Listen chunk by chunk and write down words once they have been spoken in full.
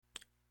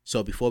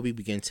So before we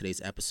begin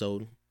today's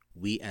episode,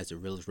 we as the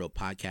Real is Real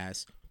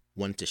podcast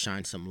wanted to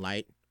shine some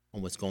light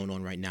on what's going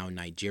on right now in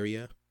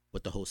Nigeria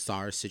with the whole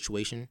SARS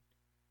situation.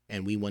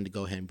 And we wanted to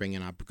go ahead and bring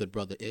in our good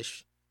brother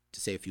Ish to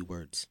say a few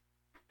words.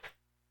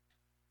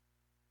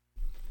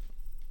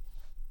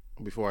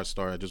 Before I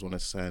start, I just want to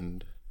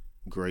send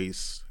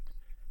grace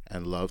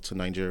and love to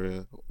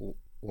Nigeria.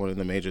 One of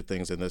the major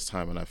things in this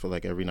time, and I feel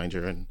like every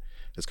Nigerian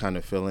is kind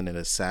of feeling it,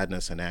 is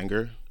sadness and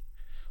anger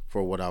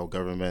for what our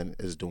government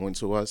is doing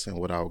to us and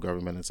what our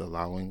government is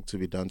allowing to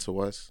be done to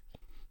us.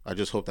 I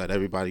just hope that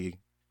everybody,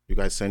 you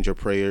guys send your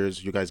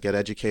prayers, you guys get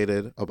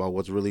educated about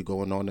what's really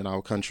going on in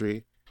our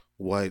country,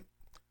 what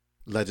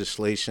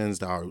legislations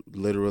that are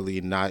literally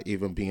not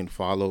even being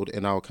followed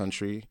in our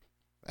country.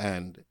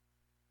 And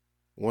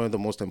one of the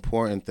most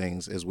important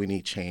things is we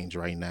need change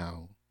right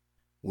now.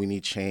 We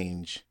need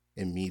change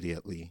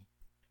immediately.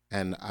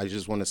 And I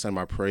just want to send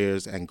my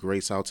prayers and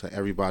grace out to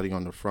everybody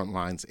on the front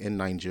lines in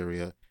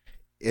Nigeria,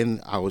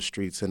 in our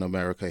streets in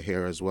America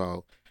here as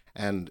well.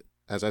 And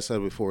as I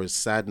said before, it's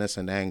sadness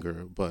and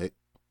anger. But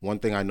one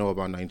thing I know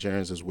about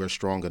Nigerians is we're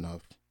strong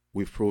enough.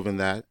 We've proven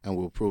that, and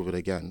we'll prove it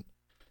again.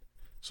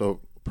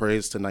 So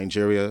praise to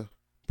Nigeria,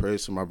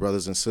 praise to my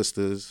brothers and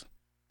sisters,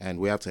 and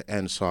we have to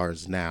end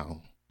SARS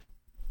now.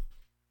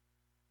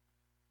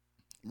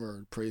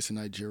 Word, praise to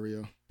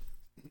Nigeria,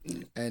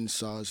 end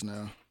SARS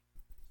now.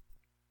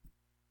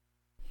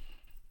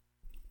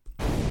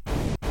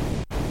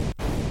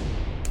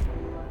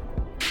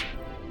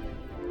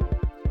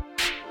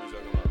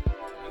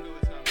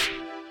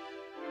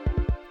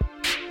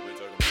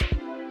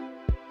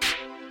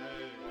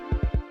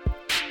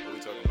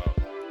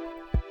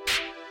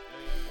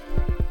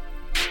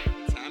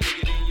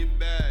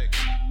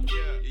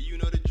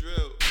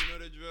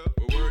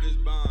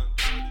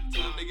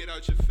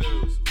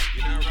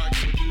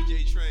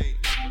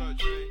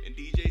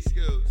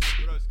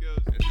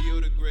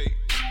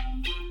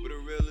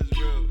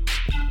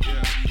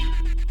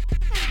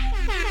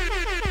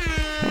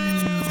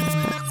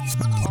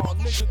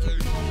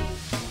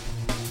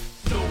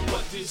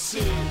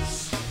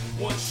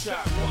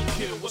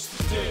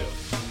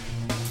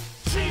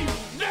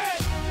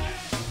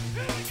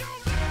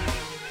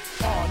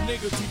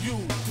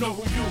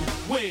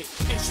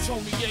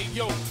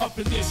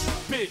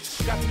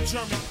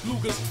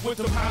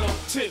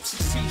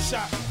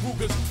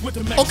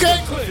 Okay.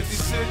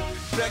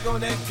 Back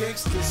on that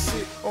gangster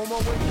shit. On my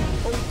way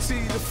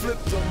OT to flip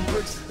them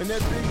bricks. And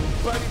that big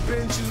body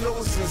bend, you know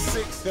it's a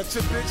 6. Got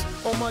your bitch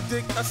on my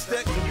dick, I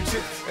stack them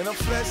chicks. And I'm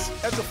flash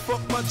as a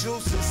fuck, my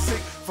juice is sick.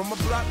 From a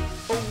block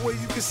away,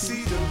 you can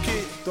see them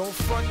kid. Don't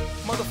front,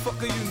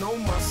 motherfucker, you know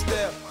my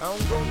style. I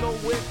don't go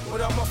nowhere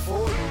without my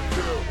 40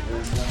 girl.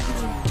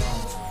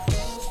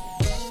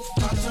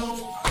 I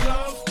don't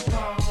love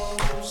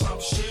hoes, I'm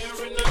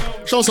sharing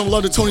out. Show some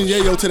love to Tony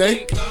Yayo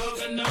today.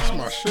 That's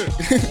my shit.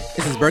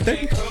 It's his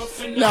birthday?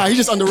 Nah, he's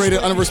just underrated,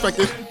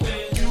 unrespected.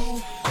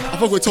 I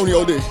fuck with Tony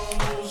OD.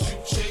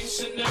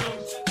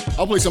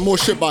 I'll play some more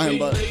shit by him,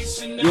 but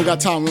we don't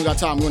got time. We don't got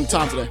time. We're on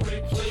time today.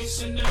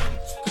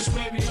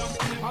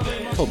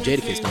 Hope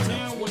Jadakiss don't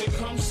know.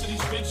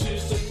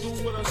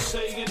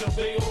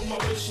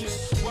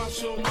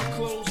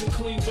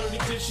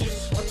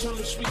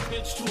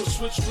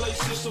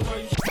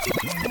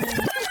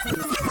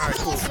 Alright,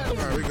 cool.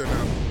 Alright, we good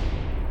now.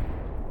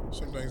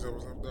 Some things that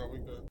was left out, we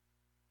good.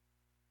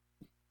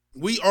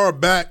 We are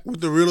back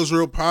with the Real is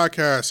Real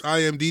podcast. I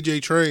am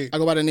DJ Train. I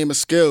go by the name of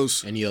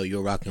Skills. And yo,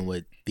 you're rocking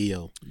with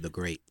Theo, the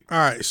Great.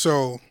 Alright,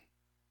 so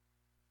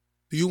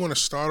do you want to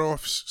start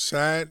off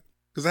sad?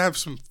 Because I have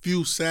some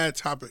few sad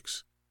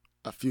topics.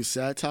 A few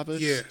sad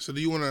topics? Yeah, so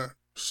do you want to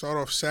start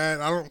off sad?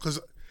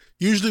 Because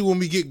usually when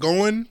we get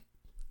going,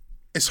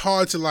 it's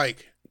hard to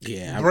break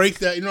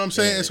that. You know what I'm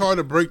saying? Yeah. It's hard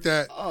to break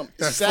that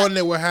fun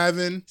that we're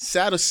having.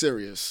 Sad or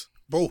serious?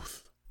 Both.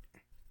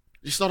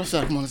 You start off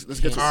sad. Come on, let's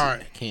get to it. All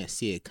right. I can't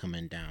see it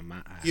coming down my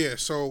eye. Yeah,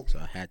 so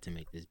I had to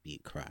make this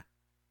beat cry.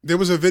 There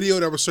was a video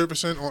that was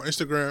surfacing on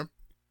Instagram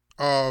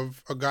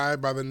of a guy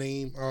by the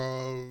name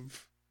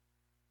of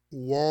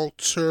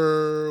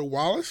Walter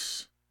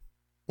Wallace.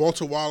 I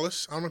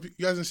don't know if you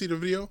guys didn't see the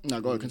video. No,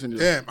 go ahead, continue.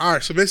 Damn. All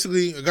right. So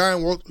basically, a guy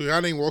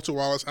named Walter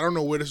Wallace. I don't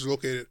know where this is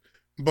located,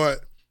 but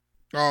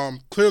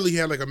clearly he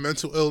had like a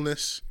mental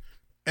illness,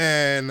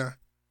 and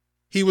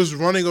he was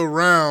running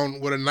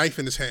around with a knife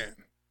in his hand,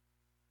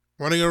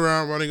 running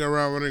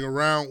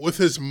around with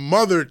his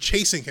mother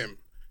chasing him,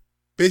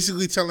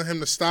 basically telling him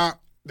to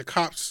stop. The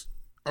cops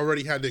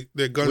already had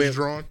their guns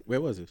drawn. Where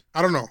was it?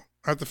 I don't know.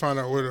 I have to find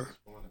out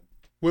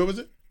where was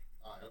it?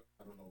 I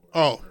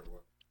don't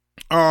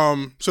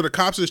know. So the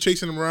cops is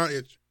chasing him around.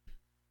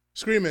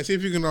 Scream, man. See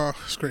if you can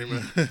scream,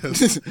 man.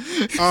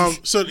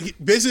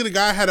 Basically the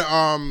guy had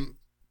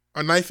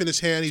a knife in his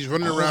hand. He's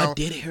running around. I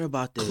did hear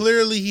about this.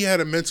 Clearly he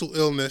had a mental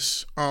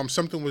illness.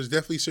 Something was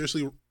definitely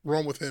seriously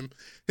wrong with him.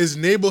 His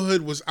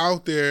neighborhood was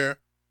out there,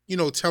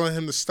 telling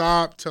him to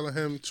stop, telling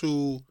him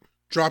to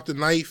drop the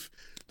knife.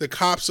 The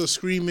cops are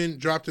screaming,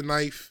 drop the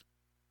knife.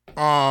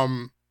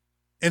 And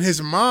his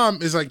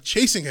mom is like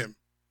chasing him.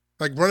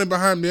 like running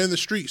behind him. They're in the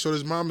street, so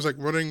his mom is like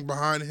running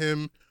behind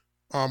him,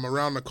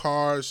 around the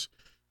cars.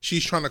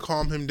 She's trying to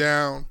calm him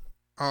down.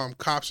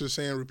 Cops are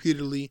saying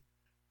repeatedly,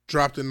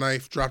 "Drop the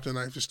knife, drop the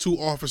knife." There's 2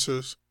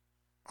 officers,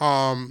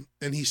 and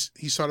he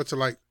started to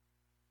like,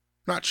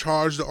 not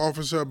charge the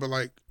officer, but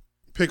like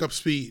pick up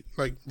speed,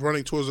 like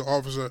running towards the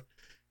officer,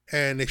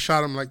 and they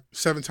shot him like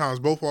 7 times.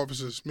 Both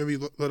officers maybe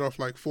let off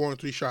like 4 and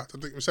 3 shots. I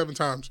think it was 7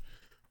 times,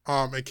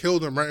 and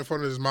killed him right in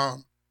front of his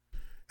mom.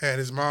 And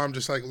his mom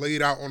just like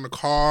laid out on the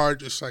car,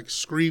 just like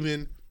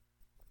screaming.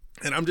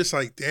 And I'm just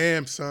like,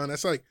 damn, son,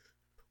 that's like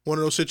one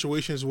of those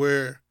situations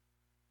where,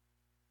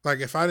 like,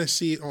 if I didn't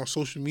see it on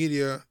social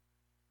media,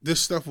 this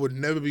stuff would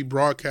never be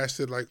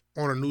broadcasted like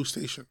on a news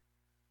station,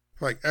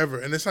 like ever.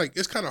 And it's like,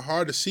 it's kind of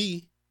hard to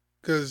see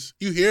because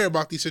you hear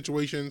about these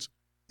situations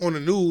on the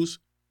news,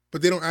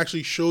 but they don't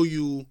actually show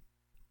you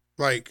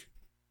like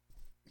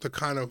the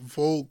kind of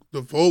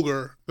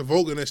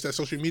vulgarness that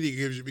social media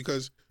gives you,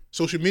 because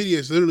social media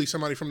is literally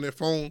somebody from their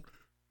phone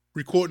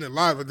recording it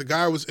live. Like the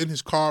guy was in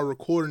his car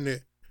recording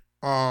it.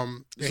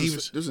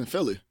 This was in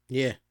Philly.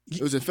 Yeah.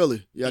 It was in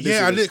Philly. Yeah,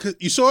 I did. 'Cause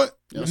you saw it?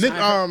 Yeah.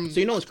 Nick, So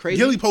you know what's crazy?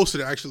 Gilly posted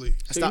it actually.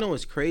 So you know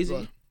what's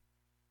crazy?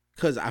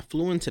 Because I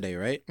flew in today,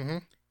 right? Mm-hmm.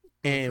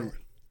 And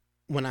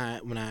when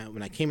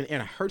I came in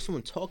and I heard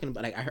someone talking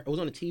about, like, I was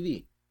on the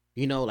TV,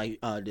 you know, like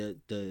the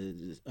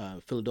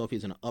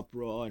Philadelphia's in an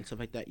uproar and stuff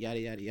like that, yada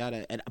yada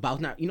yada, and about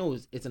not, you know,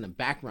 it's in the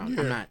background.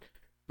 Yeah.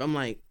 I'm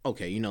like,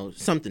 okay, you know,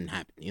 something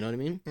happened. You know what I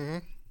mean? Mm-hmm.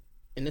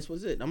 And this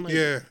was it. I'm like,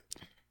 Yeah.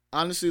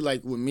 Honestly,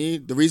 like with me,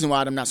 the reason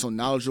why I'm not so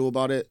knowledgeable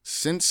about it,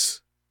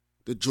 since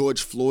the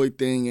George Floyd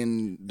thing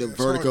and the It's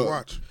hard to vertigo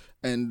watch.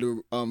 and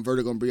the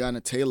vertigo on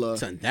Breonna Taylor,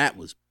 son, that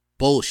was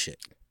bullshit.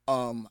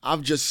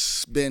 I've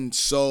just been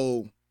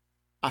so,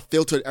 I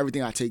filtered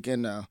everything I take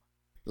in now,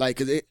 like,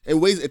 cause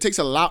it takes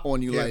a lot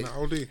on you, Yeah, like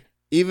no, OD.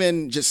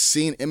 even just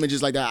seeing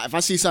images like that. If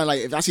I see something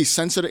like, if I see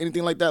censored or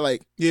anything like that,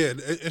 like Yeah,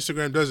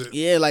 Instagram does it.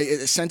 yeah, like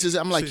it censors it.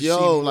 I'm like, See yo,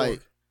 more.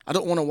 like I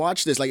don't want to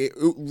watch this. Like it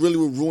really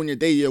would ruin your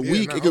day, your Yeah,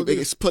 week. nah, It could OD.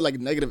 it's put like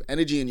negative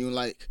energy in you. And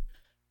like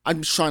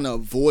I'm just trying to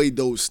avoid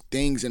those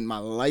things in my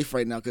life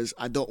right now because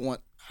I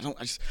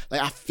just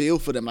like I feel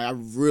for them. Like I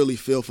really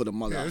feel for the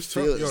mother. Yeah, I it's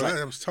feel tough. Yo, it's, like,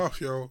 that was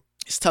tough, yo.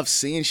 it's tough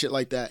seeing shit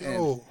like that. And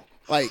Yo.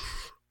 like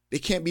there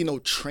can't be no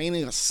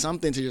training or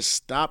something to just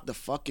stop the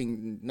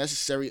fucking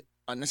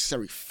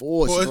unnecessary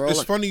force, Well, bro. it's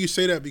Like, funny you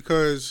say that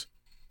because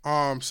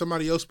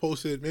somebody else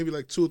posted maybe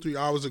like 2 or 3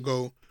 hours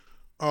ago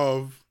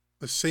of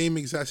the same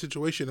exact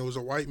situation. It was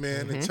a white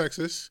man in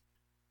Texas,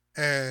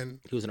 and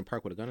He was in a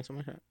park with a gun or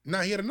something like that.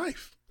 nah, he had a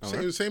knife. All It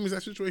right. was the same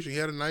exact situation. He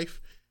had a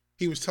knife.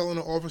 He was telling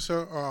the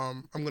officer,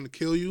 "I'm gonna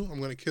kill you. I'm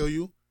gonna kill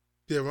you."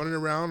 They're running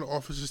around. The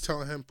officer's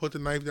telling him, "Put the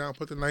knife down.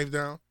 Put the knife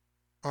down."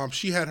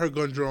 She had her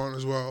gun drawn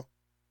as well.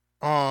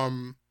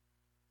 And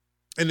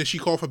then she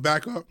called for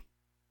backup.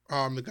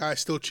 The guy's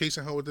still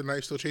chasing her with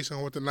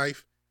the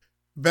knife.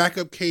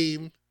 Backup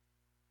came.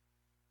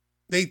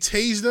 They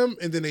tased him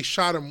and then they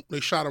shot him.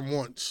 They shot him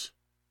once.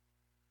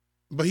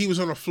 But he was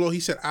on the floor. He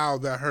said, "Ow,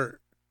 that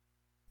hurt."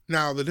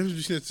 Now, the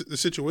difference between the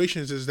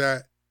situations is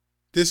that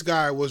this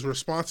guy was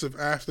responsive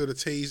after the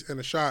tase and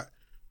the shot,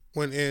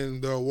 when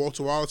in the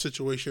Walter Wallace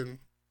situation,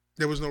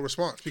 there was no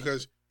response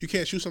because you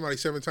can't shoot somebody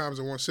 7 times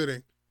in one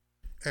sitting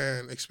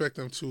and expect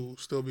them to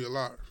still be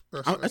alive.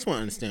 I just want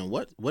to understand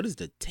what is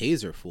the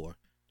taser for?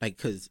 Like,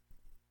 because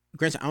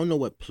granted, I don't know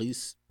what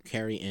police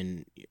carry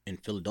in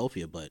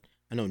Philadelphia, but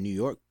I know New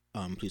York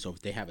police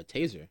officers, they have a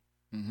taser.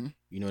 mm-hmm.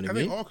 You know what I I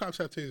mean? think all cops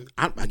have tasers.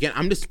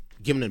 I'm just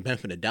giving them the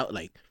benefit of the doubt.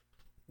 Like,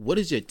 what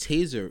is your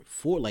taser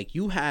for? Like,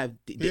 you have,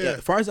 Yeah.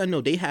 as far as I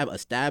know, they have a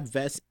stab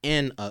vest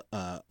and a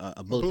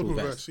bulletproof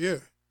vest. Yeah.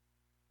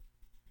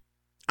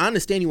 I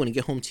understand you want to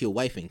get home to your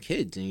wife and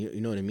kids, and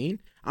you know what I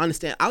mean? I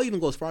understand. I'll even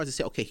go as far as to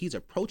say, okay, he's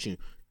approaching you.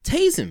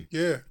 Tase him.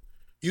 Yeah.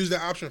 Use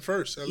that option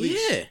first, at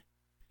least. Yeah.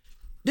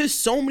 There's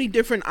so many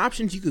different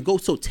options you could go.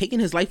 So taking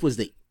his life was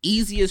the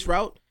easiest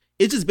route.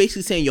 It's just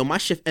basically saying, yo, my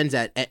shift ends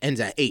at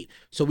 8,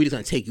 so we're just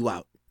gonna take you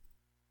out.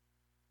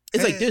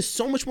 It's like there's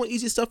so much more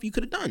easy stuff you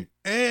could have done.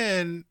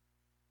 And,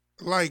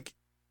 like,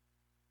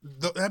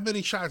 that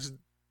many shots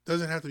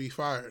doesn't have to be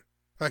fired.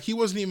 Like, he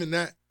wasn't even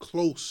that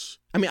close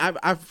I mean,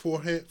 I've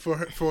for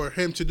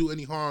him to do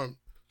any harm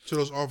to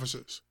those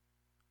officers.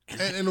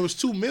 And it was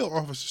 2 male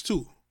officers,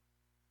 too.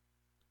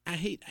 I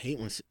hate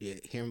when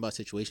hearing about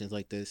situations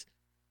like this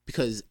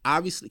because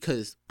I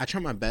try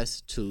my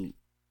best to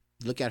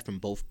look at it from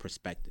both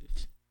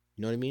perspectives.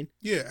 You know what I mean?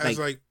 Yeah, as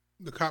like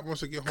the cop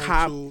wants to get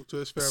cop, home to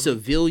his family.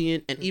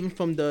 Civilian, and even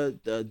from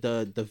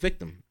the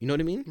victim. You know what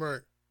I mean?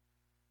 Right.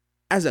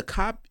 As a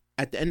cop,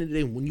 at the end of the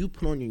day, when you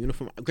put on your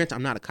uniform, granted,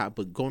 I'm not a cop,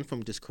 but going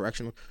from just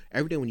correctional,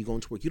 every day when you go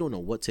into work, you don't know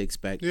what to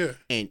expect. Yeah.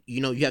 And,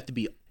 you know, you have to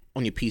be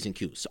on your P's and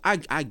Q's. So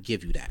I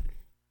give you that.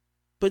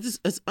 But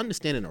it's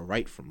understanding a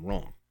right from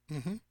wrong.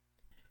 Mm-hmm.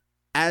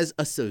 As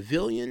a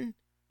civilian,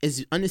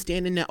 is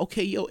understanding that,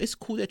 okay, yo, it's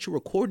cool that you're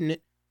recording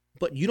it,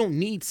 but you don't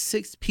need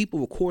 6 people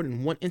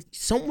recording one.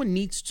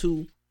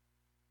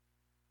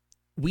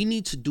 We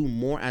need to do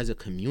more as a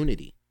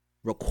community.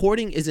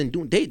 Recording isn't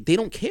doing, they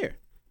don't care.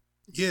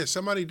 Yeah,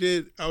 somebody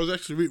did. I was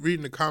actually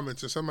reading the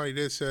comments, and somebody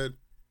did said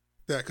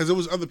that because there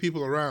was other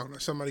people around.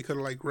 Somebody could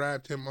have like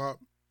grabbed him up.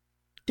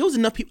 There was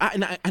enough people,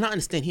 and I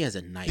understand he has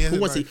a knife. He has Who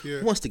a wants knife, to yeah.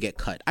 who wants to get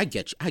cut? I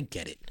get you. I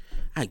get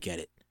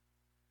it.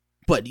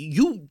 But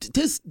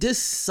there's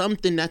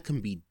something that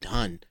can be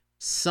done.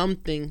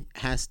 Something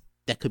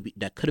that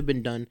could have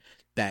been done,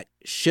 that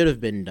should have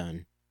been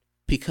done,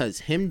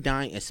 because him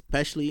dying,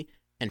 especially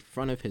in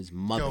front of his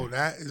mother. Yo,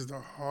 that is the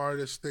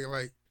hardest thing.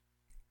 Like,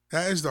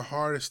 that is the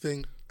hardest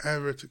thing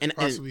ever to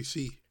possibly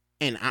see.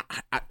 And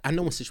I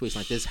know when situations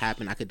like this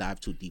happen, I could dive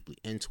too deeply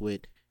into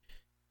it.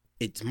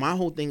 It's my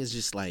whole thing is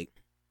just like,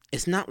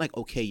 it's not like,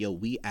 okay, yo,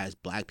 we as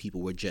black people,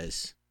 we're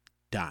just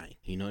dying.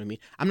 You know what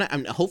I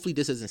mean? Hopefully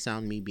this doesn't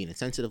sound me being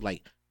insensitive.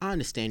 Like, I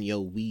understand,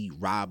 yo, we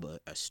rob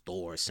a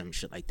store or some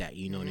shit like that.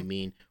 You know what I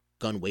mean?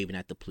 Gun waving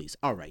at the police.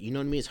 All right. You know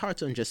what I mean? It's hard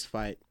to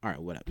unjustify it. All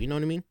right, whatever. You know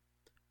what I mean?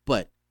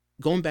 But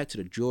going back to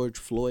the George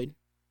Floyd,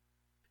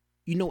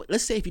 you know what?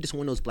 Let's say if you're just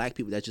one of those black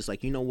people that's just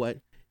like, you know what?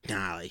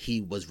 Nah, like,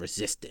 he was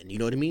resisting. You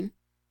know what I mean?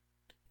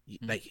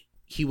 Like,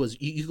 he was,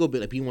 you go be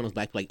like, be one of those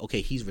black, like,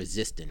 okay, he's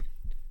resisting.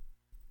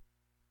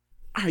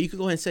 All right, you could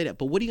go ahead and say that.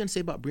 But what are you going to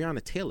say about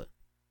Breonna Taylor?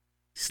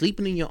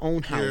 Sleeping in your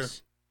own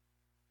house.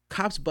 Yeah.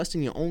 Cops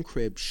busting your own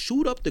crib.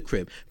 Shoot up the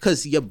crib.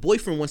 Because your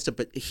boyfriend wants to,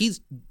 but he's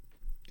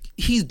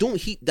doing,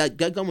 that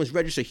gun was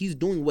registered. He's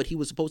doing what he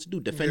was supposed to do,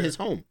 defend his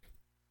home.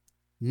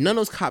 None of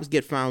those cops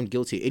get found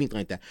guilty or anything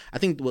like that. I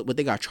think what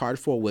they got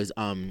charged for was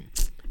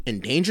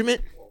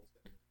endangerment.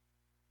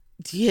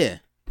 Yeah.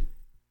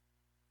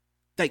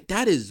 Like,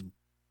 that is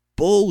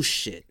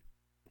bullshit.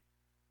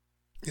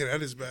 Yeah,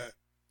 that is bad.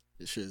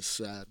 This shit is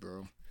sad,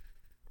 bro.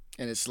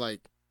 And it's like,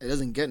 it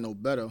doesn't get no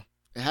better.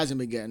 It hasn't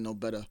been getting no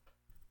better.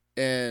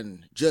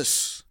 And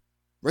just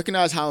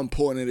recognize how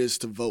important it is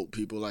to vote,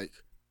 people. Like,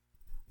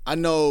 I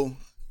know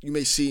you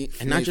may see...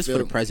 And not just for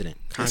the president,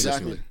 congressman.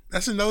 Exactly.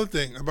 That's another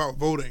thing about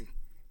voting.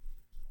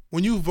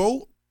 When you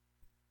vote,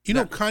 you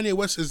know Kanye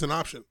West is an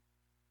option.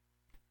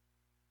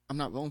 I'm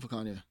not voting for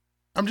Kanye.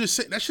 I'm just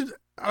saying, that shit,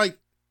 like,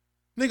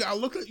 nigga, I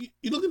look at, you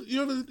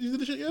did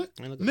the shit yet?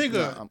 Nigga.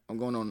 Yeah, I'm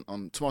going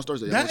on tomorrow's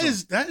Thursday.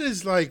 That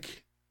is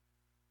like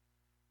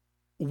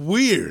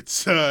weird,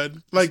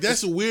 son. Like,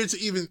 that's weird to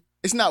even...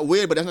 It's not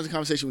weird, but that's not the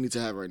conversation we need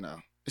to have right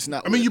now. It's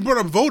not. I mean, you brought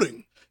up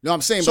voting. No,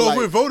 I'm saying. So but if like,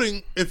 we're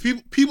voting,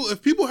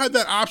 if people had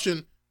that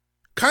option,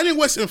 Kanye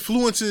West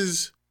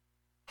influences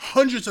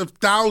hundreds of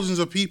thousands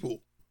of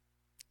people.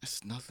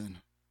 That's nothing.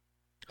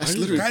 That's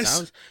literally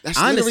that's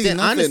I literally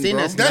nothing,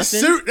 bro.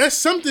 That's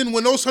something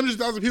when those hundreds of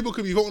thousands of people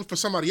could be voting for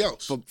somebody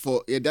else.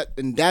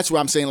 And that's where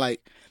I'm saying,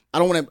 like, I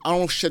don't want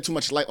to shed too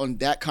much light on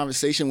that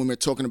conversation when we're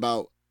talking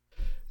about.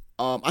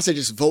 I said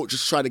just vote,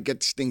 just try to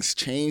get things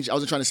changed. I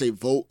wasn't trying to say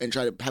vote and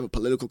try to have a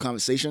political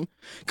conversation,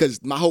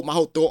 because my whole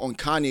thought on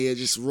Kanye is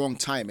just wrong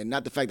timing,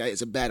 not the fact that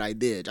it's a bad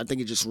idea. I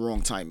think it's just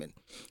wrong timing.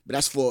 But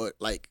that's for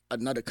like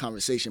another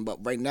conversation.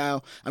 But right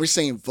now, I'm just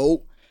saying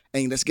vote,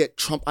 and let's get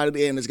Trump out of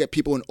there, and let's get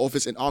people in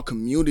office in our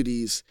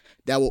communities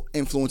that will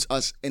influence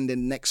us in the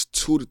next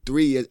 2 to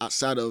 3 years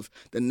outside of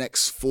the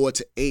next 4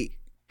 to 8.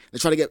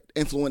 Let's try to get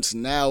influence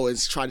now and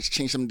try to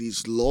change some of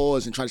these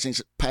laws and try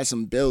to pass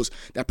some bills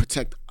that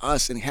protect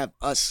us and have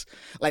us.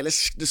 Like,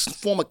 let's just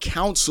form a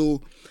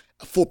council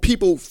for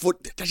people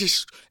that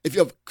just, if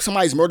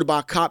somebody's murdered by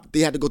a cop,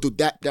 they have to go through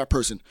that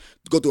person,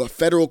 go through a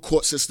federal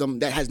court system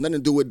that has nothing to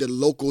do with the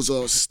locals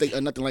or state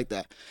or nothing like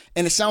that.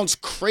 And it sounds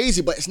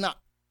crazy, but it's not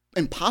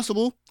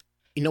impossible.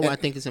 You know why I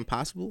think it's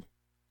impossible?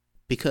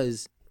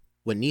 Because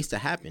what needs to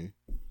happen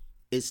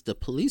is the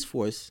police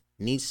force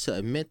needs to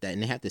admit that,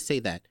 and they have to say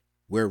that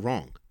we're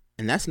wrong.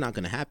 And that's not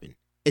going to happen.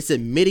 It's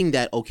admitting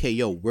that, okay,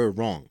 yo, we're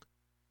wrong.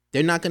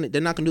 They're not going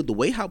to do the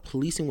way how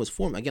policing was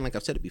formed. Again, like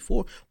I've said it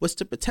before, was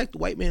to protect the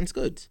white man's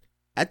goods.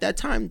 At that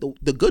time,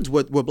 the goods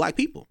were black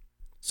people.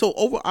 So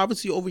over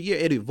year,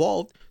 it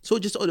evolved. So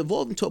it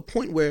evolved into a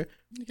point where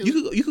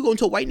you could go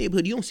into a white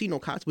neighborhood, you don't see no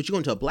cops, but you go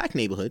into a black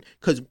neighborhood,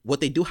 because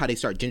what they do, how they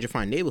start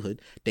gentrifying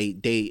neighborhood,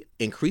 they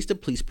increase the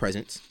police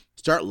presence,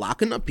 start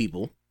locking up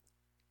people,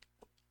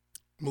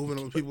 moving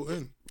those people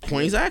in.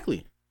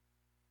 Exactly.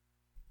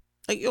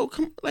 Like, yo,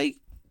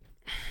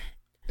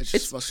 It's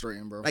just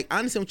frustrating, bro. Like, I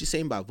understand what you're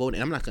saying about voting,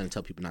 and I'm not going to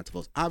tell people not to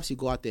vote. Obviously,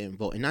 go out there and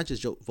vote, and not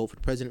just vote for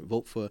the president,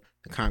 vote for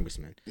the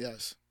congressman.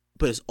 Yes.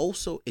 But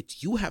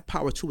you have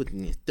power too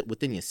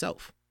within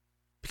yourself,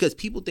 because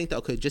people think that,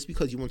 okay, just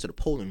because you went to the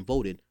poll and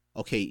voted,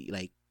 okay,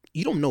 like,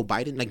 you don't know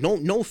Biden. Like,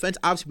 no offense,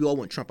 obviously we all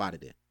want Trump out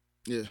of there.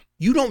 Yeah.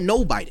 You don't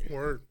know Biden.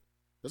 Word.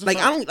 Like,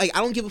 I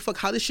don't give a fuck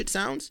how this shit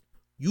sounds.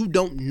 You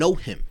don't know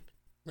him.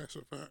 That's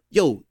a fact.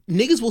 Yo,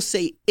 niggas will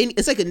say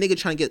it's like a nigga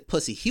trying to get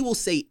pussy. He will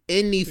say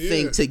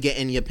anything to get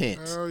in your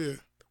pants. Hell yeah.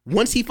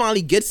 Once he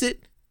finally gets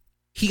it,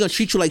 he gonna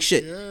treat you like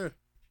shit. Yeah.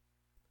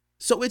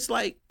 So it's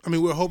like, I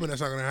mean, we're hoping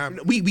that's not gonna happen.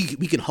 We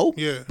can hope.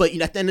 Yeah. But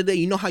at the end of the day,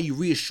 you know how you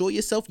reassure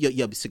yourself?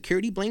 Your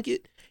security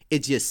blanket?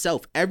 It's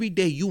yourself. Every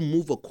day you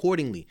move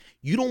accordingly.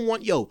 You don't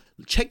want,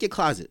 check your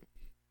closet.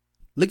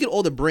 Look at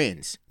all the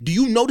brands. Do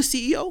you know the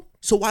CEO?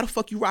 So why the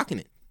fuck you rocking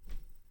it?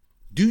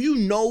 Do you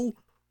know,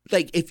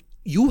 like, if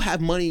you have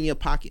money in your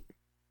pocket,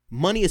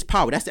 money is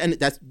power. That's the end.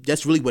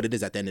 That's really what it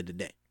is at the end of the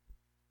day.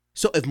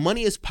 So if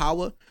money is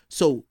power,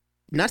 so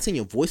not saying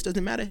your voice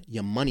doesn't matter,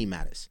 your money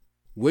matters.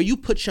 Where you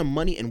put your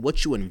money and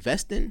what you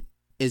invest in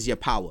is your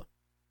power.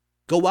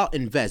 Go out,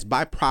 invest,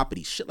 buy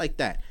property, shit like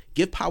that.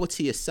 Give power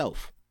to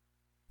yourself.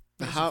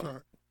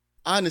 How?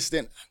 I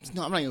understand.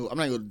 No, I'm not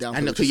gonna go down. I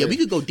know, cause we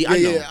could go deep.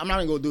 Yeah, I'm not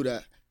gonna go do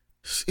that.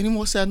 Any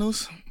more sad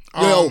news?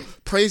 Yo,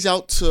 praise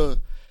out to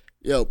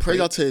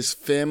his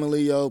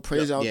family. Yo,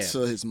 praise out to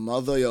his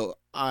mother. Yo,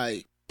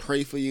 I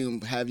pray for you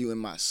and have you in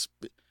my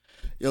spirit.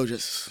 Yo,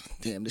 just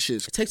damn, this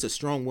shit. It takes a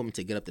strong woman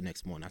to get up the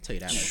next morning. I'll tell you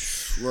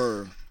that.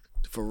 Word,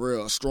 for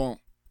real, strong.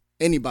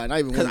 Anybody, not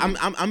even. Because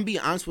I'm being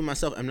honest with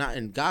myself. I'm not,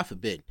 and God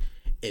forbid,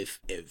 if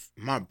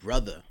my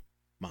brother,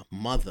 my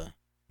mother,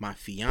 my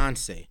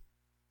fiance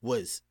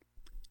was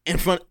in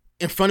front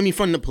of me in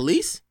front of the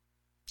police,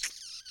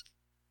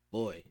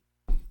 boy.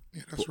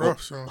 Yeah, that's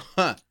rough, so.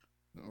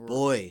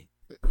 Boy.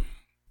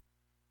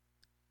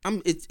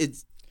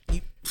 It's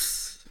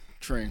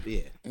Train.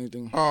 Yeah.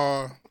 Anything?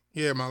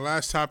 Yeah, my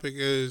last topic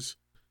is,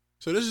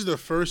 so this is the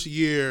first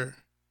year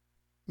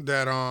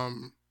that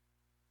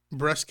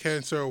Breast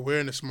Cancer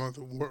Awareness Month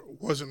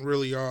wasn't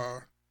really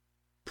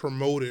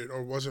promoted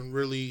or wasn't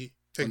really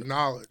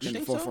acknowledged. In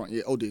the forefront,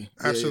 yeah, OD.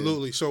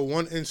 Absolutely. Yeah. So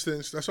one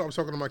instance, that's what I was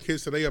talking to my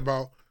kids today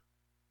about.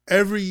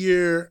 Every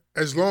year,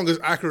 as long as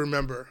I can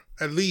remember,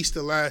 at least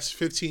the last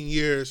 15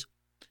 years,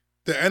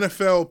 the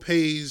NFL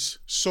pays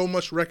so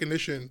much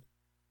recognition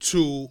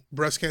to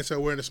Breast Cancer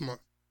Awareness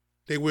Month.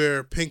 They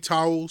wear pink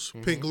towels,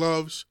 pink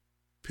gloves,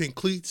 pink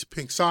cleats,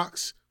 pink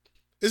socks.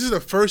 This is the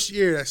first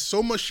year that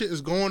so much shit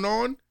is going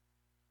on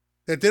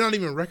that they're not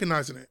even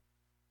recognizing it.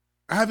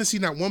 I haven't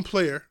seen that one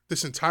player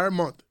this entire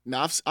month.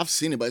 No, I've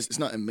seen it, but it's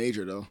nothing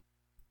major though.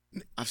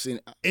 I've seen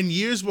it. In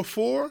years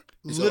before,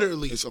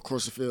 It's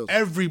across the field.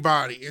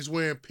 Everybody is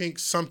wearing pink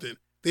something.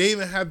 They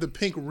even have the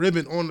pink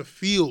ribbon on the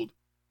field.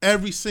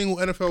 Every single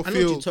NFL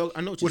field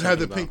would have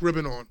the pink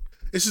ribbon on.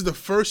 This is the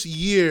first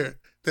year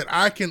that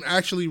I can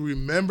actually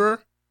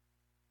remember.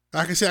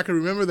 I can say I can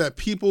remember that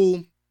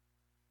people,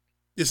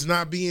 it's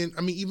not being,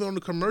 I mean, even on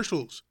the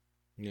commercials,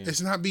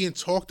 it's not being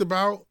talked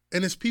about.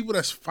 And it's people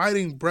that's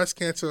fighting breast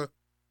cancer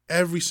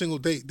every single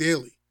day,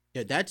 daily.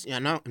 Yeah,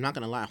 I'm not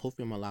going to lie.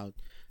 Hopefully I'm allowed,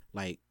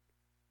 like,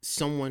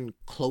 someone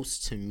close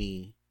to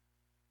me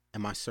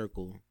in my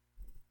circle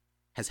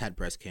has had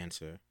breast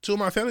cancer. 2 of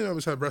my family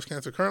members have breast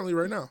cancer currently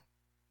right now.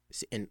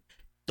 And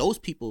those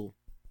people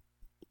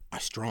are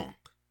strong.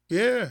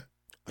 Yeah.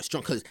 Are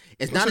strong because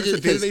it's not just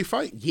a day-to-day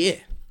fight. Yeah.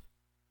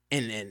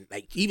 And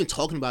like even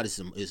talking about it is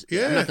I'm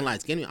not gonna lie,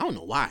 it's getting me. I don't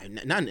know why.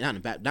 Not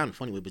in a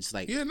funny way, but just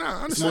like I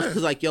understand.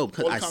 Because like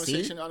because I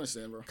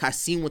understand, bro. I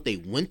seen what they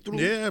went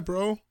through. Yeah,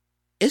 bro.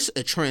 It's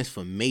a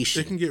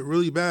transformation. It can get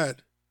really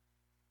bad.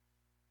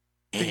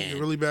 And it can get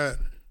really bad.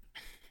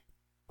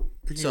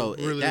 So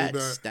really bad.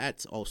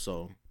 That's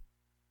also.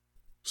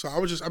 So I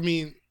was just, I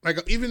mean, like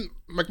even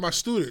like my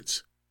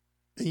students,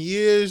 in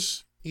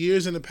years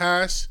in the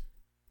past,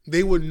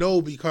 they would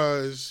know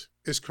because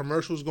it's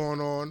commercials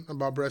going on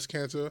about breast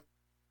cancer.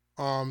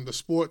 The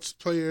sports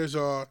players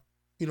are,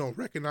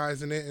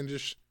 recognizing it and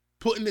just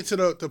putting it to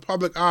the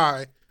public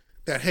eye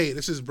that, hey,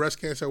 this is Breast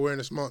Cancer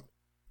Awareness Month.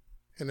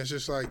 And it's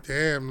just like,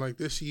 damn, like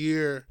this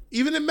year,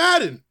 even in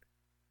Madden,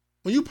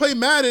 when you play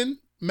Madden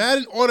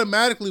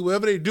automatically,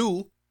 whatever they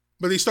do,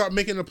 but they start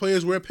making the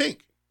players wear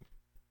pink.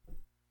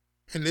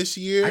 And this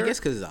year, I guess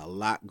because there's a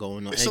lot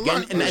going on. It's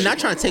and not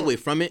trying to take away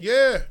from it.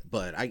 Yeah.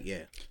 But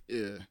yeah.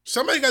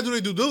 Somebody got to do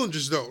their due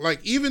diligence though. Like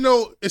even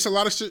though it's a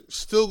lot of shit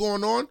still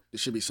going on, there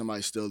should be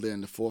somebody still there in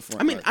the forefront.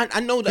 I mean,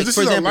 I know like this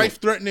for is example, a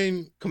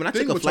life-threatening. When I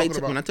took a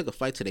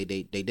flight today,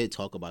 they did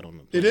talk about it on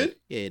the plane. They did?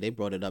 Yeah, they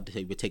brought it up.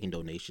 They were taking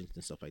donations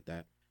and stuff like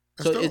that.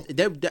 That's so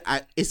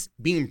it's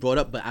being brought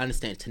up, but I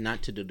understand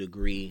not to the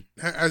degree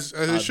as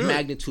it should.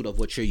 Magnitude of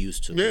what you're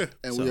used to. Yeah,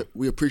 and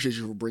we appreciate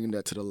you for bringing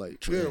that to the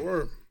light. Trey. Yeah,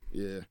 word.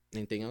 Yeah.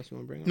 Anything else you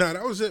want to bring up? Nah,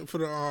 that was it for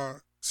the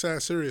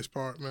sad, serious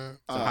part, man.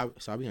 So how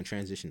we gonna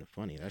transition to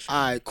funny? That's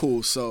all right,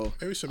 cool. So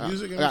maybe some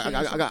music. I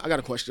got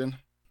a question.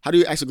 How do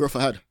you ask a girl for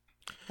head?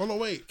 Hold on,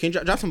 wait. Can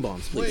you drop some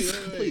bombs, please?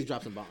 Wait. Please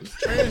drop some bombs.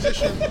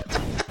 Transition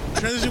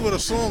with a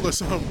song or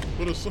something.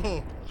 With a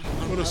song.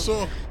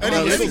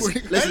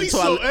 Literally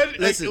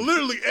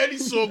any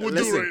song we'll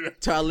do right now.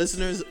 To our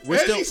listeners,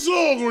 any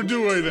song we'll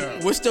do right now.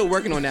 We're still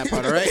working on that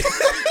part, all right?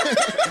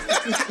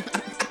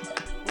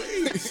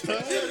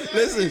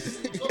 Listen,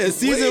 in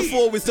season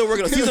 4, we're still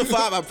working on season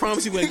 5. I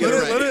promise you we're gonna get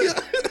it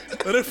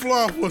right. Let it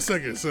fly for a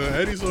second, son.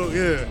 Eddie song,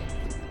 yeah.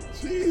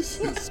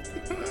 Jesus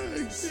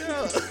Christ.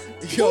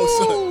 Yo,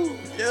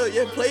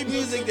 play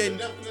music then.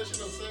 No.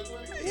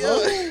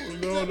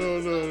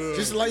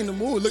 Just lighten the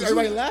mood. Look,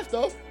 everybody laugh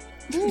though.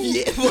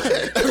 Yeah,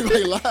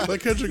 everybody laugh.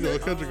 Let Kendrick go.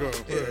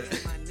 Yeah.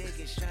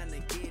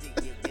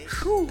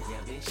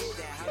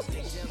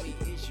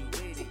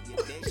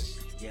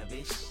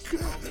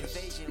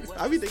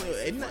 I be thinking,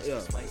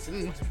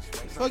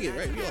 fuck it,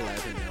 right? We all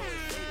laughing now.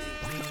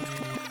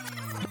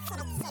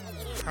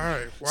 All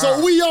right. Wow.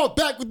 So we are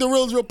back with the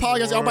Real is Real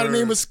podcast. Y'all by the Word.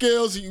 name of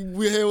Skills.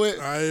 We're here with.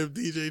 I am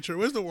DJ Trey.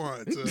 Where's the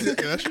wine? Yeah,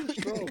 that shit is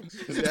strong.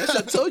 That shit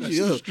I told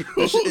you, yo.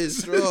 That shit is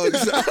strong,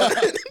 son.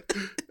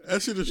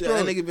 That shit is Yeah,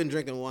 strong. that nigga been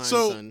drinking wine,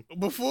 So son.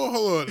 hold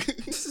on,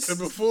 and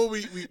before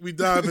we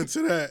dive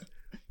into that,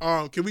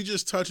 can we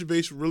just touch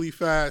base really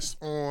fast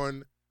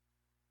on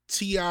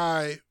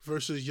T.I.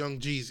 versus Young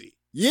Jeezy?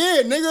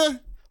 Yeah, nigga.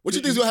 What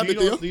you think's gonna happen,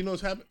 Theo? Do you know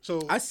what's happening?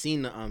 So I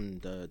seen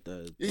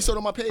the You saw it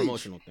on my page.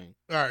 promotional thing.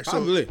 all right, so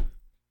Probably.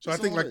 I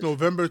think like Alright.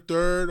 November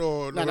 3rd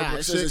or Nah, November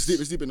it's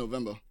 6th, deep in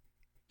November.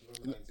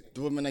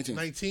 November 19th.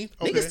 19th.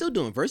 Okay, Niggas still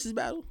doing versus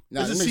battle.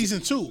 Nah, this is them niggas-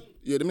 season 2.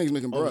 Yeah, the niggas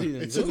making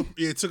bruh.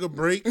 It took a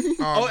break.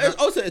 So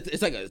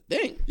it's like a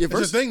thing. Yeah, it's a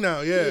versus. thing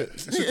now. Yeah,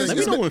 it's a Yeah, Let thing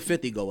me now. know when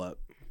 50 go up.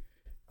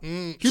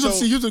 He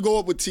was to go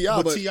up with T.I.,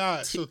 But but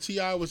T.I. So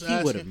T.I. was He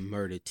would have asking.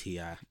 murdered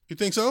T.I. You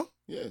think so?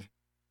 yeah.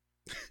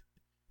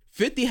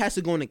 50 has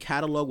to go in the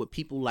catalog with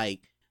people like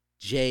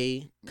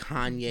Jay,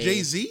 Kanye.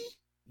 Jay-Z?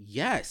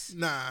 Yes.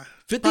 Nah.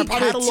 50 Probably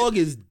catalog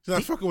is. He's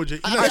not fucking with Jay.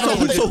 He's All not right,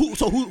 fucking with Jay.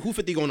 so who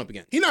 50 going up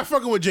against? He not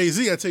fucking with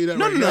Jay-Z, I tell you that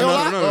right no,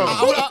 now.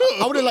 no.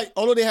 I would have liked,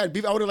 although they had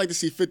beef, I would have liked to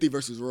see 50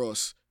 versus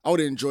Ross. I would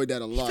have enjoyed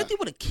that a lot. 50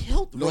 would have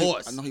killed No,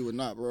 Ross. I know he would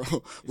not, bro.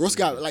 Ross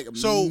got like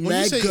So when you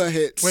mega say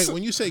hits. wait,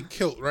 when you say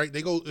kilt, right?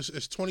 They go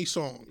it's 20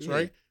 songs, Yeah.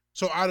 right?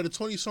 So out of the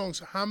 20 songs,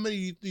 how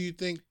many do you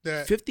think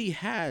that 50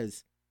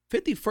 has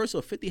 50 first of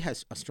all, 50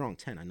 has a strong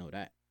 10. I know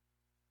that.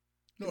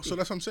 No, so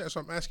that's what I'm saying. So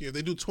I'm asking you. If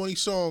they do 20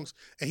 songs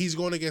and he's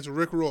going against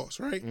Rick Ross,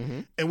 right? Mm-hmm.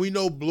 And we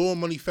know Blowing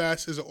Money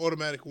Fast is an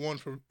automatic one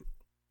for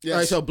yes. All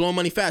right, so Blowing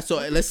Money Fast. So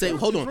let's say,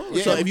 hold on.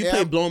 Yeah, so if you yeah.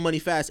 play Blowing Money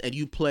Fast and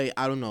you play,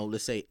 I don't know,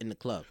 let's say in the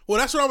club. Well,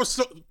 that's what I was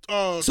So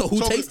who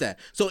talking- takes that?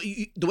 So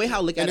the way how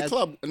I look at and it,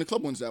 the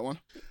club wins that one.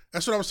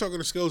 That's what I was talking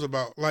to Skills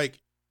about. Like,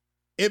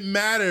 it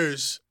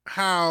matters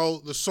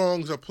how the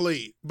songs are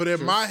played. But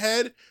in my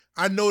head,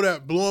 I know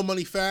that Blowing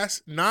Money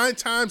Fast 9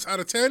 times out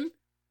of 10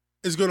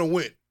 is gonna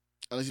win.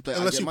 Unless you play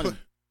Unless I you Get Money. play-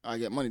 I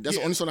Get Money. That's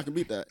the Yeah. only song I can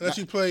beat that. Unless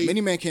you play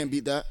Mini Man can't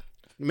beat that.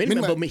 Mini Man,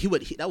 Mini Man-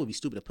 but that would be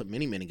stupid to put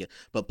Mini Man again.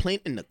 But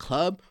playing in the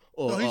club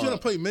or No, he's gonna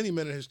play Many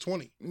Men in his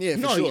 20. Yeah,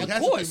 for no, sure. yeah,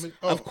 Has to be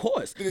of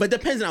course. Oh. But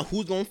depends on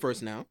who's going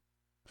first now.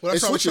 Well,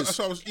 that's It what I was, switches. that's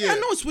what I was, Yeah, I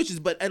know it switches,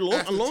 but as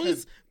After long 10.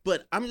 as,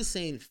 but I'm just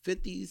saying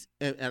 50s,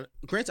 and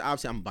granted,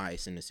 obviously I'm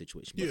biased in this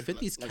situation, but Yeah.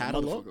 50s Like a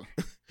catalog,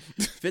 motherfucker.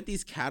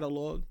 50s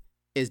catalog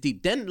is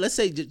deep. Then let's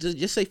say,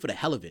 just say for the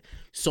hell of it,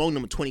 song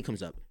number 20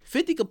 comes up.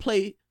 50 could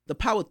play the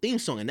Power theme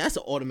song, and that's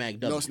an automatic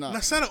W. No, it's not.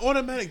 That's not an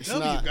automatic It's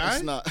W, not. guy.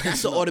 It's not. That's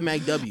It's an not.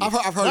 automatic W. I've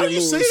heard Why it do you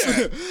lose.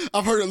 say that?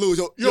 I've heard it lose.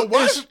 Yo,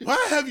 why Ish,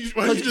 have you?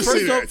 Why you just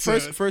first say off, that?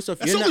 son? first off,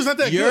 That song is not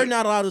that you're good.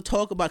 not allowed to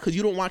talk about because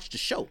you don't watch the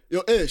show.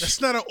 Yo, Ish.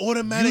 That's not an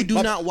automatic. You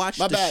do not watch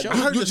My the bad. show. I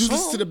heard You the listen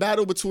song. to the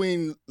battle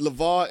between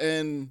LeVar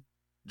and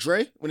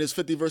Dre when it's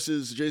 50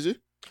 versus Jay-Z?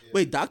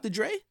 Wait, Dr.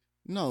 Dre?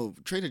 No,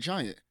 Dre the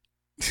Giant.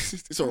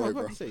 it's I all was right,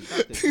 about bro. to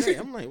say Dr. Dre.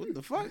 I'm like, what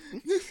the fuck?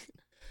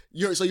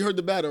 So you heard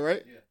the battle,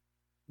 right? Yeah.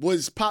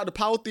 Was the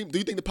power theme? Do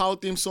you think the power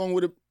theme song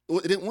would have?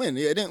 It didn't win.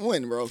 Yeah, it didn't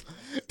win, bro.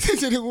 it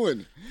didn't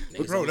win.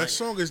 Bro, that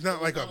song is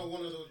not like a.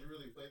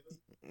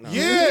 No.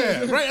 Yeah,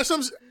 right. That's what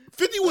I'm saying.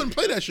 50 wouldn't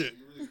play that shit.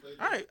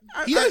 All right.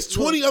 He has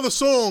 20 other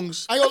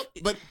songs. I go,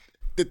 but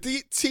the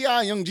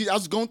T.I. Young Jeezy. I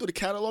was going through the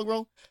catalog,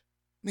 bro.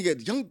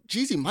 Nigga, Young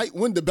Jeezy might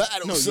win the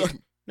battle. No, son.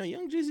 No,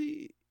 Young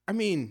Jeezy. I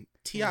mean,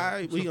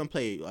 T.I., we gonna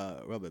play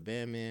Rubber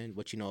Band Man.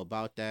 What you know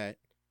about that?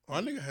 Oh,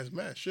 that nigga has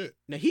mad shit.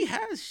 Now he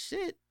has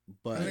shit,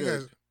 but That nigga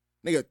has,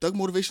 Nigga, Thug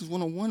Motivations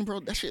 101,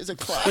 bro. That shit is a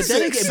but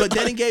classic.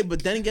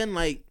 then again,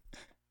 like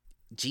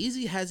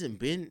Jeezy hasn't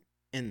been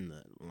in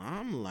the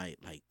limelight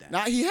like that.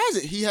 Nah, he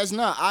hasn't. He has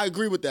not. I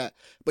agree with that.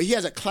 But he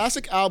has a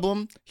classic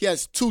album. He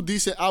has 2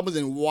 decent albums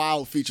and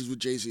wild features with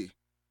Jay-Z.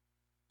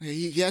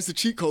 He has the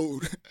cheat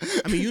code.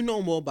 I mean, you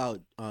know more about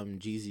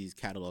Jeezy's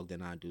catalog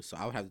than I do, so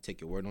I would have to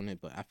take your word on it.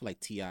 But I feel like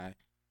T.I.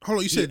 hold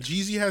on, you said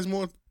Jeezy has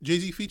more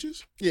Jay-Z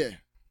features? Yeah.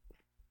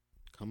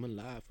 coming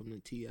live from the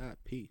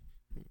TIP.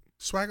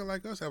 Swagger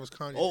Like Us, that was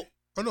Kanye. Oh,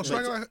 no,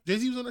 Swagger Like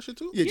Jay-Z was on that shit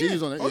too? Yeah,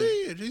 Jay-Z's on it. Oh,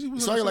 Yeah. yeah, Jay-Z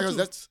was on Swagger that Like shit Us, too.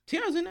 that's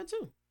T.I.'s in that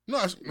too. No,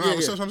 that's Yeah, what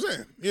yeah. I'm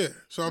saying. Yeah.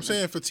 So I'm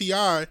saying for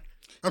T.I.,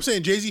 I'm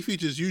saying Jay-Z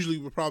features usually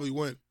would probably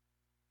win.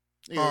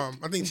 yeah.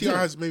 I think T.I.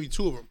 has maybe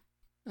 2 of them.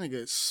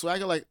 Nigga,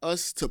 Swagger Like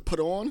Us to put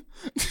on.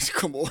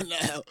 Come on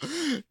now.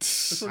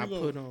 I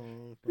put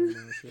on.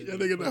 Yeah,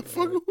 nigga not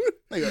fucking with.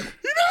 Nigga.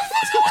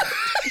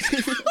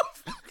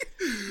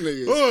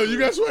 Nigga, Oh, you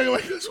got Swagger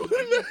Like Us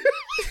winning that?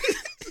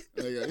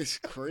 nigga, it's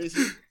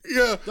crazy.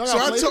 Yeah. Y'all So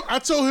gotta play I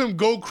told him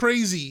Go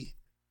Crazy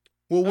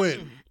will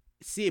win.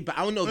 See, but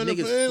I don't know if When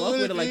niggas the- fuck when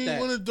with the- it like that.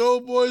 When the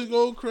dope boys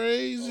go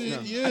crazy. No.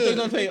 Yeah. I think they're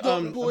gonna play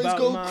Dope boys About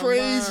go My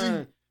crazy.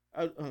 Mind.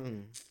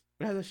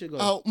 How does that shit go?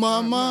 Out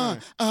my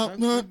mind, out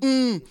my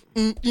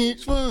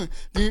each one.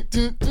 I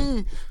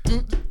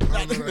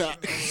don't know that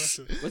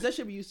shit. What's that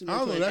shit we used to? I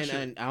don't know that and, shit.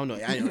 and I don't know. I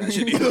didn't know that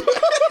shit either.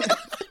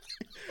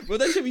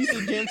 What's that shit we used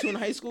to jam to in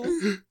high school?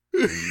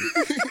 Yeah,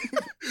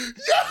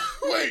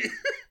 wait.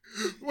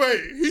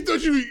 Wait, he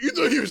thought you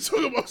thought he was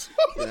talking about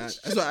something.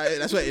 That's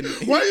why.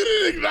 Why you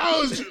didn't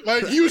acknowledge it?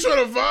 Like he was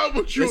trying to vibe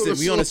with you. Listen,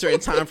 we on a certain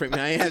time frame. Man,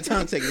 I ain't have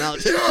time to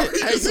acknowledge it. Yo, he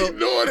just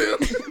ignored him.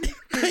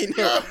 I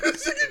know.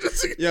 This nigga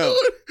just ignored.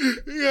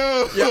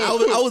 Yo,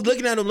 I was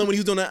looking at him when he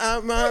was doing that.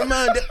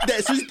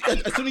 As soon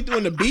as he threw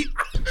in the beat,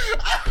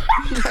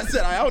 I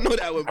said, I don't know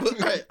that one,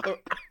 but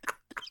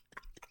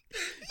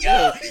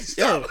yo,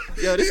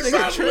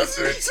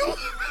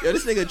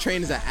 this nigga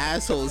Train is an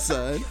asshole,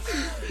 son.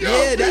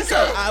 Yeah, that's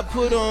how I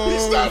put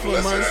on for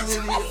months.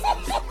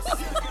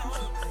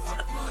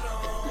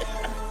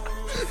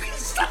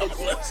 Stop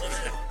listening.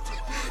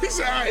 He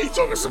said, all right, he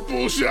talking some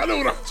bullshit. I know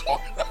what I'm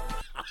talking about.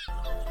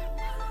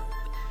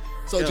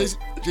 So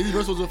Jay-Z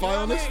verse was on fire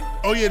on this?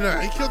 Oh yeah, nah,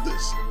 he killed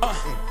this. What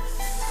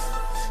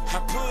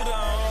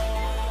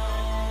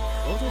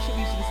was that shit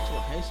we used to listen to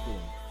in high school?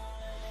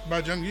 By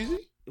Young Jeezy?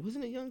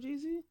 Wasn't it Young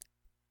Jeezy?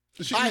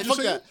 All right, fuck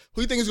that.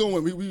 Who you think is going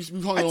to win?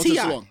 We hung on too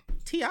long.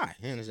 T.I.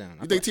 hands down.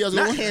 You think T.I.'s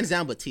going to win? Not hands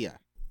down, but T.I.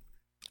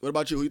 What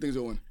about you? Who you think is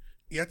going to win?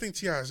 Yeah, I think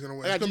T.I. is going to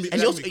win. I It's got gonna be, And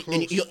it's you, gonna also, be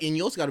close. and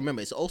you also got to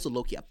remember, it's also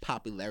low-key a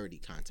popularity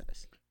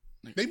contest.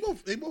 They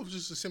both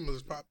just as similar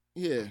as pop.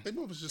 Yeah. They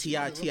both just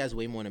T.I.'s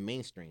way more than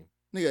mainstream.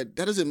 Nigga,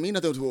 that doesn't mean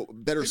nothing to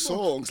better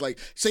songs. Like,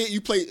 say you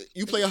play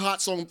a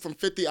hot song from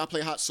 50, I play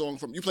a hot song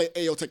from, you play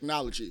AO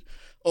Technology.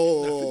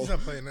 Oh, He's not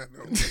playing that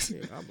though.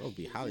 Yeah, I'll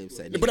be highly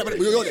upset. but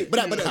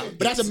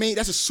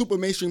that's a super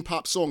mainstream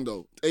pop song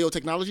though. AO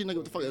Technology, nigga,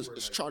 what the fuck?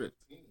 It's charted.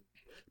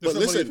 That's But not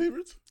one of your listen,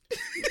 favorites?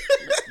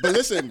 but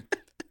listen,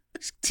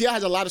 T.I.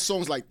 has a lot of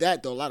songs like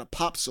that though, a lot of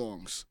pop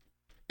songs.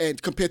 And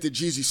compared to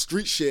Jeezy's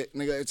street shit,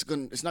 nigga,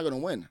 it's not gonna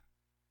win.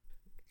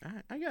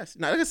 I guess.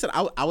 Now, like I said,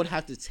 I would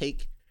have to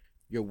take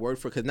your word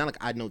for it, because not like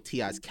I know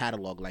T.I.'s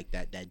catalog like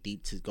that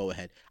deep to go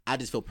ahead. I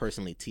just feel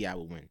personally T.I.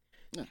 would win.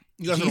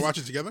 You guys want to watch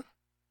it together?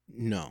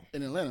 No.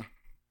 In Atlanta.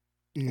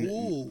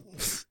 Ooh.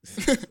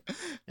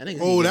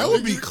 Oh, that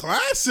would be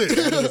classic.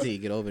 Niggas need to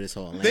get over this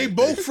whole Atlanta They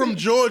both from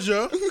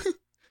Georgia.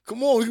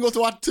 Come on, we can go to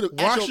watch the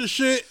Watch the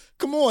shit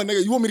Come on,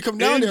 nigga. You want me to come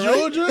down in there,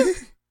 Georgia. right?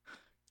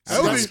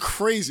 That would That's be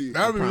crazy.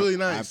 That would be really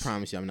nice. I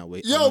promise you, I'm not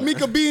waiting. Yo,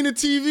 Mika B in the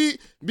TV.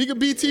 Mika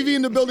B TV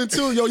in the building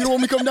too. Yo, you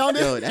want me to come down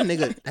there? Yo, that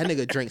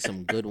nigga drank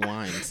some good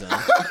wine, son.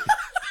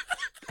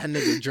 That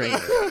nigga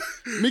drank.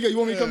 Mika, you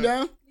want me to come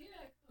down?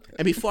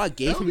 And before I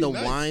gave him be the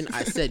nice. wine,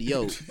 I said,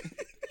 "Yo,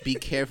 be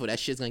careful. That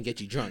shit's gonna get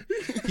you drunk."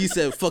 He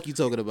said, "Fuck you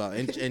talking about?"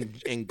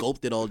 and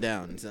gulped it all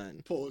down,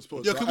 son. Pause.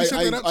 Yo, can we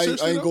set that up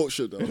seriously, I ain't though? goat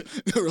shit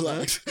though.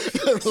 Relax.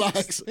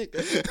 Relax.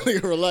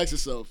 Nigga, relax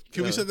yourself.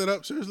 Can we set that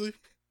up seriously?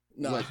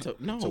 Nah. What,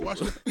 no, To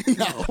watch it?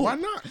 No. Why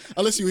not?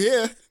 Unless you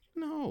here.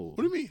 no. What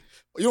do you mean?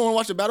 You don't want to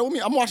watch the battle with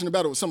me? I'm watching the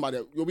battle with somebody.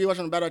 You'll be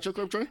watching the battle at your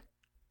crib, Trey?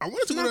 I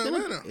wanted to go to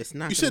Atlanta. It's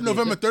not You said gonna be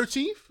November good.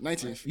 13th?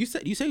 19th. You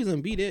said he was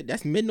gonna be there.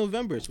 That's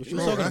mid-November. What you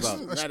Bro, talking that's-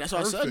 about? that's- That's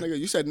what I said, perfect. nigga.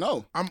 You said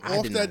no. I'm I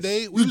off did that not.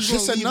 day. We You was just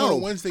gonna said leave on no. a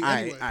Wednesday All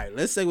anyway. right.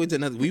 Let's segue to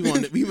another. We've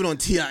been on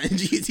T.I. and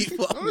Jeezy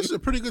for. No, this is a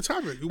pretty good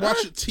topic. You watch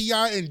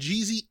T.I. and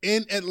Jeezy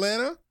in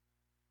Atlanta?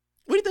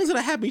 What do you think's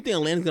gonna happen? You think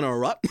Atlanta's gonna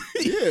erupt?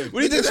 Yeah. What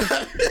do you think's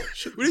gonna happen?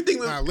 What do you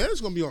think? Nah, Atlanta's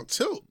going to be on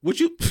tilt. What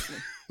you?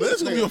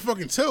 Atlanta's going to be on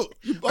fucking tilt.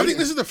 I bugging. think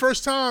this is the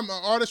first time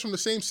an artist from the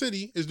same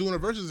city is doing a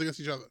versus against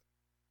each other.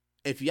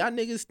 If y'all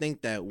niggas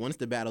think that once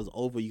the battle's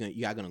over,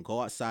 y'all gonna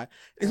go outside,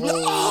 and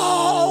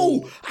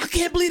I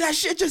can't believe that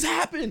shit just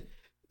happened,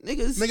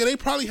 niggas. Nigga, they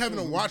probably having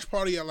a watch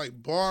party at like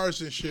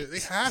bars and shit. They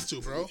have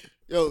to, bro.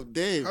 Yo,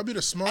 Dave. That'd be the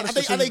I smartest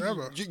think decision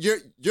ever.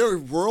 your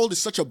world is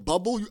such a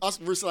bubble. You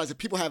also realize that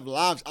people have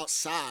lives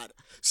outside,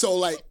 so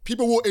like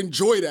people will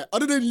enjoy that.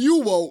 Other than you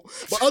won't,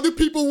 but other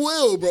people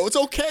will, bro. It's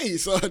okay,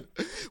 son.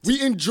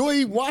 We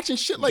enjoy watching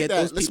shit like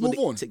that. Let's move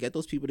on. To get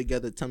those people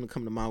together, tell them to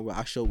come to mine where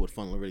I show what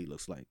fun really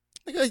looks like.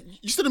 Nigga,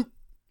 you still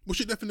What's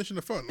your definition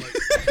of fun? Like,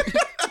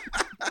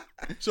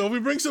 so if we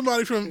bring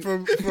somebody from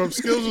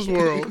Skills'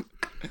 world,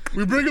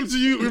 we bring them to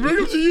you.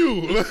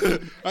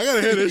 I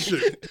gotta hear this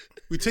shit.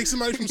 We take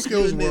somebody from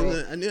Skills'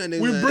 world. I knew that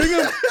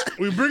nigga.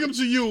 We bring them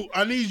to you.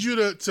 I need you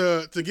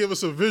to give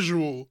us a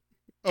visual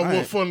of what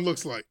right. fun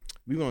looks like.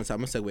 We going to. I'm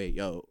gonna say, wait,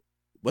 yo,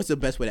 what's the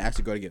best way to ask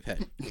a girl to give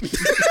head?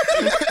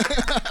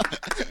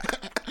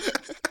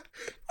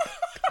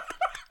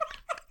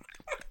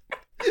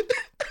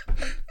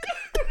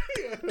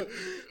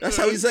 That's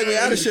how we segue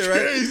out of shit, right?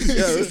 crazy.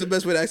 Yo, what's the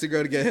best way to ask a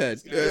girl to get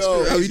head?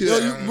 yo, How we do yo,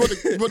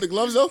 that? you brought the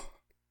gloves though?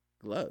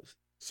 Gloves.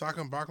 Sock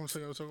and Bachman, say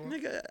what I'm talking about?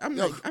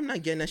 Nigga, I'm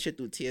not getting that shit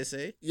through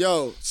TSA.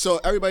 Yo, so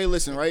everybody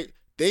listen, right?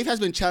 Dave has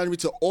been challenging me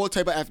to all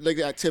type of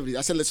athletic activities.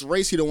 I said, let's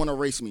race. He don't want to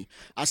race me.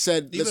 I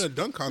said, Even let's, a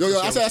dunk yo,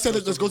 contest. I said,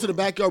 let's go to the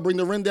backyard, bring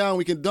the rim down,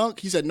 we can dunk.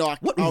 He said, no.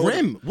 What I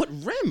rim? What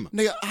rim?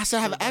 Nigga, I said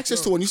I have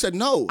access to one. You said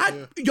no.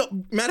 Yo,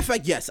 matter of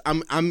fact, yes.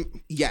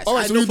 Yes. All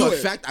right, I so know we for do a it.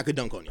 fact I could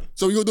dunk on you.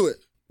 So you'll do it.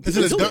 Is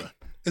it a do dunk? it.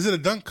 Is it a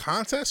dunk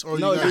contest or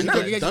No, you no, guys? you Not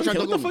gotta a dunk. try to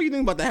What the dunk fuck you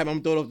think about to happen?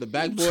 I'm throwing off the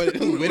backboard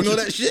and winning all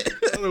that shit.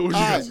 I don't know what you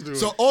All guys right. are doing.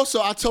 So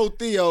also, I told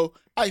Theo, all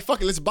right,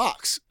 fuck it, let's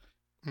box.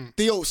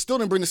 Theo still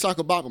didn't bring the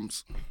soccer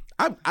bottoms.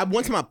 I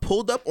one time I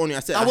pulled up on you. I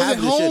said I wasn't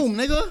have this shit. home,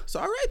 nigga. So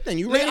all right then,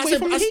 you Nigga, ran away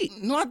from the heat.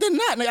 No, I did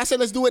not. Nigga, I said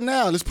let's do it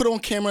now. Let's put it on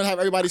camera and have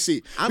everybody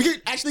see. We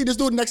could actually just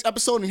do it next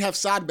episode and have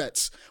side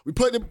bets. We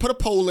put a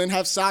poll in,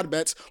 have side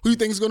bets. Who you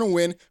think is gonna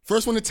win?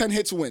 First one to 10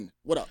 hits win.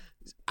 What up?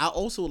 I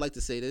also would like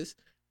to say this.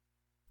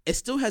 It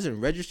still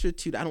hasn't registered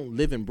to that I don't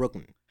live in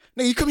Brooklyn.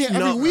 Nigga, you come here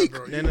every week.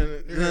 Bro,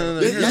 No.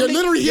 You're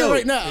literally here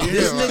right now.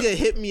 This nigga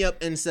hit me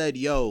up and said,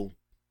 "Yo,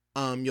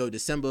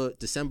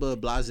 December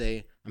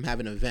blase, I'm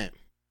having an event.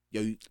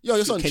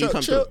 Your son, can you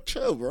come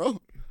chill,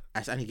 bro.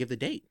 I said I didn't give the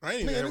date. I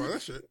ain't even hear about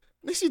that shit.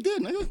 Yes, you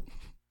did, nigga.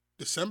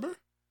 December?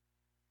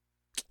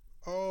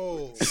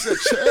 Oh.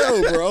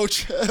 Chill, bro.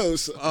 Chill.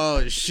 Son.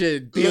 Oh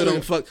shit, Theo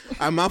don't fuck.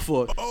 My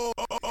fault.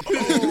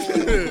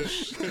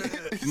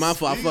 My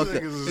fault. I fucked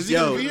up. Is he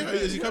coming here?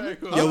 Is he coming?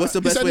 Yo, what's the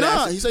He best said way to nah.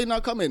 ask? He said he's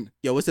not coming.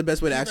 Yo, what's the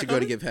best way to actually go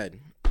to give head?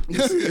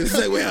 It's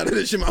like way out of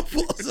this shit. My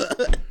fault. Son.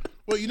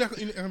 Wait, you're not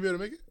gonna be able to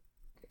make it?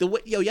 The way,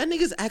 y'all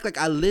niggas act like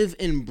I live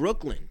in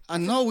Brooklyn. I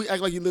know we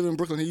act like you live in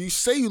Brooklyn. You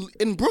say you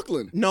in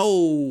Brooklyn.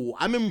 No,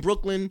 I'm in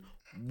Brooklyn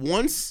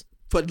once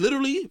for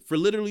literally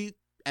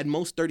at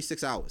most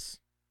 36 hours.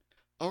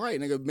 All right,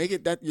 nigga, make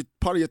it that you're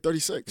part of your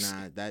 36.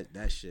 Nah,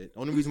 that shit.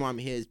 Only reason why I'm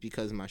here is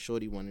because my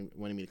shorty wanted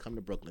me to come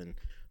to Brooklyn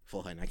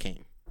for her, and I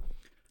came.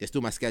 Just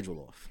threw my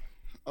schedule off.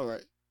 All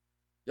right.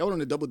 Y'all went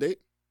on a double date?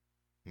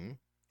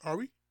 Are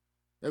we?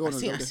 Y'all going on a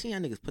I double date? seen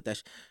y'all niggas put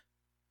that.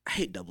 I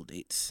hate double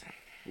dates.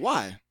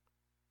 Why?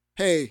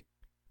 Hey,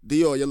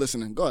 Dior, you're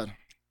listening. Go ahead.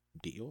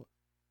 Dior.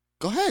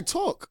 Go ahead,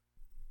 talk.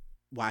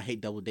 Why I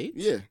hate double dates?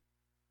 Yeah.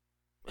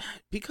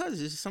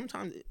 Because it's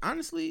sometimes,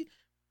 honestly,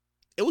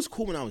 it was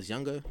cool when I was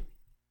younger,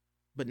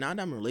 but now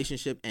that I'm in a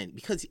relationship, and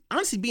because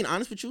honestly, being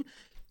honest with you,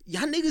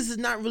 y'all niggas is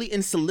not really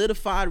in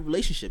solidified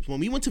relationships. When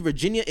we went to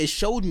Virginia, it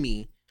showed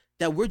me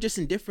that we're just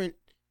in different.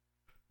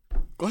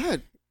 Go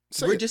ahead.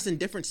 We're just in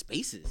different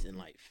spaces in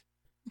life.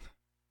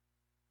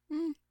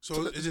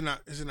 So is it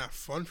not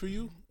fun for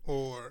you,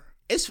 or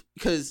It's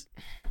because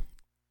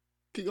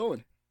Keep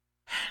going.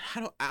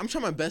 I'm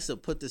trying my best to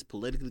put this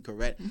politically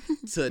correct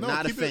to No,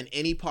 not keep offend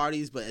any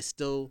parties, but it's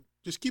still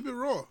just keep it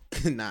raw?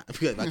 not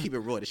because if I keep it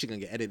raw, this shit gonna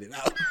get edited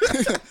out.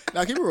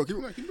 Nah, keep it real. Keep it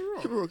No, real. keep it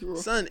raw. Keep it real. Keep it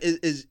real. Son,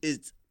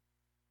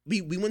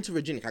 we went to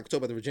Virginia. Can I talk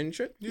about the Virginia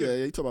trip? Yeah,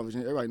 you talk about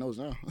Virginia. Everybody knows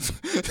now.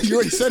 You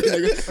already said it, nigga. I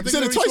You think said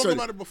we it twice talked already.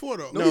 about it before,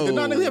 though. No, we did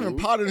not. Nigga, we haven't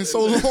potted in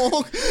so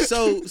long.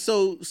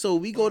 So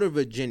we go to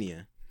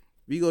Virginia.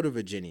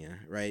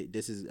 Right?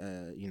 This is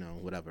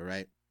whatever,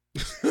 right?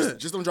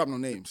 Just don't drop no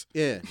names.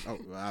 Yeah,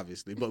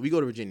 obviously. But we go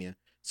to Virginia.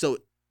 So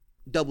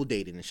double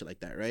dating and shit like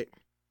that, right?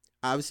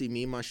 Obviously,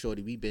 me and my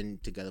shorty, we've been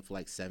together for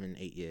like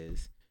 7-8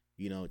 years.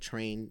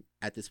 Trained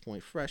at this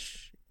point,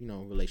 fresh,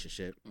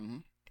 relationship,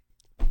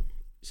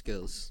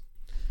 skills,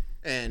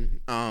 and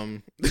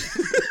For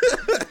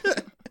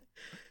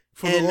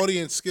the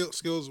audience,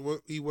 skills.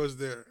 He was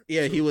there.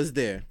 Yeah, he was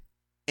there,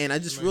 and I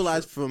just Nice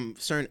realized shit. from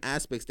certain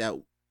aspects that,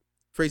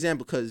 for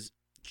example, because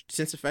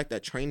since the fact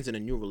that Train's in a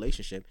new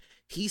relationship,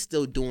 he's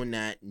still doing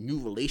that new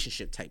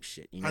relationship type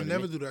shit. You know I what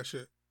never mean? do that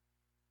shit.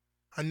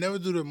 I never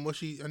do the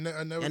mushy. I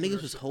never. Y'all do niggas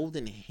that was shit.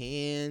 holding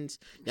hands.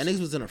 Y'all niggas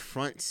was in a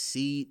front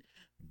seat,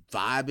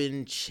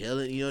 vibing,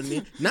 chilling. You know what I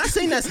mean? Not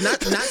saying that's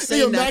not You're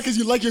saying mad that. because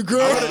you like your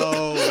girl.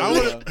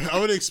 I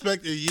would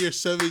expect in year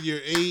 7, year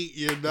 8,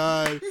 year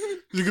 9,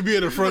 you could be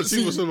in the front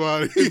seat with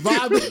somebody.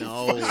 Vibing.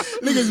 No,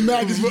 Niggas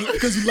mad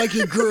because you like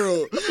your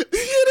girl.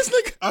 Yeah, this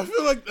nigga. I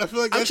feel like I'm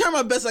that's, trying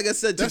my best. Like I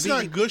said, to that's be,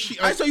 not gushy.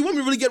 All right, so you want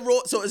me to really get raw?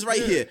 So it's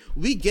right here.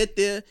 We get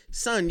there,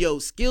 son. Yo,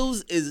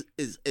 skills is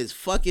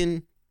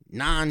fucking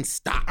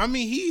nonstop. I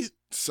mean, he's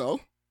So?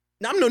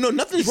 No,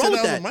 nothing's said wrong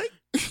with that that. on mic?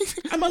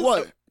 I'm a-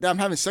 What? That I'm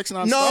having sex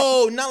nonstop?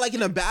 No, not like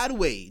in a bad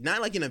way. Not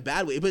like in a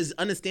bad way. But it's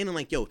understanding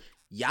like, yo,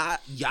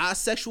 y'all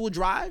sexual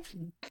drive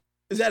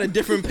is at a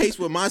different pace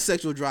where my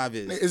sexual drive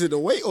is. Is it the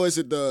weight or is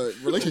it the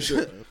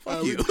relationship?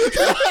 Fuck you.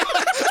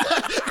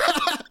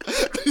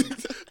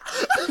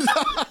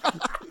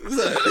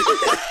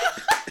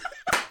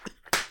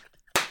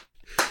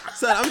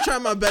 Son, I'm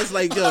trying my best,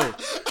 like, yo.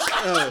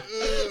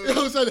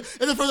 Yo, son, it's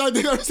the first time I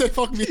think I said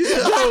fuck me.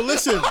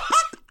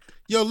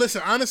 Yo,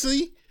 listen.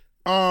 Honestly,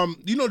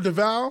 you know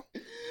DeVal?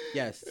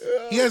 Yes.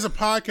 He has a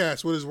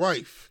podcast with his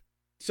wife.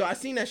 So I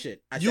seen that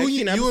shit. You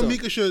and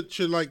Mika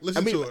should like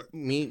listen to it.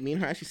 Me and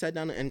her actually sat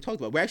down and talked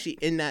about it. We're actually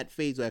in that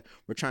phase where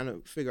we're trying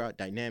to figure out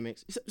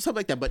dynamics, stuff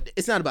like that. But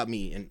it's not about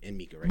me and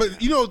Mika right now.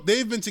 But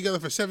they've been together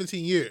for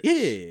 17 years.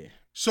 Yeah.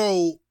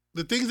 So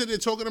the things that they're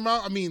talking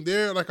about, I mean,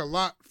 they're like a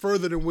lot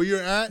further than where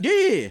you're at.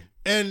 Yeah.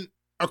 And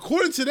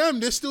according to them,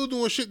 they're still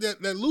doing shit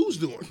that Lou's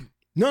doing.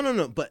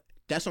 No. But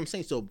that's what I'm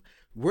saying. So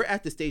we're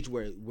at the stage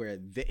where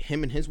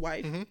him and his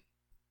wife,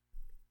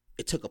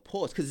 it took a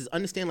pause because it's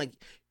understand like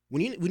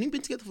when you've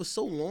been together for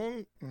so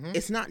long,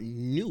 it's not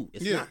new.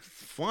 It's not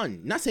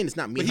fun. Not saying it's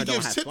not me. But and her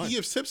don't have fun. he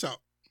gives tips out.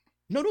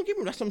 No, don't get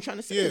me. That's what I'm trying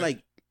to say. Yeah.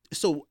 Like,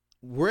 so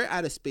we're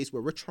at a space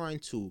where we're trying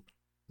to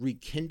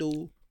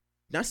rekindle.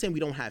 Not saying we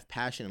don't have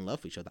passion and love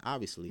for each other,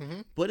 obviously,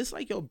 but it's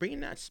like, yo, bringing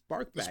that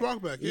spark back. The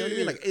spark back, You know what I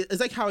mean? Like, it's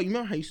like how you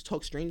remember how you used to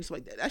talk strange,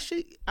 like that. That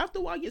shit after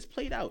a while gets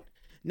played out.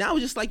 Now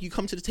it's just like you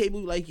come to the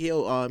table like,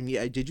 yo,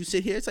 yeah, did you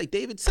sit here? It's like,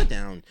 David, sit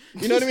down.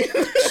 You know what I mean?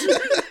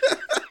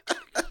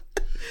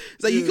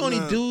 It's like you can only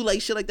do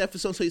like shit like that for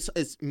so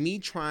it's me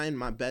trying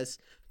my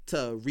best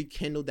to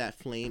rekindle that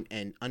flame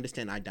and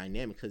understand our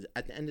dynamic, because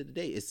at the end of the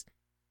day,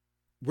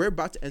 we're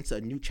about to enter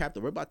a new chapter.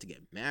 We're about to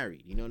get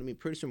married. You know what I mean?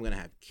 Pretty soon we're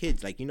gonna have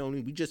kids. Like, you know what I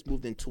mean? We just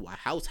moved into a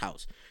house. You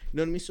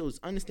know what I mean? So it's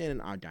understanding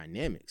our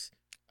dynamics.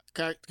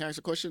 Can I ask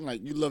a question?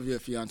 Like, you love your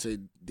fiance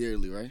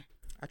dearly, right?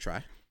 I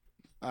try.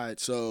 All right.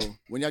 So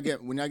when y'all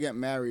get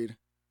married,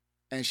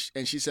 and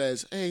she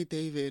says, "Hey,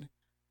 David,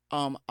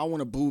 I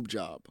want a boob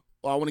job,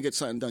 or I want to get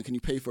something done. Can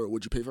you pay for it?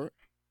 Would you pay for it?"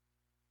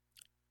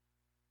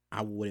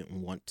 I wouldn't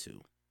want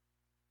to.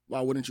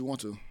 Why wouldn't you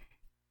want to?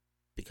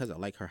 Because I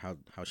like her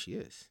how she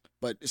is.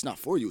 But it's not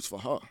for you. It's for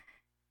her.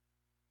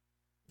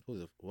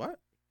 Who's it? What?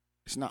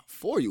 It's not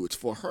for you. It's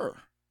for her.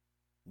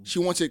 She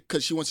wants it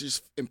because she wants to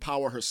just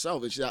empower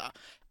herself. And she's like,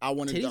 I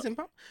want to. Titties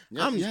empower?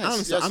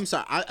 Yes, I'm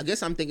sorry. I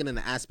guess I'm thinking in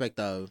the aspect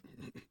of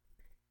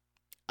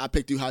I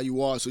picked you how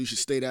you are, so you should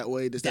stay that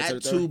way.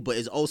 that too, but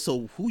it's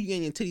also who you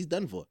getting your titties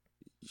done for?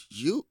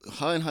 You,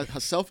 her, and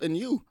herself, and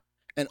you.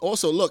 And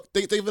also, look,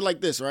 think of it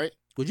like this, right?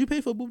 Would you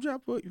pay for a boob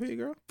job for your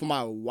girl? For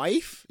my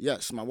wife?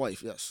 Yes, my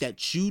wife, yes.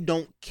 That you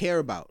don't care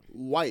about.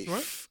 Wife.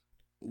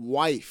 What?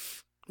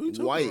 Wife. Who you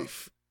talking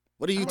Wife.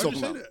 What are you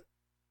talking about?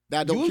 That I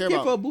You don't would care pay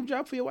about. for a boob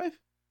job for your wife?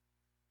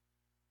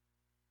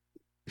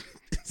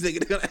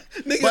 Nigga,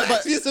 But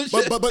ask me some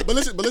shit.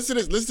 listen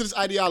to this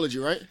ideology,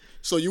 right?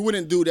 So you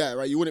wouldn't do that,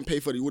 right? You wouldn't pay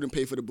for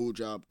the boob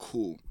job.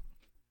 Cool.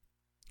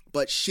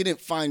 But she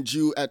didn't find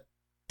you at.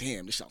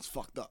 Damn, this sounds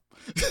fucked up.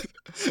 This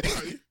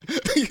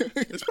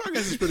podcast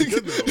is pretty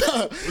good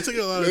though. We're taking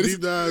a lot of deep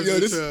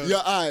dives.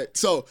 All right.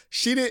 So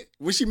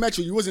when she met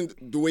you, you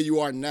wasn't the way you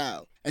are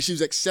now, and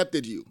she's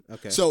accepted you.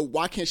 Okay. So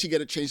why can't she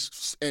get a change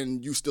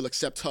and you still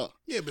accept her?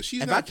 Yeah, but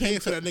she's If not I came paying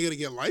for that nigga to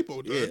get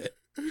lipo done. Yeah.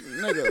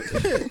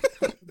 Nigga.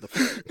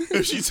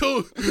 If she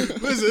told,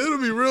 listen, it'll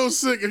be real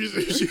sick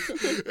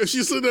if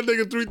she sent that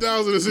nigga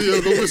 3,000 and said,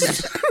 yo, go get some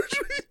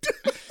surgery.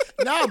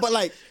 Nah,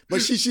 but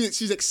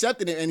she's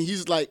accepting it, and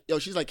he's like, yo,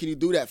 she's like, can you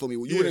do that for me?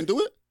 You wouldn't do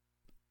it?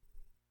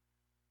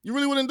 You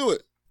really wouldn't do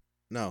it?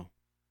 No.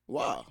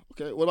 Wow.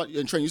 Okay. What about you?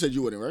 And Trent, you said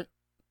you wouldn't, right?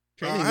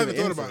 Training I is haven't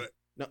even thought info. about it.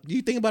 No. Do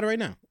you think about it right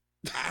now?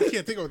 I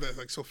can't think about that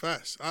like so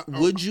fast.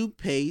 Would you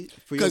pay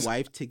for your 'Cause-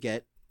 wife to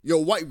get?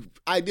 Your wife,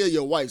 ideal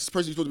your wife, this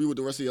person you're supposed to be with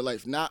the rest of your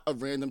life, not a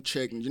random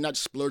chick. You're not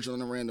splurging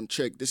on a random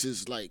chick. This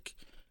is like,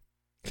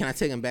 Can I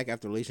take him back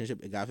after the relationship?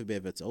 God forbid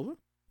if it's over?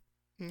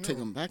 take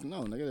them back?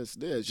 No, nigga, that's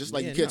there. It's just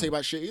like Yeah, you can't no. take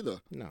back shit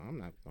either. No, I'm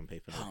not gonna pay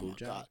for that Oh boob my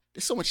job. God.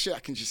 There's so much shit I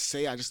can just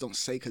say. I just don't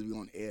say because we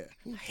on air.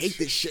 I hate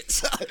this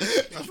shit. I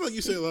feel like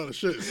you say a lot of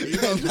shit. So, you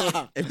know,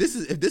 Nah. If this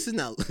is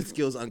not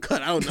skills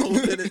uncut, I don't know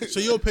what it is. so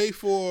you'll pay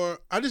for.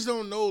 I just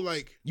don't know.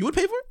 Like, You would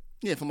pay for it?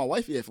 Yeah, for my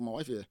wife, yeah. So if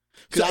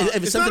If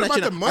it's it's something not that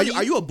about the money.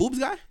 are you a boobs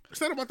guy?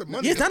 it's not about the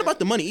money. Yeah, it's not about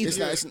the money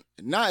either. it's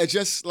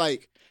just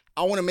like,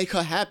 I want to make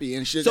her happy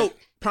and shit. So,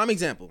 prime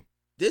example.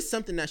 There's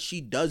something that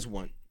she does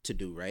want to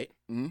do, right?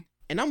 Mhm.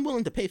 And I'm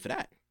willing to pay for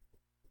that.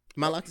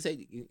 Am I allowed to say?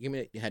 Give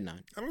me your head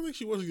nod. I don't think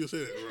she wasn't gonna say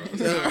that,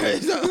 bro.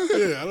 Alright, so-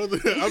 Yeah, I don't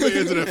think I'm gonna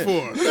answer that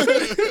for.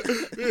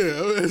 Yeah,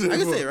 I'm gonna answer that I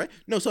can for. say it, right?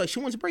 No, so she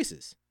wants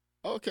braces.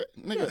 Okay,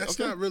 nigga. That's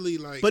okay. not really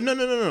like. But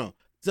no.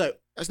 So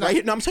That's right not-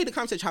 here, no, I'm telling you the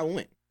conversation how it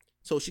went.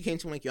 So she came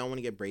to me like, yo, I want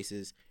to get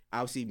braces.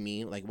 Obviously,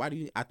 me, like, why do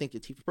you? I think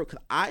your teeth are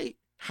perfect.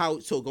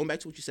 So going back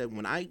to what you said,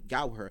 when I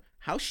got with her,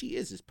 how she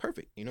is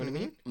perfect. You know what I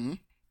mean? Mhm.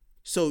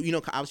 So you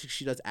know, obviously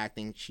she does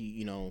acting. She,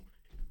 you know,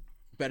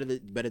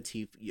 better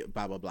teeth.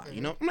 Blah blah blah.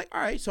 You know, I'm like,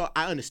 all right. So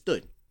I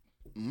understood.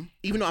 Mhm.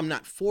 Even though I'm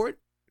not for it,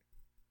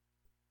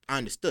 I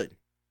understood.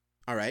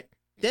 All right.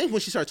 Then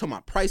when she started talking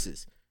about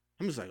prices,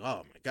 I'm just like,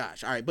 oh my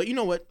gosh. All right, but you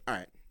know what? All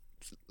right.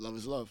 Love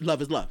is love.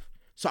 Love is love.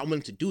 So I'm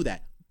willing to do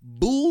that.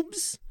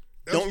 Boobs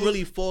That's don't what-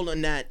 really fall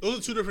in that. Those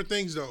are two different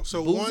things, though.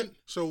 So Boobs-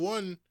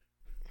 one,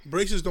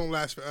 braces don't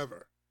last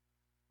forever.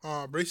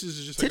 Braces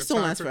is just like Tits a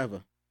don't time last frame.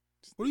 forever.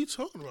 What are you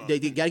talking about? They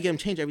gotta get them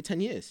changed every 10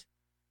 years.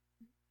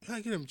 You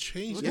gotta get them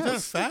changed. Yes. Is that a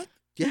fact?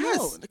 Yes.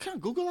 No, they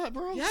can't Google that,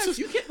 bro. Yes.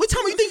 You can't. What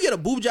time you think you get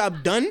a boob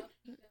job done?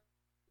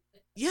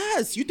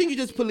 Yes. You think you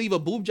just believe a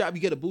boob job?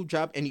 You get a boob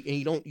job and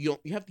you don't. You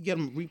have to get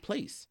them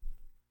replaced.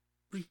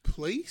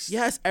 Replaced?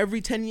 Yes,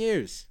 every 10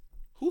 years.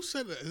 Who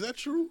said that? Is that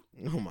true?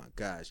 Oh my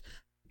gosh.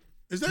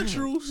 Is that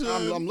true?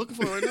 Son? I'm looking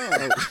for it right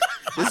now.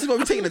 This is what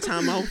we're taking the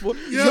time out for.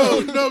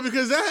 Yo, no,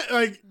 because that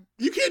like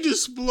you can't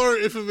just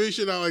splurt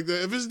information out like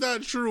that. If it's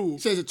not true,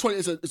 It says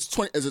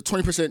it's a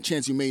 20%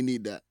 chance you may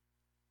need that.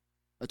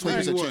 A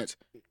 20% What? chance.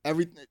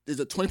 There's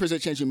a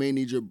 20% chance you may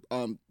need your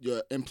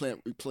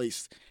implant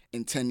replaced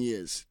in 10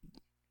 years.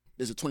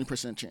 There's a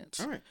 20% chance.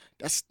 All right.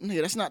 That's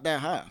not that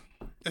high.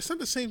 that's not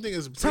the same thing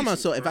as Time out.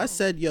 braces, So if bro. I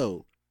said,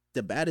 yo,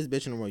 the baddest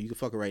bitch in the world, you can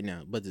fuck her right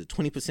now, but there's a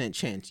 20%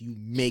 chance you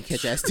may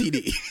catch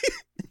STD.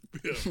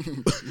 Yo,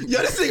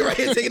 this nigga right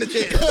here taking a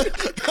chance.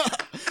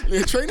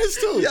 They're trainers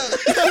too.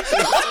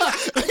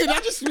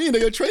 Not just me,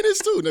 nigga. Trainers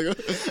too,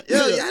 nigga.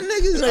 Yo, y'all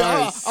niggas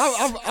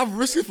Nigga, I'm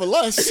risking for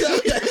less.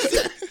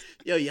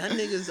 Yo, y'all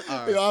niggas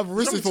are. Yo, I've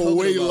this is risked what I'm for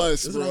way talking about.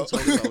 less, This is what bro. I'm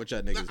talking about with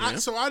y'all niggas, man.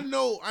 So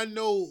I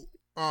know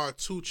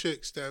two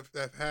chicks that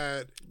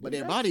had But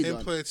their body done.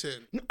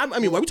 implanted. I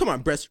mean, why are we talking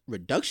about breast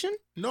reduction?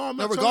 No, I'm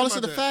Now, not. regardless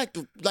of talking the about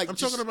fact, like I'm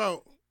just talking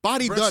about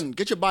body breast- done.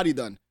 Get your body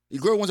done.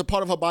 Your girl wants a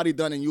part of her body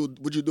done, and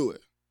would you do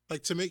it?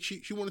 like to make she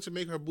wanted to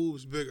make her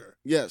boobs bigger,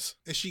 Yes.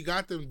 and she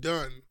got them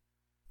done.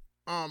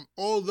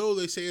 Although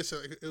they say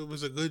it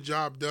was a good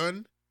job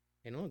done,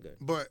 It don't look good.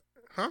 but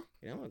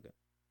It don't look good.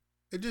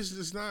 it just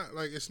it's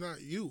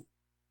not you.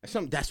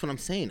 That's what I'm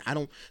saying. I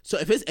don't. So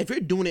if you're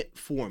doing it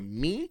for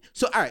me,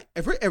 so all right.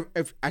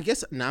 If I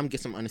guess now I'm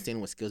getting some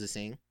understanding what Skills is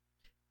saying.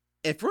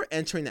 If we're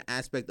entering the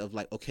aspect of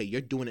like, okay,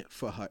 you're doing it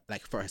for her,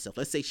 like for herself.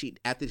 Let's say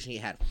after she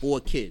had 4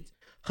 kids,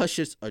 her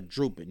shits are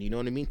drooping. You know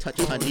what I mean?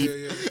 Touching her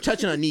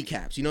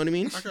kneecaps. You know what I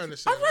mean? I can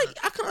understand. All right,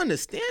 that. I can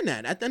understand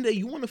that. At the end of the day,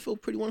 you want to feel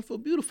pretty, want to feel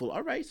beautiful.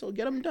 All right, so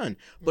get them done.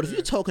 But if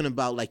you're talking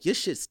about like your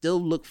shit still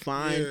look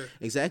fine,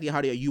 exactly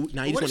how they are, you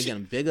now you just want to get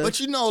them bigger.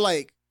 But you know,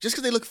 like just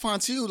because they look fine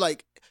to you,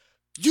 like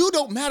you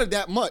don't matter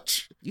that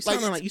much. You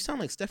sound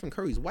like Stephen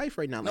Curry's wife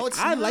right now. No, Like, it's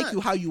I not. like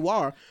you how you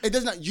are. It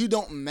does not. You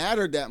don't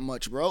matter that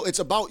much, bro. It's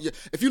about you.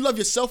 If you love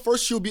yourself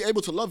first, she'll be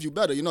able to love you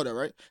better. You know that,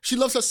 right? She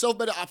loves herself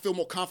better. I feel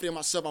more confident in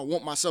myself. I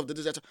want myself.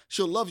 That.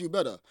 She'll love you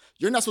better.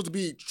 You're not supposed to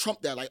be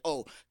Trump that, like,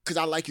 oh, because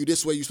I like you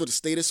this way, you're supposed to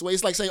stay this way.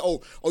 It's like saying,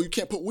 oh, you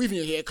can't put weave in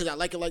your hair because I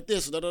like it like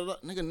this. Da, da, da.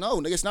 Nigga,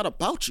 no, nigga, it's not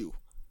about you.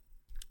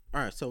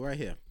 All right, so right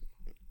here,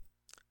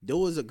 there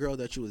was a girl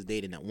that you was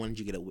dating that wanted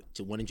you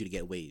to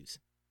get waves.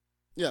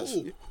 Yes.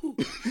 Who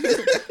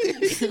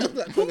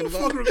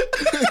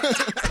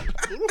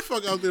the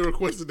fuck out there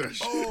requested that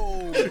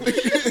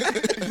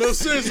shit? No,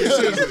 seriously.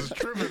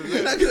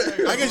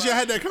 I guess you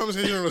had that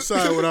conversation on the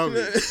side without me.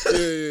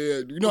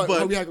 Yeah. You know,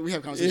 But- we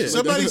have conversations.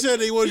 Somebody said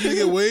they wanted you to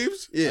get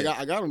waves. Yeah,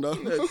 I got him though.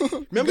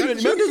 remember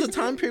there's a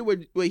time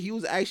period where he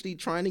was actually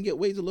trying to get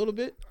waves a little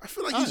bit. I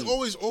feel like he's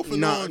always off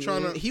and on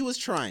trying to. He was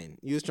trying.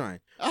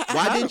 I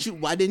Why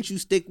had didn't you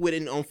stick with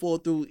it and fall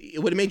through?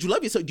 It would have made you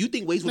love yourself. Do you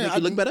think waves would Man, make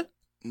you look better?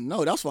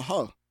 No, that was for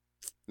her.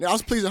 Nigga, I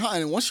was pleasing her,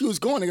 and once she was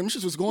going, nigga, them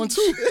shits was going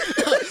too.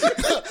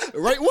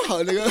 Right with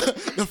her,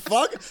 nigga. The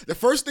fuck? The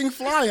first thing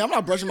flying. I'm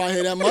not brushing my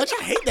hair that much.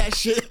 I hate that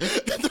shit.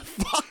 What the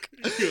fuck?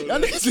 Y'all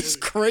niggas is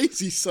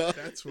crazy, son.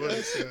 That's what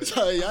I said.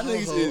 Sorry, y'all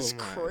niggas is my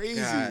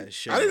crazy.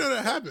 gosh, I didn't know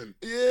that happened.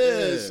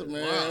 Yes, Yeah,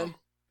 man. wow.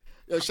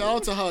 Yo, shout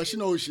out to her. She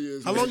knows who she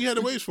is. How man. long you had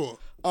the waves for?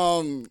 How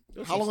long?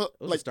 Those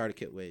Like, starter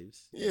kit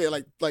waves. yeah,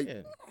 like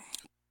Yeah.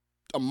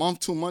 a month,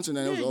 2 months, and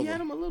then it was Yeah, over. he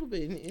had them a little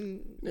bit, and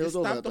It it was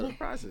over stopped at the that. whole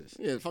process.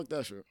 Yeah, fuck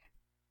that shit.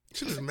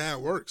 Shit is mad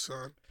work,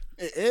 son.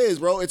 It is,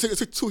 bro. It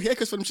took 2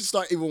 haircuts for them to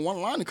start even one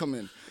line to come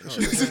in. That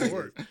shit is mad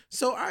work.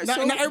 So all right, Not,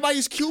 so not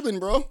everybody's Cuban,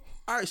 bro.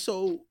 all right,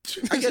 so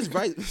I guess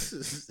right.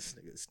 This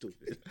nigga is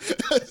stupid.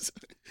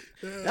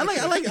 I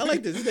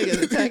like this. This nigga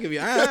is attacking me.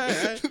 All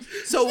right.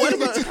 So what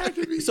about?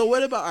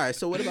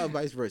 So what about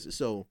vice versa?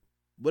 So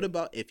what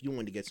about if you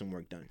wanted to get some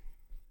work done?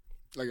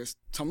 Like a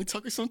tummy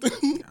tuck or something.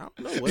 I don't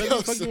know. Whatever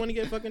the fuck you want to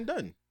get fucking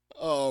done.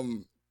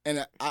 And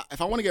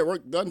if I want to get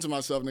work done to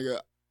myself, nigga,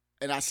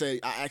 and I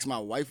ask my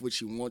wife would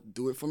she want to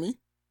do it for me?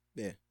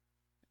 Yeah.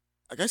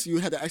 I guess you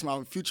had to ask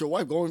my future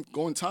wife, go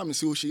in time and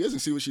see who she is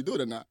and see what she do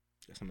it or not.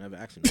 Guess I'm never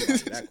asking nobody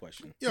that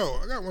question. Yo,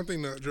 I got one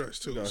thing to address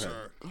too. Go ahead.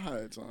 Sorry. Go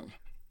ahead, son.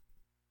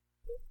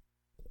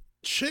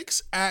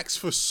 Chicks ask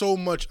for so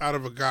much out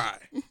of a guy,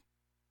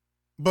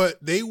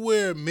 but they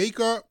wear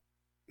makeup,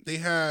 they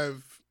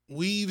have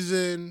weaves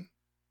in,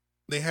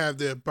 they have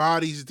their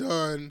bodies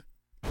done,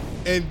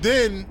 and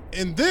then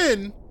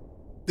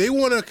they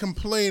want to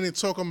complain and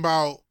talk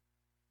about,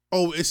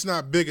 oh, it's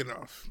not big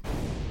enough.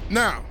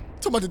 Now,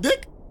 Talking about the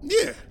dick?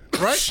 yeah,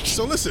 right.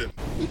 So listen.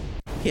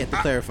 He had to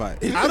clarify.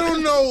 I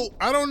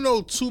don't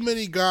know too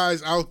many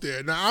guys out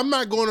there. Now, I'm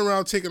not going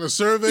around taking a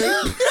survey,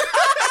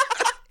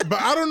 but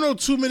I don't know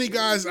too many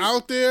guys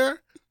out there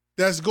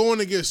that's going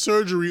to get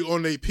surgery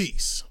on their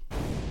piece.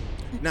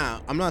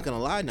 Now, I'm not gonna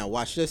lie. Now,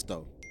 watch this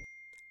though.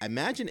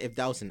 Imagine if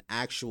that was an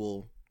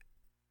actual.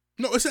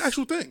 No, it's an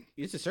actual thing.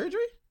 It's a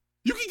surgery.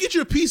 You can get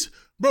your piece,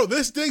 bro.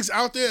 There's things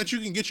out there that you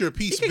can get your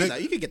piece You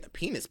big. could get the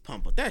penis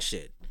pump with that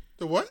shit.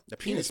 The what? The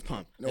penis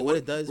pump. No, And what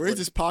it does. Where's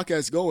this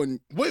podcast going?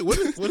 Wait, what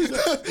is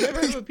that? You ever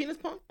heard of a penis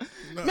pump?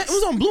 No. Man, it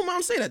was on Blue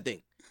Mom say that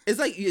thing. It's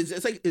like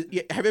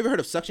have you ever heard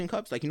of suction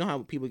cups? Like, you know how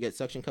people get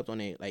suction cups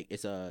on like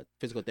it's a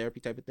physical therapy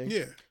type of thing.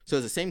 Yeah. So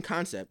it's the same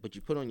concept, but you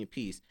put on your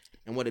piece,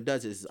 and what it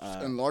does is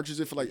Enlarges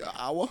it for like an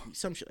hour?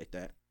 some shit like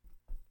that.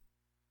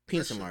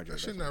 Penis That enlarger.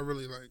 shit not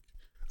really like.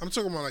 I'm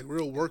talking about like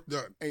real work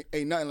done.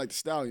 Ain't nothing like the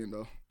stallion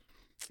though.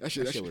 That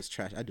shit. That shit was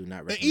trash. I do not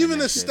And recommend even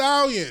that the shit.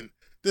 stallion.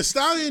 The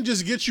stallion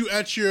just gets you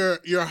at your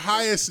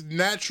highest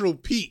natural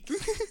peak.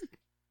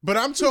 But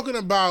I'm talking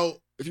about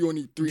If you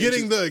only 3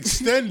 getting inches.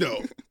 the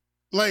extendo.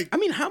 Like, I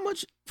mean, how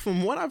much?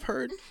 From what I've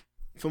heard,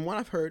 as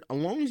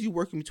long as you're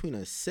working between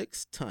a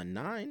 6 to a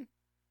 9,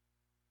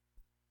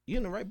 you're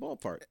in the right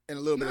ballpark. and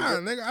a little bit nah,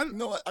 of nigga, You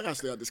know what? I gotta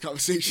stay out of this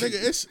conversation.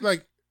 nigga, it's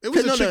like It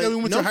was a No, chick no, that we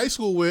went no. to high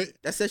school with.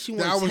 That said she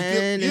That wants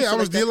 10. I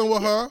was dealing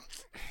with her,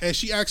 and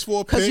she asked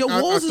for a Because pic. your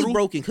walls is threw-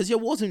 broken. Because your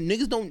walls and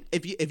niggas don't.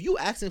 If you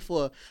asking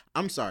for,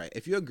 I'm sorry.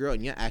 If you're a girl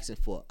and you're asking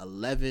for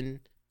 11,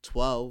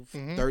 12,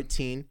 Mm-hmm.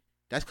 13,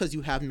 that's because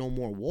you have no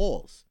more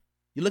walls.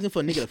 You're looking for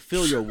a nigga to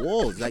fill your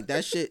walls. Like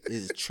that shit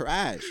is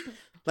trash.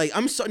 Like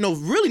I'm sorry. No,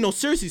 really, no.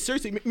 Seriously.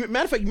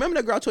 Matter of fact, remember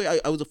that girl I told you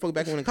I was a fuck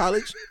back when in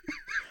college?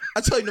 I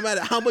tell you, no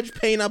matter how much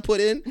pain I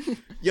put in,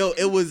 yo,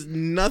 it was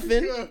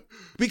nothing.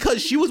 Because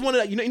she was one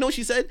of that. You know what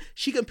she said?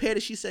 She compared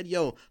it. She said,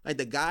 yo, like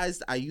the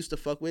guys I used to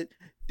fuck with,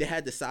 they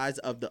had the size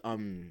of the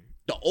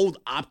old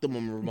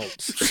Optimum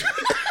remotes.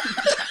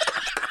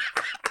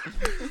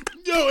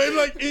 Yo, and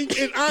like,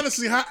 and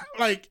honestly, how,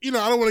 like, you know,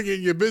 I don't want to get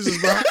in your business,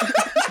 but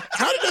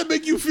how did that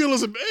make you feel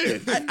as a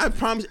man? I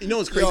promise. You know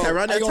what's crazy?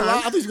 Around that I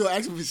thought time. you were gonna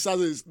ask him for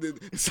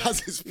the size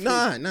of his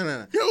Nah. Yo,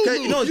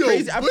 You know what's yo,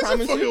 crazy? I where's the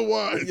promise fucking you.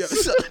 wise? Yo,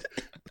 so,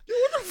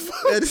 What the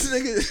fuck? yeah, this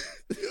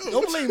nigga.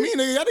 Don't blame me,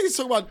 nigga. Y'all niggas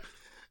talk about.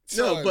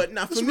 No, Son. but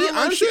nah, for That's me, real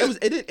life honestly,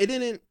 shit. it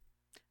didn't.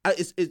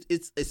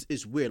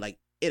 It's weird. Like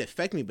it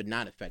affected me, but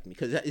not affect me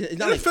because it's not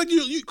That like. affect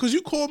you because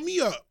you called me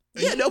up.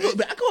 And Yeah, you- no,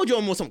 but I called you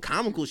on more some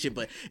comical shit.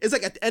 But it's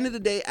like at the end of the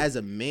day, as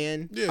a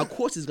man, Yeah. of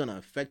course it's gonna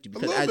affect you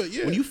because little bit,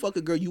 yeah. when you fuck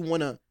a girl, you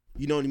wanna,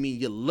 you know what I mean.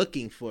 You're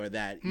looking for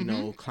that, you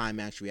know,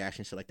 climax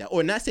reaction, shit like that.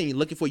 Or not saying you're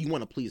looking for, you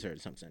want to please her in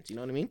some sense. You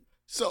know what I mean?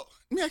 So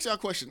let me ask you a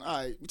question. All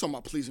right, we talking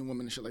about pleasing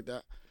women and shit like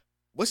that.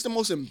 What's the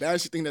most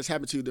embarrassing thing that's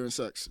happened to you during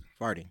sex?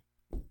 Farting,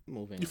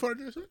 moving. You farted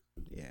during sex?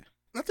 Yeah.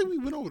 I think we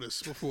went over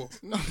this before.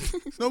 No,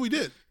 No, we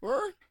did.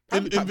 word.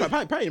 In,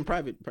 Probably in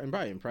private.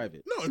 Probably in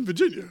private. no, in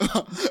Virginia.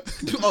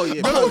 Oh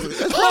yeah,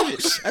 that's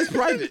private. That's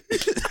private.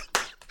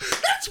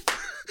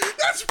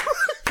 That's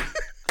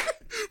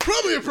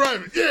probably in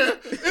private. Yeah,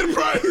 in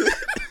private.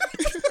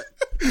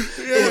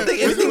 Yeah,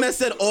 Anything that's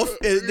said off,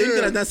 anything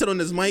that's not said on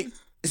this mic,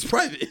 is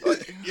private.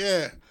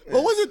 yeah.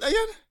 What was it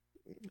again?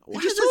 I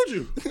just told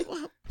you.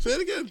 Say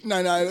it again.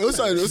 Nah, it was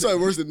something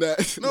worse than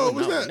that. No, what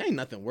was No, that? ain't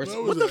nothing worse. No,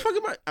 what What was the fuck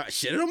am I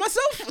shitting on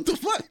myself? What the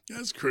fuck?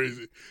 That's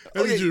crazy.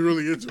 That means you're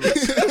really into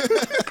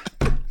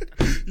it.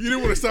 You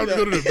didn't want to stop to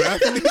go to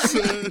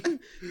the bathroom.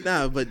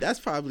 Nah, but that's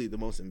probably the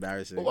most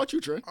embarrassing. What about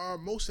you, Trey?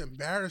 Most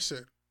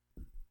embarrassing.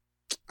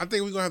 I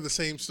think we're gonna have the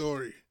same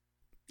story.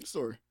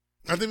 Story.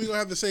 I think we're gonna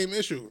have the same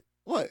issue.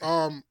 What?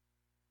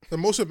 The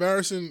most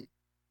embarrassing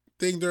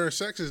thing during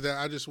sex is that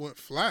I just went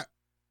flat.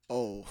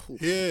 Oh.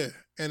 Yeah.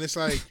 And it's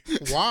like,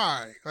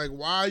 why? Like,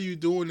 why are you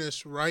doing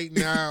this right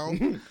now?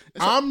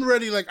 I'm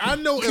ready. Like, I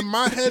know in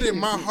my head, in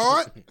my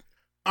heart,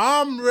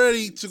 I'm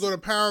ready to go to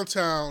Pound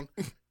Town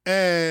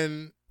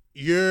and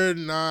you're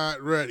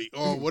not ready.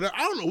 Or whatever.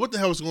 I don't know what the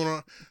hell was going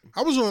on.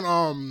 I was on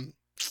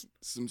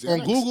Some on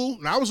Xanax. Google.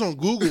 And I was on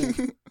Google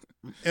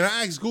and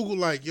I asked Google,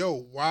 like, yo,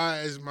 why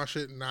is my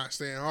shit not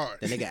staying hard?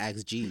 That nigga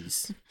asked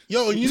G's.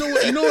 Yo, and you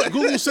know what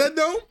Google said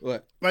though?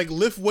 What? Like,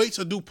 lift weights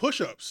or do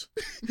push-ups.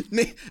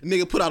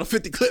 Nigga put out a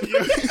 50 clip.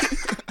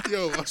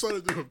 Yo, I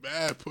started doing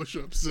bad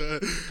push-ups.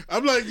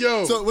 I'm like,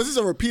 yo. So was this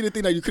a repeated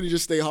thing that you couldn't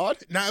just stay hard?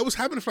 Nah, it was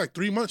happening for like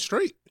 3 months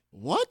straight.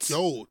 What?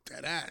 Yo,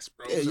 that ass,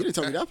 bro. Yeah, It was you a didn't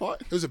tell me bad- that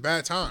part. It was a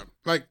bad time.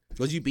 Like,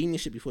 Was you beating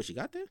this shit before she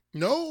got there?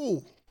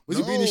 no. Was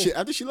you beating this shit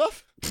after she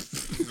left?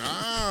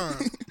 Nah.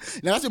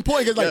 Now that's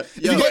important because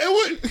like Yo. But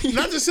it would,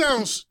 not to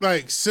sound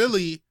like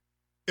silly,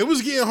 it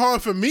was getting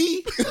hard for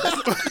me.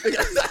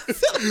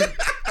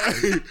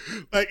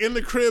 like in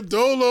the crib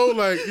dolo,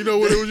 like, you know,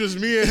 when it was just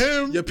me and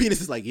him. Your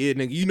penis is like, yeah,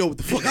 nigga, you know what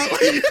the fuck I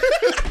like.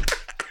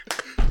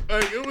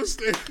 Like, it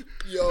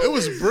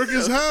was brick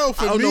as hell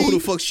for I don't me. know who the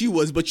fuck she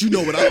was, but you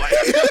know what I like.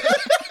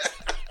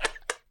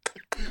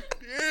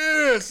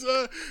 Yes,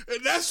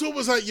 and that's what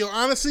was like, yo,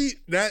 honestly,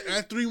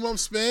 that 3 month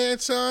span,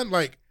 son,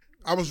 like,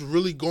 I was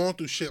really going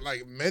through shit,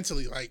 like,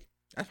 mentally, like,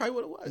 That's probably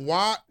what it was.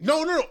 why?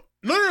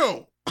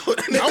 No.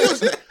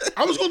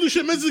 I was going through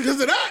shit mentally because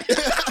of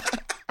that.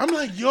 I'm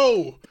like,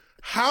 yo,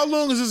 how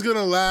long is this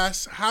gonna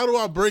last? How do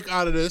I break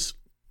out of this?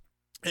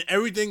 And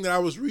everything that I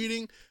was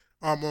reading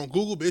on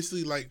Google,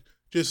 basically, like,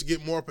 just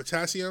get more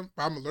potassium.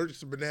 I'm allergic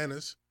to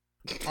bananas.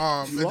 You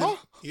and then- are?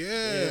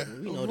 yeah.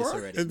 We know this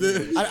already. And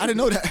then- I didn't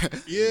know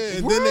that. Yeah,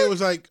 and then they was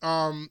like,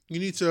 you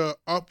need to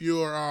up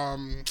your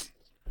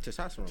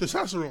Testosterone.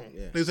 testosterone.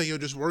 Yeah. They was like, yo,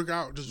 just work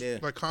out, just Yeah.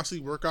 like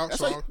constantly work out.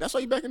 That's So, why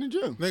you back in the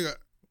gym. nigga,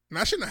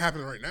 that shit not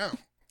happening right now.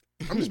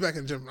 I'm just back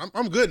in the gym.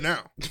 I'm good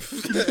now.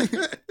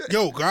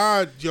 Yo,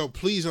 God, yo,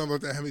 please don't let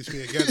that happen to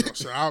me again, though.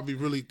 So I'll be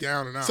really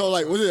down and out. So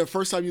like, was it the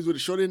first time you was with a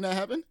shorty and that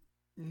happened?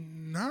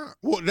 Nah.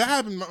 Well, that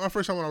happened my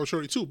first time when I was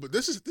shorty too. But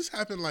this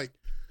happened like,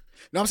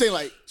 No, I'm saying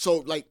like, so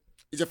like,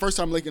 it's your first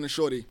time linking a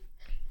shorty,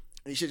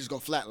 and you should just go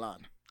flatline.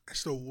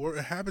 that's the word.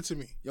 It happened to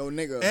me, Yo,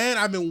 nigga. and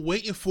I've been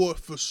waiting for it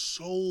for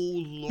so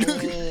long. Yo,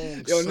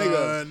 son.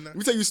 nigga. Let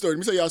me tell you a story. Let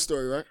me tell y'all a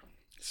story, right?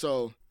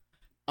 So,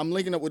 I'm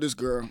linking up with this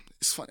girl.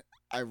 It's funny.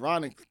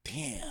 Ironic.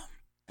 Damn.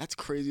 That's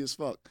crazy as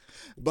fuck.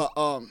 But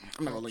I'm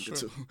not gonna link it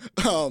too.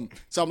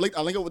 So I link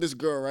up with this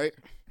girl, right?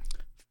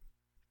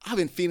 I've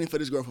been feeling for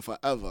this girl for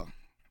forever.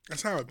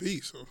 That's how it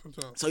be. So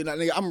sometimes. So,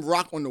 nigga, I'm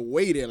rock on the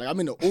way there. Like, I'm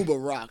in the Uber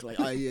rock. Like,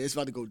 oh, yeah, it's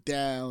about to go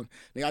down.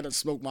 Nigga, I done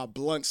smoked my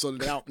blunt, so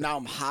now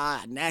I'm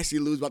high. Nasty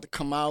Lou's about to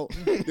come out.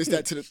 This,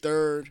 that, to the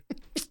third.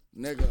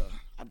 Nigga,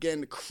 I'm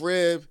getting the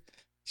crib.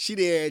 She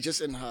there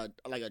just in her,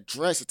 like, a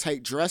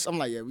tight dress. I'm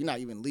like, yeah, we're not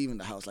even leaving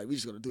the house. Like, we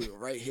just gonna do it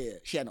right here.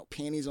 She had no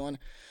panties on.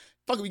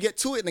 Fuck, we get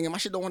to it, nigga. My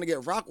shit don't want to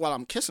get rocked while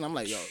I'm kissing. I'm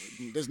like, yo,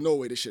 there's no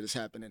way this shit is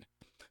happening.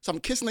 So I'm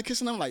kissing.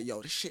 I'm like,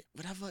 yo, this shit,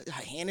 whatever.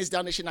 Her hand is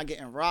down, this shit not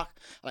getting rocked.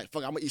 Like,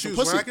 fuck, I'm gonna eat some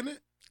pussy. She was whacking it?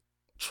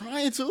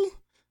 Trying to.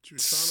 She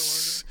was trying to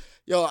whack it?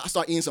 Yo, I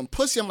start eating some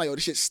pussy. I'm like, yo,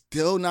 this shit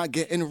still not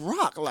getting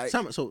rocked. Like,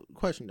 So,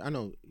 question. I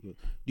know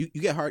you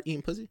get hard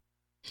eating pussy.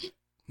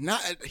 not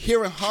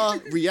hearing her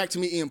react to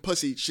me eating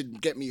pussy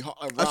should get me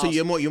aroused. Oh, so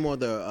you're more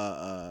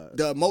the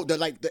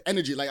the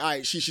energy. Like, all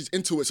right, she's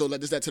into it. So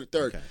let this, that to the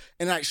third. Okay.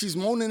 And like, she's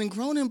moaning and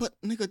groaning, but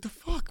nigga, the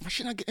fuck, my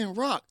shit not getting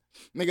rocked.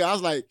 Nigga, I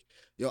was like,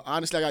 yo,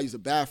 honestly, I gotta use the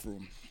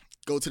bathroom.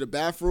 Go to the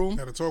bathroom.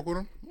 Had to talk with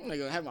him.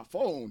 Nigga, have my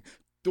phone.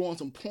 Throw on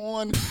some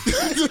porn.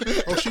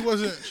 Oh, she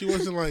wasn't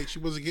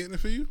getting it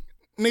for you.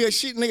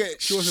 She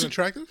Wasn't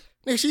attractive.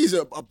 Nigga, she's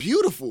a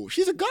beautiful.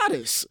 She's a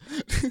goddess.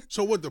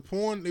 So what? The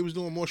porn? They was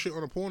doing more shit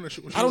on the porn.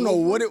 I don't know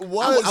what it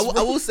was.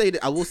 I will say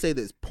that. I will say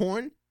this.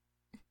 Porn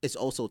is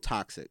also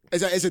toxic.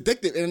 It's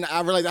addictive, and I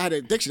realized I had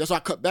an addiction. That's why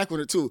I cut back on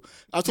it too.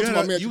 I was talking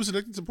about me. You was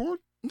addicted to porn?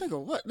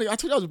 Nigga, what? Nigga, I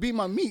told you I was beating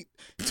my meat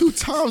 2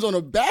 times on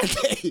a bad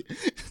day.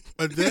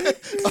 A day?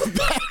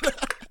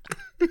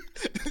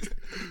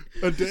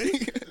 A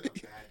day?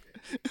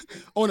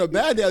 On a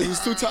bad day, I was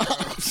just 2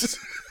 times.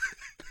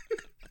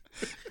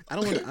 I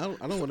don't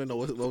want to know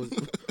what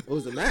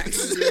was the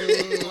max.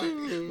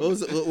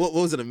 what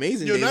was an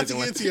amazing Yo, day? not to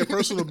get into your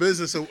personal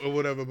business or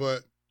whatever,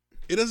 but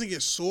it doesn't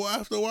get sore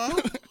after a while.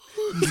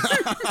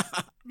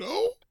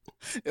 No.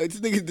 Yo, this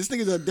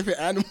nigga's a different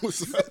animal.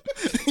 Son.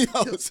 Yo.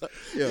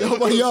 How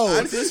How you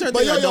ask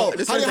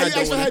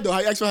for head though? How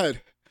you ask for head?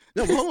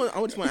 No, but hold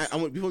on.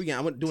 Before we get,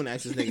 I want to do an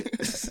ask this nigga.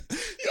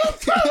 Yo,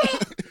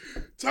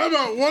 time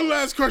out. One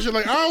last question.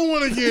 Like, I don't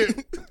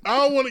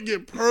want to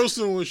get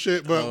personal and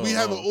shit, but we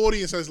have an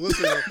audience that's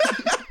listening,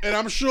 and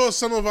I'm sure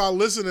some of our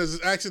listeners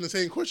is asking the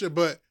same question.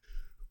 But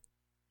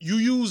you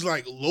use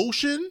like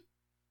lotion,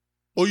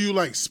 or you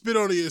like spit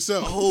on it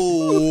yourself?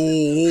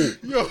 Oh,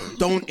 Yo.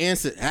 Don't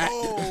answer that.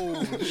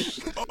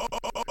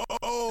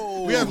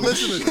 We have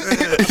listeners.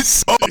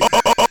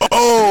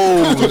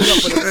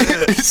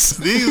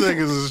 These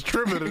niggas is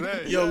tripping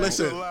today. Yo,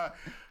 listen.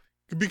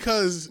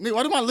 Because Nigga,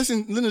 why do my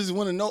listeners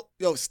want to know?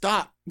 Yo,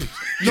 stop.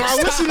 I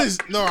listen to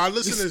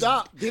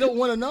Stop. They don't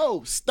want to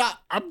know.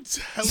 Stop. I'm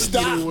telling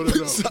Stop. you, they want to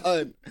know.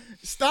 Son.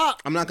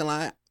 Stop. I'm not gonna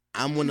lie.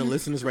 I'm one of the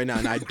listeners right now,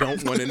 and I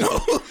don't want to know.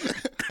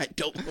 I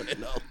don't want to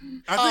know.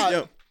 I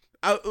think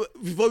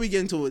Before we get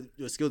into what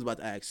your skills about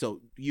to ask,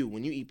 so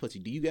when you eat pussy,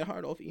 do you get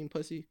hard off eating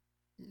pussy?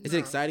 Is it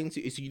exciting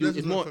to you? So you do, This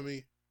it's is not more for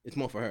me. It's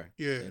more for her.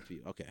 Yeah. Than for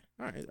you. Okay.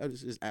 All right. I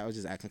was just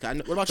asking.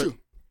 What about you?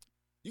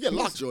 You get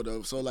lockjaw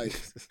though, so like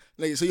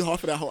so you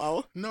hard for that whole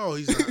hour? No,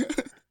 he's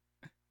not.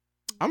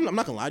 I'm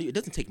not gonna lie to you. It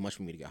doesn't take much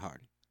for me to get hard.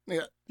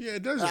 Nigga, Yeah,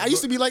 it does. I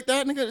used to be like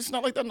that, nigga. It's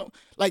not like that no.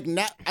 Like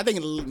now, I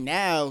think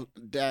now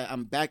that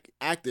I'm back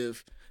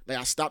active, like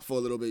I stopped for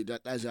a little bit,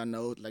 as y'all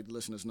know, like the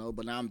listeners know.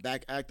 But now I'm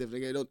back active.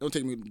 Nigga, don't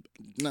take me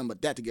nothing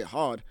but that to get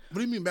hard. What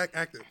do you mean back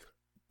active?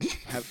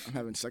 I'm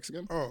having sex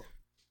again. Oh.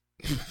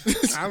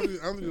 I don't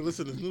think the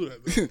listeners knew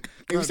that. Though.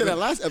 We said that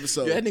last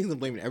episode. Yeah, that niggas are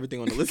blaming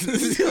everything on the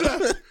listeners.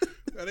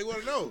 They want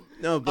to know.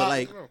 No, but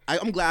like I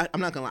know. I'm glad.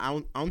 I'm not gonna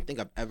lie. I don't think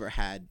I've ever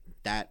had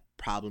that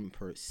problem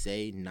per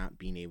se. Not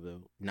being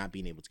able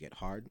to get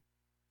hard.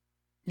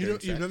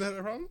 You've never had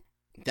that problem?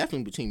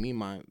 Definitely between me and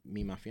my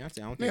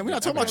fiance. I don't think. Man, we're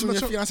not talking about you and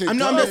your fiance.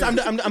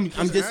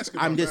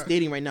 I'm just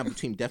stating right now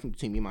definitely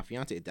between me and my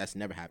fiance. That's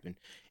never happened.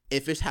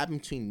 If it's happened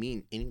between me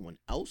and anyone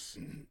else,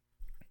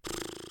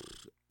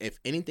 if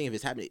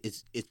it's happened,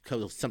 it's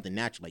because of something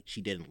natural. Like she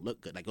didn't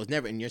look good. Like it was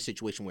never in your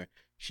situation where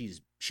she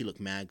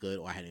looked mad good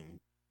or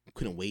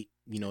couldn't wait.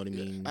 You know what I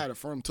mean? I had a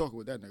firm talk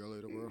with that nigga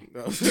later,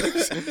 bro.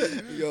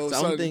 Yo, so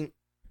son,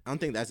 I don't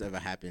think that's ever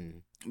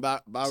happened.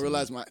 But I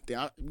realized I'm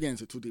getting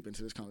too deep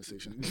into this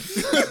conversation.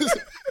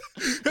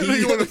 That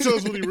nigga want to tell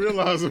us what he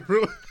realized. Yo.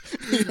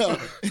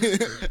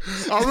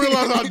 I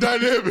realize how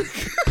dynamic.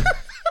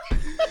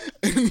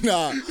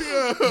 Nah.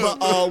 Yeah.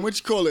 But what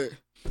you call it?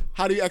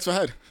 How do you ask for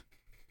head?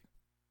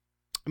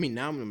 I mean,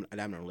 now I'm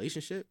in a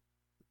relationship.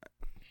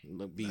 You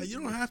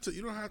don't have to.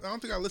 I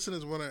don't think our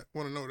listeners want to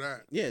know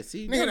that. Yeah,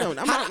 see, Nigga, no,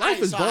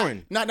 life is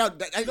boring.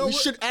 We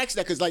should ask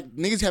that because like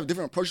niggas have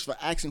different approaches for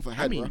asking for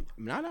head, I mean, bro.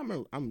 now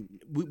that I'm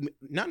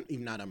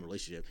in a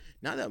relationship,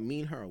 now that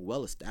me and her are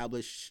well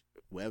established,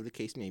 whatever the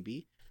case may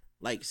be,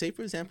 like say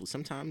for example,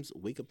 sometimes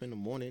wake up in the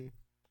morning,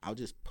 I'll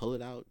just pull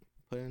it out,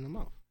 put it in the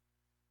mouth.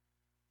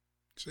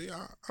 See,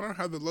 I don't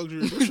have the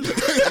luxury of doing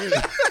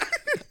that.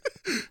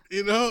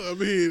 You know, I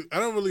mean, I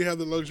don't really have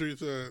the luxury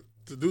to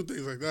do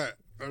things like that.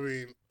 I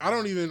mean, I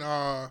don't even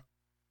ask.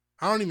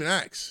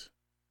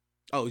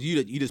 Oh,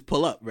 you just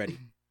pull up ready.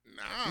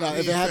 Nah,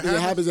 if it happens,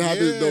 it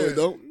happens. No, it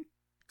don't.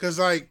 Cause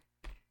like,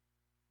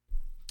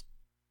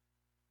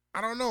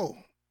 I don't know.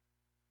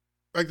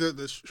 Like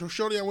the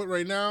shorty I'm with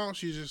right now,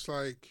 she's just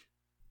like,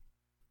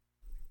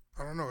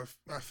 I don't know.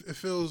 It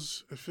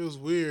feels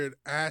weird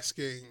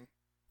asking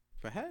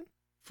For head?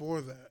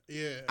 for that.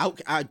 Yeah.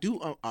 I do.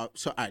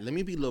 So, all right, let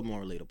me be a little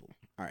more relatable.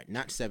 All right,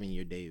 not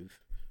 7-year Dave.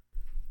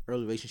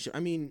 Early relationship. I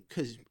mean,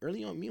 because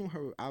early on, me and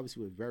her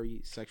obviously were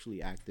very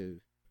sexually active,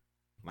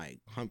 like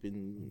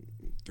humping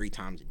 3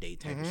 times a day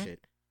type of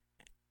shit.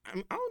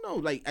 I don't know.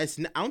 Like, I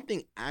don't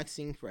think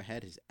asking for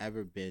head has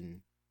ever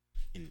been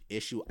an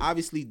issue.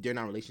 Obviously, they're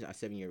not a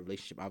 7-year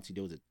relationship.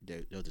 Obviously,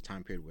 there was a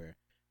time period where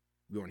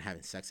we weren't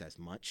having sex as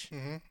much.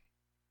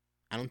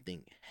 I don't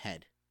think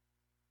head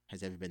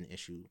has ever been an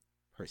issue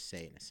per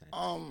se in a sense.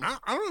 I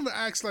don't even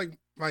ask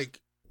like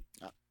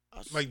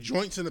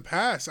joints in the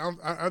past.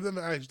 I've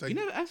never asked like. You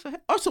never asked for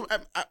head? Also,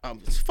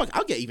 fuck,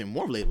 I'll get even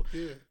more relatable.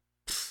 Yeah.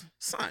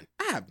 Son,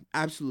 I have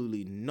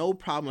absolutely no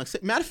problem.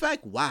 Like, matter of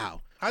fact,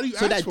 wow. How do you?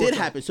 So ask that for it, did though?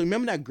 happen. So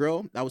remember that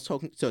girl I was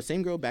talking? So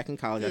same girl back in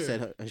college. I Yeah.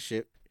 said her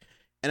shit,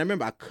 and I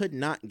remember I could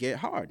not get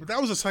hard. But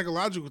that was a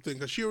psychological thing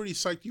because she already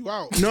psyched you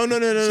out. No. saying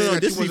that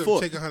This you wasn't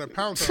before. taking 100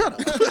 pounds.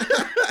 Shut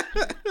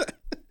up.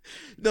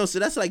 No, so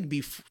that's like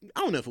before. I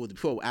don't know if it was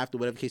before or after,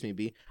 whatever the case may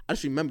be. I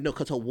just remember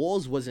because her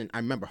walls wasn't. I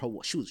remember her.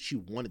 She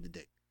wanted the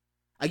dick.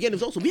 Again, it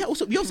was also we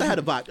also had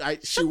a vibe.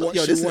 She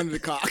wanted the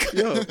cock.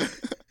 Yo.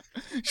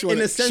 In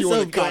the sense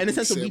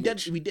of we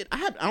sandwich. did.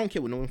 I don't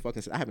care what no one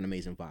fucking said. I have an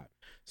amazing vibe.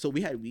 So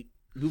we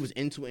was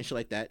into it and shit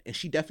like that, and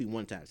she definitely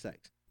wanted to have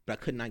sex, but I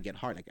could not get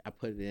hard. Like I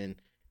put it in,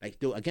 like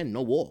again,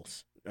 no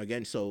walls.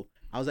 Again, so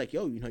I was like,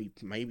 yo,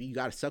 maybe you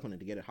gotta suck on it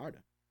to get it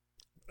harder.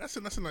 That's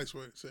a nice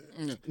way to say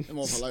it. A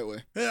more polite way.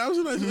 Yeah, that's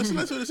a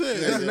nice way to say it.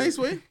 That's a nice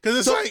way.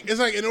 Because it's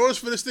like in order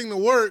for this thing to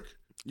work,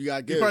 You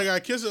gotta you give. probably gotta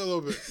kiss it a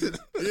little bit.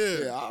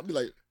 Yeah. Yeah, I'll be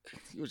like,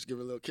 you just give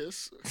it a little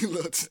kiss.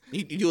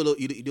 You do a little,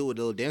 you do a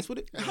little dance with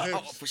it. Oh,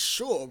 for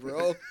sure,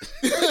 bro.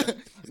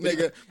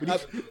 Nigga,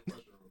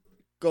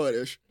 go ahead,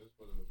 Ish. Just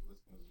for the listeners,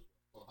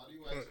 so how do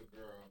you ask a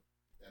girl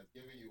that's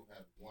giving you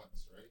head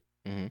once, right?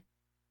 Mm-hmm.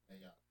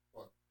 And y'all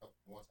fuck a couple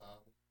more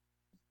times?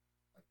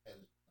 Like head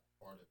is not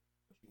part of it.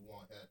 If you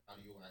want head, how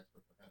do you ask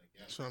her for head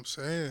again? That's what I'm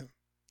saying.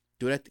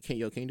 Do that. Can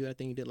you do that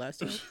thing you did last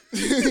time?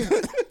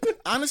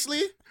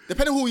 Honestly,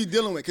 depending who you're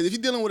dealing with, because if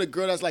you're dealing with a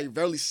girl that's like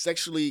very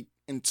sexually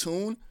in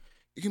tune,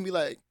 you can be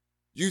like,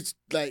 you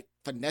like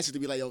finesse it to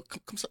be like, yo,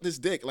 come suck this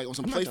dick, like on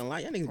some I'm not play. gonna lie,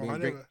 y'all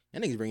I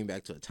niggas bring me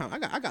back to a time.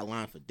 I got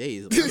line for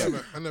days. I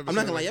never I'm not said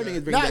gonna lie, y'all that.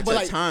 niggas bring me back to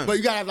a time. but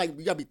you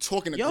gotta be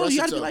talking Yo, aggressive. you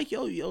gotta to be like,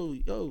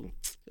 yo,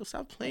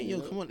 stop playing, yo,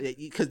 come on,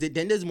 because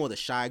then there's more the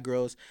shy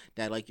girls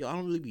that like, yo, I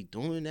don't really be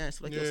doing that.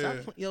 So like, yo, stop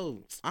Yeah. playing,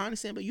 yo, I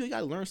understand, but you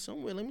gotta learn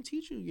somewhere. Let me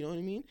teach you. You know what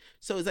I mean?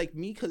 So it's like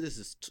me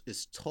because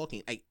it's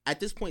talking. Like at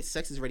this point,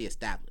 sex is already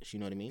established. You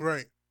know what I mean?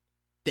 Right.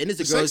 Then there's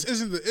the Sex girls.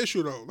 isn't the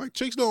issue though. Like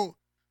chicks don't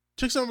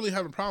really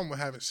have a problem with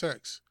having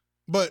sex,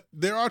 but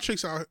there are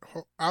chicks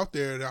out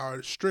there that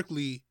are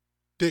strictly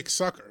dick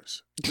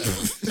suckers.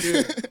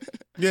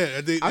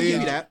 Yeah, they I'll give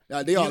you that.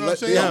 Nah, they You are. know what I'm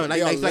saying? They Yeah,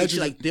 are like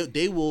legend-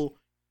 they will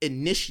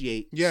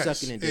initiate Yes,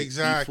 sucking a dick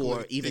exactly.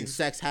 before even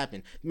sex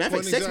happen. Matter of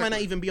Point fact, sex might not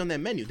exactly. even be on their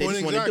menu. They Point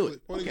just want to do exactly.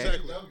 it. Point Okay.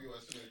 exactly. W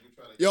as soon as you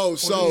try to Yo,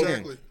 so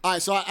Exactly. all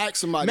right, so I asked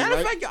somebody, Matter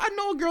right? of fact, I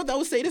know a girl that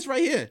would say this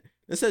right here.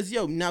 That says,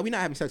 "Yo, now we're not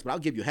having sex, but I'll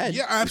give you head."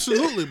 Yeah,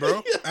 absolutely,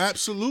 bro.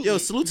 Absolutely. Yo,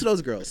 salute to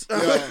those girls. Yo,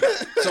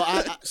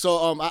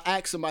 I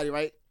asked somebody,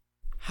 right?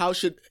 How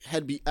should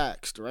head be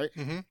asked, right?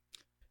 Mhm.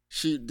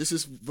 This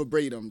is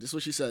verbatim. This is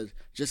what she says.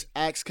 Just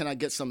ask, can I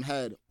get some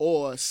head?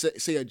 Or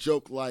say a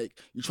joke like,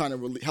 you trying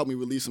to help me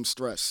relieve some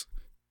stress.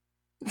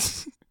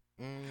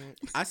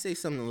 I say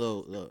something a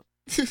little.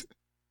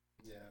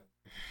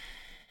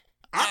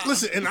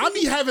 Listen, and I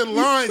be having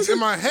lines in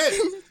my head.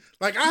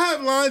 Like I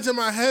have lines in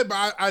my head,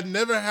 but I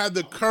never had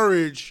the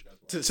courage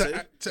to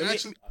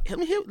actually. Let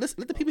me hear. Let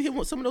the people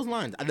hear some of those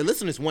lines. The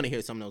listeners want to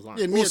hear some of those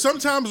lines. Yeah, me Well, and-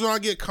 sometimes when I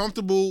get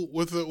comfortable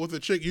with a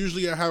chick,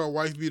 usually I have a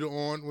wife beater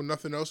on with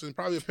nothing else and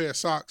probably a pair of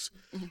socks.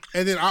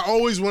 And then I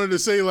always wanted to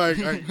say like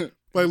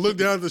look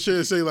down at the shit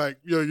and say like,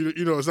 yo,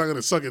 you know, it's not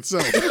gonna suck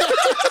itself.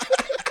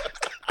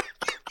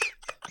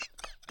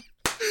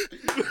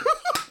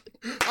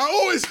 I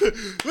always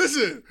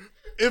listen.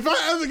 If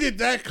I ever get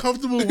that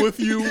comfortable with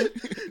you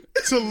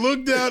to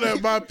look down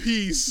at my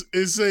piece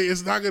and say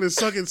it's not gonna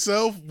suck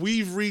itself,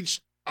 we've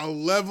reached a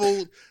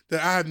level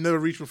that I had never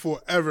reached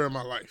before ever in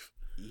my life.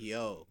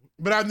 Yo,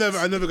 But I never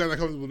got that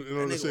comfortable in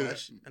order to say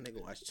that. that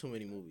nigga watch too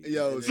many movies.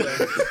 Yo, so,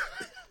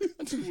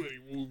 Too many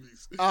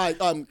movies. all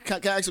right, can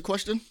I ask a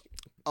question?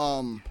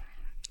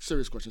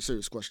 Serious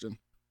question.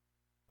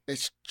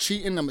 Is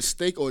cheating a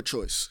mistake or a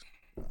choice?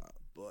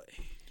 Boy,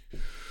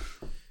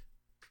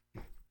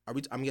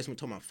 I'm guessing we're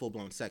talking about full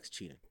blown sex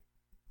cheating.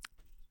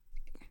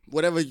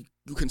 Whatever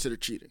you consider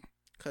cheating.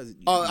 Cause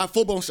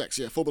Full blown sex.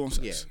 Yeah, full blown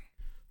sex. yeah,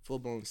 full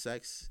blown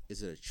sex,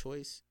 is it a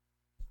choice?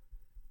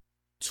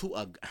 To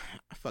a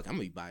fuck, I'm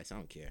gonna be biased. I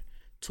don't care.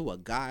 To a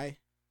guy,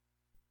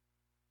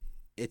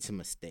 it's a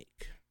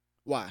mistake.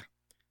 Why?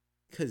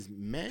 Cause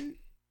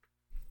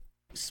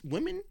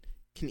women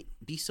can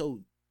be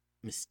so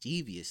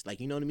mischievous, like,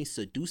 you know what I mean,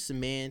 seduce a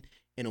man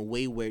in a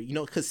way where, you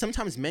know, because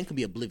sometimes men can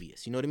be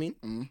oblivious. You know what I mean?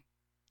 Mhm.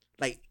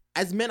 Like,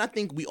 as men, I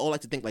think we all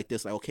like to think like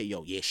this, like, okay,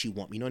 yo, yeah, she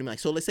want me. You know what I mean? Like,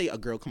 so let's say a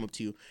girl come up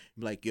to you and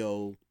be like,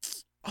 yo,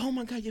 oh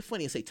my God, you're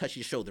funny, and say, touch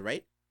your shoulder,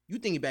 right? You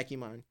think back in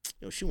your mind,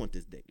 yo, she want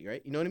this dick,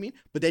 right? You know what I mean?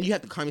 But then you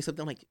have to calm yourself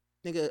down, like,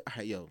 nigga, all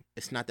right, yo,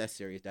 it's not that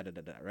serious,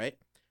 da-da-da-da, right?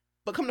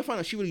 But come to find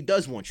out, she really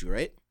does want you,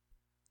 right?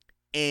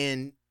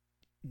 And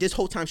this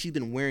whole time she's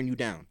been wearing you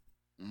down.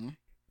 Mhm.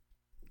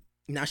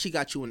 Now she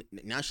got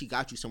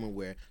you somewhere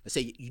where, let's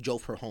say you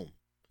drove her home,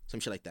 some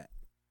shit like that.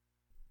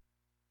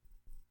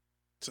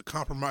 It's a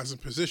compromising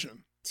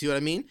position. See what I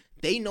mean?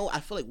 They know. I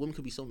feel like women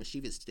could be so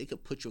mischievous. They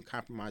could put you in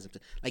compromising.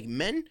 Like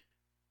men,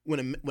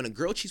 when a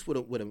girl cheats with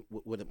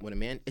a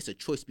man, it's a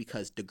choice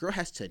because the girl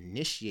has to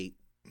initiate.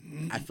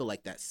 I feel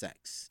like that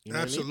sex. You know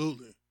what I mean?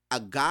 Absolutely. A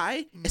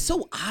guy, it's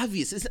so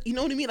obvious. It's, you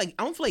know what I mean? Like,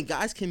 I don't feel like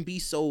guys can be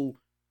so.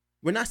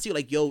 We're not still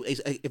like, yo.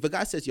 If a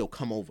guy says, yo,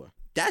 come over,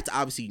 that's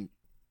obviously.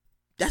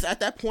 That's at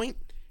that point.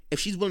 If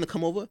she's willing to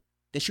come over,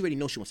 then she already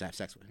knows she wants to have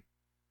sex with him.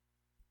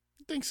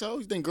 You think so?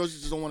 You think girls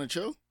just don't want to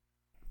chill?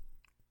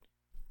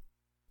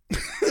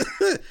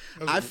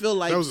 I feel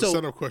like that was so. a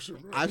setup question.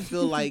 Bro. I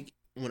feel like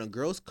when a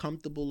girl's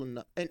comfortable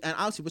enough, and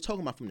obviously we're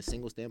talking about from the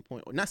single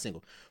standpoint, or not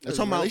single. We're That's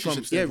talking a about from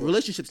relationship standpoint.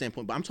 relationship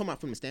standpoint. But I'm talking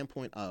about from the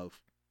standpoint of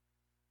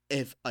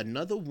if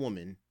another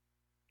woman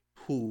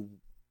who,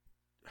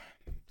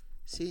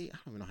 see, I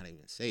don't even know how to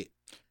even say it.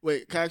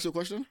 Wait, can I ask you a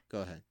question?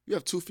 Go ahead. You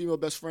have 2 female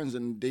best friends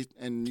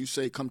and you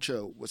say come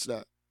chill. What's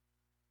that?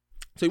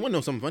 So you want to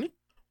know something funny?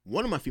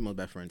 One of my female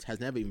best friends has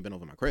never even been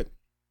over my crib.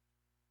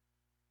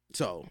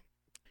 So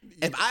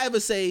if I ever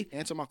say,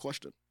 Answer my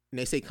question. and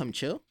they say come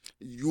chill,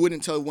 You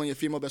wouldn't tell one of your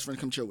female best friends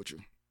come chill with you.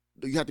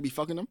 Do you have to be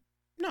fucking them?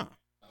 no.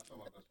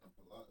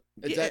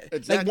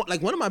 Exact-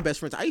 Like one of my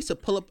best friends, I used to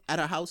pull up at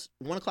her house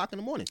 1:00 in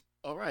the morning.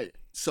 All right.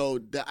 So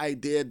the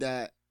idea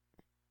that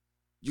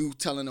you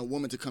telling a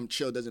woman to come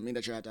chill doesn't mean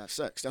that you have to have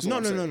sex. That's what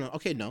I'm saying. No.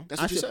 Okay, no. That's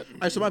what you said. All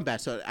right, so my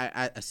bad. So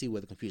I see where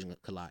the confusion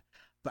could lie.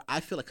 But I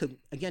feel like, 'cause,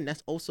 again,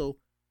 that's also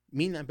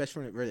me and that best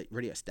friend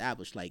really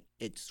established. Like,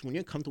 it's when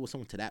you're comfortable with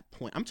someone to that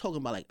point. I'm talking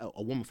about like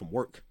a woman from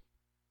work.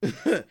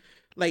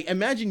 Like,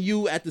 imagine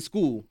you at the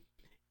school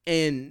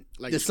and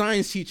Like the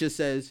science teacher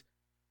says,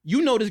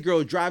 you know, this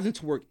girl drives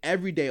into work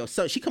every day, or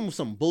so she comes with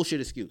some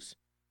bullshit excuse.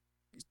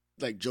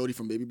 Like Jody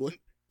from Baby Boy.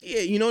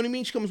 Yeah, you know what I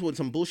mean? She comes with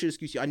some bullshit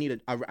excuse. I need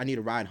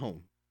a ride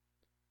home.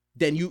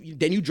 Then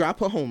you drop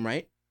her home,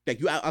 right? Like,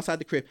 you outside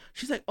the crib.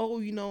 She's like, oh,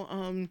 you know,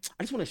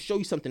 I just want to show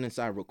you something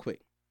inside real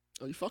quick.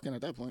 Oh, you fucking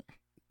at that point.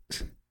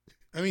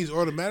 That means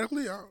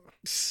automatically.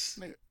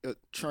 Nigga,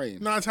 train.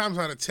 9 times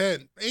out of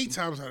 10, 8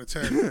 times out of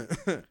 10.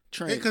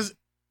 Train. Because,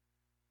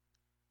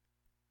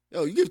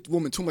 Yo, you give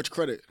women too much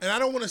credit. and I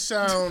don't want to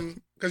sound,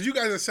 because you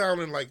guys are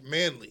sounding like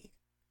manly.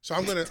 So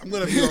I'm gonna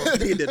be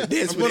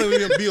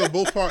on, be on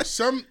both parts.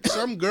 Some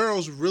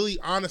girls really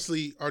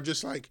honestly are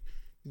just like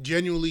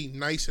genuinely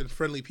nice and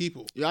friendly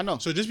people. Yeah, I know.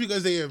 So just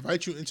because they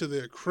invite you into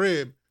their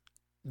crib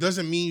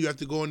doesn't mean you have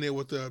to go in there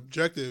with the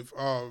objective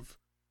of,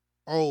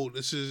 oh,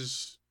 this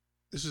is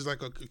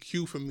like a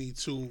cue for me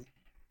to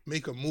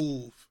make a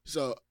move.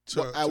 So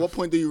at what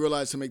point do you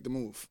realize to make the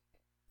move?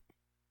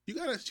 You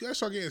gotta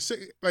start getting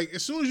sick. Like,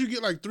 as soon as you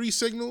get like 3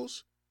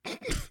 signals,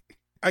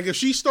 like if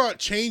she start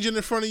changing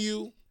in front of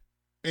you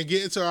and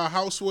get into our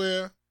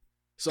houseware,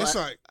 So it's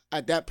like,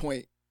 at that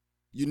point,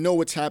 you know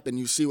what's happened,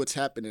 you see what's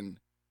happening,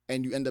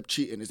 and you end up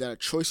cheating. Is that a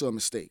choice or a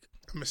mistake?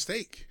 a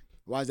mistake.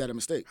 Why is that a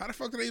mistake? How the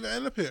fuck did I even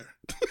end up here?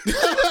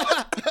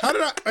 How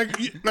did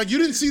I you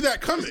didn't see that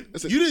coming?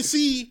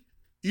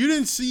 You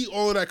didn't see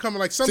all of that coming.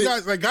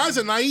 Like guys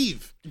are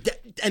naive.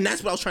 And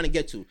that's what I was trying to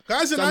get to.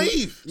 Guys are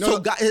naive.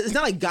 So it's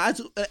not like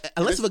guys,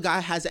 unless if a guy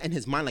has it in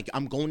his mind, like,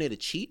 I'm going there to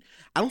cheat.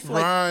 I don't feel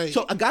like,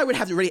 so a guy would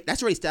have to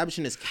that's already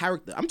establishing his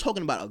character. I'm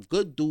talking about a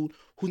good dude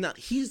who's not,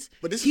 he's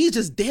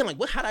just there like,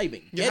 how did I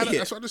even get here?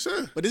 That's what I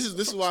said. But this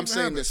is why I'm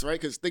saying this, right?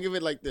 Because think of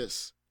it like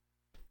this.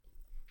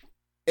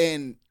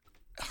 In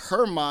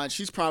her mind,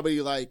 she's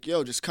probably like,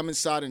 yo, just come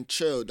inside and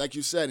chill. Like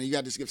you said, and you got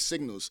to just give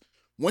signals.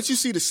 Once you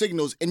see the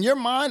signals, in your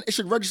mind, it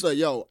should register,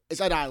 yo,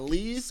 it's either I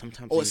leave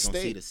Sometimes or you don't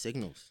stay. see the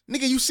signals.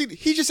 Nigga,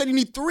 he just said you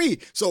need 3.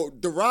 So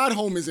the ride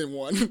home is in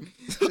 1. No,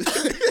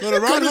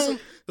 the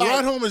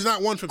ride home is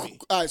not one for me.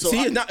 All right, so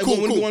See, it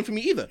wouldn't be one for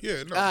me either.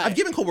 Yeah, no. All right. I've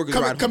given coworkers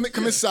ride home.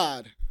 Come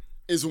inside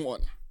is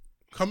 1.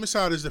 Come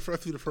inside is the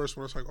first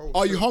one. It's like, oh.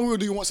 Are you shit. hungry or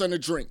do you want something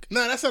to drink?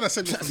 Nah, that's not a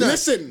signal for me.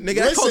 Listen, Nigga,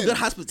 that's called listen. good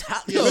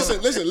hospitality.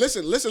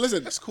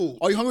 Listen. That's cool.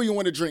 Are you hungry or you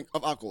want a drink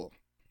of alcohol?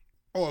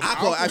 Oh,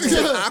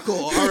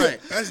 Alcohol. All right.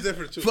 That's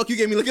different too. Fuck you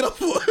gave me looking up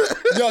for.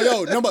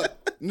 Yo,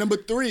 number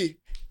 3.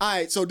 All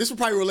right, so this will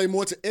probably relate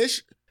more to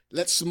Ish.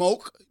 Let's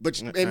smoke, but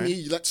and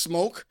me, let's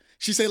smoke.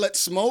 She say let's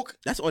smoke.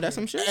 That's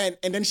some shit.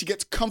 And then she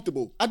gets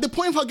comfortable. At the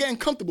point of her getting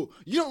comfortable,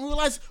 you don't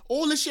realize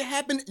all this shit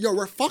happened. Yo,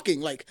 we're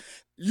fucking. Like,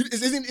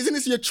 isn't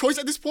this your choice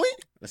at this point?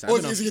 Listen, Or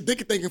is it your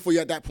dick thinking for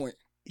you at that point?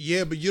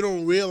 Yeah, but you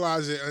don't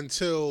realize it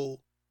until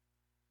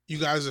you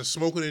guys are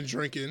smoking and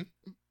drinking.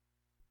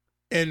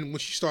 And when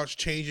she starts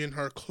changing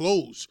her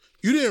clothes,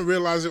 you didn't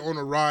realize it on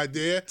the ride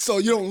there. So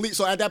you don't leave.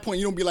 So at that point,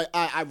 you don't be like,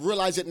 I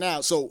realize it now.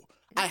 So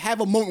I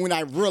have a moment when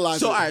I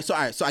realize. So all right.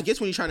 So I guess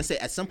when you're trying to say,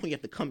 at some point you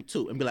have to come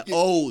to and be like,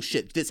 oh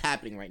shit, this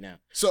happening right now.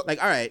 So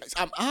like, all right,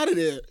 I'm out of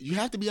there. You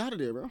have to be out of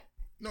there, bro.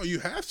 No, you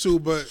have to,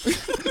 but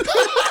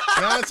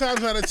 9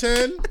 times out of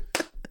 10,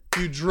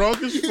 you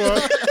drunk as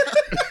fuck.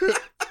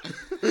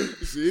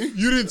 See?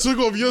 You didn't took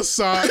off your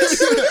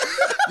socks.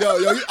 Yo,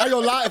 I ain't gonna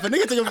lie. If I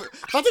take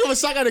off a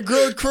sock at a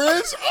girl's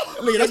crib,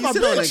 nigga, that's my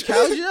sit on the bitch.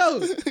 couch, yo.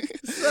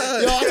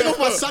 Yo, I take off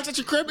my socks at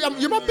your crib.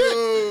 You're my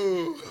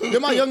bitch.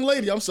 You're my young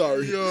lady. I'm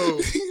sorry. Yo,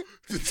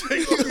 to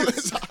take off your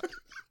socks.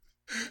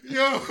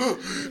 Yo,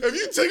 if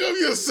you take off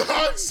your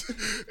socks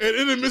and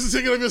in the midst of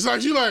taking off your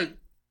socks, you like,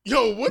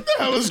 yo, what the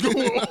hell is going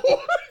on?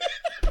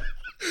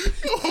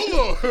 Yo, hold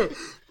on.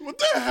 What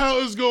the hell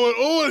is going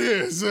on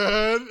here,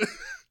 son?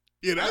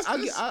 Yeah, that's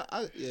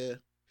Yeah.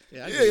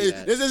 Yeah, I Yeah, get yeah.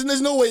 that.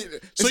 There's no way.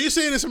 So you're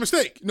saying it's a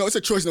mistake? No, it's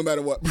a choice no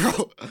matter what,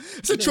 bro.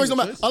 It's a choice no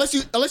matter.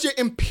 Unless you're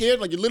impaired,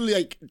 like you're literally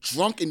like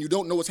drunk and you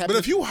don't know what's happening.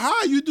 But if you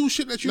high, you do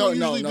shit that you don't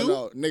usually do.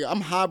 No, nigga,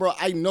 I'm high, bro.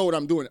 I know what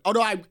I'm doing.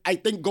 Although I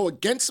think go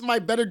against my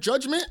better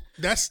judgment.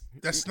 That's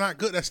not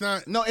good. That's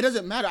not. No, it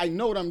doesn't matter. I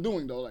know what I'm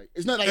doing though. Like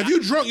it's not like If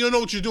you drunk, you don't know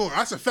what you're doing.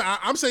 That's a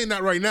fact. I'm saying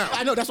that right now.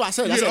 I know. That's why I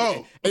said. I Yeah, said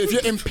oh. if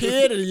you're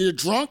impaired and you're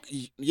drunk,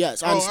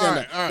 yes, I understand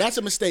alright, that. alright. That's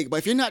a mistake. But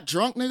if you're not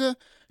drunk, nigga,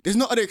 there's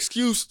no other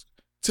excuse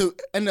to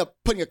end up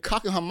putting a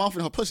cock in her mouth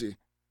and her pussy.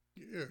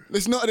 Yeah.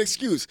 There's no other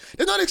excuse.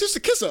 There's no other excuse to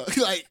kiss her.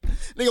 Like,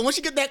 nigga, once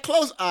you get that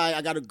close,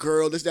 I got a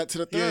girl, this, that, to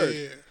the third.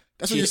 Yeah.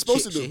 That's what you're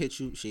supposed to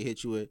do. She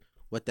hit you with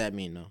what that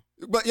mean though.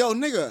 But yo,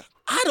 nigga,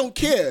 I don't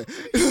care.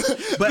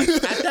 But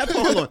at that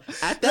point, hold on.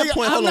 At that Nigga,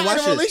 point, I'm hold on. not Watch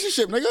in a this.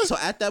 relationship, nigga. So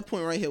at that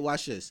point right here,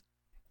 watch this.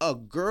 A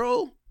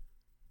girl,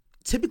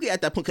 typically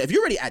at that point, 'cause if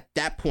you're already at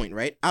that point,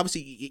 right?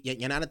 Obviously,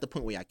 you're not at the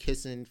point where you're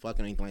kissing,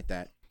 fucking, anything like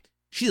that.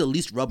 She's at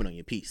least rubbing on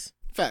your piece.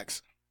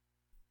 Facts.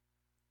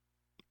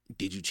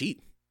 Did you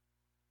cheat?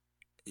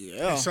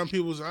 Yeah. In some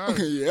people's eyes.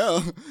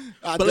 Yeah.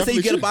 I But let's say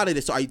you definitely get should. up out of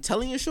this. So are you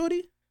telling your shorty?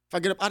 If I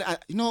get up out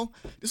of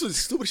this was the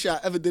stupidest shit I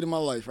ever did in my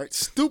life, right?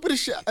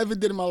 Stupidest shit I ever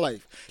did in my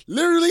life.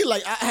 Literally,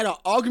 like, I had an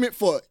argument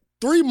for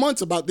 3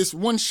 months about this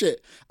one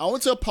shit. I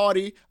went to a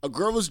party. A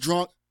girl was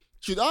drunk.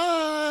 She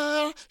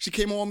was, she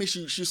came on me.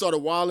 She started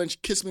wilding. She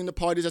kissed me in the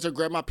parties. I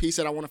grabbed my piece,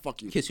 said, I want to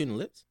fuck you. Kiss you in the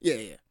lips?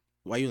 Yeah.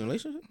 Why you in a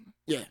relationship?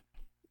 Yeah.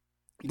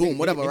 Boom,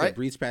 whatever, Nigga right?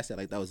 breeze past that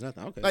like that was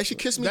nothing. Okay. Like, she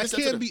kissed me. That this,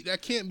 can't to be.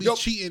 That can't be Yo,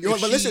 cheating. yo,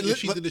 if but she, listen, if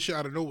she but- did this shit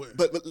out of nowhere.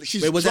 But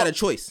she's Wait, was that a drunk.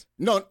 choice?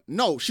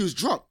 No, she was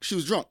drunk. She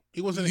was drunk. He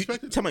wasn't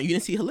expecting. Tell me, you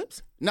didn't see her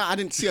lips? Nah, I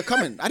didn't see her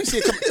coming.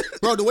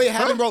 Bro, the way it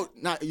happened, bro.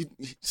 Nah,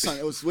 son,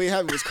 it was the way it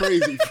happened was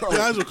crazy, bro.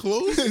 Your eyes were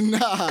closed.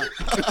 Nah.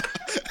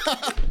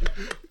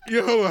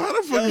 Yo, how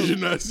the fuck did you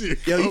not see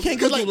it? Yo, you can't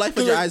go through life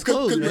with your eyes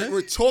closed, man.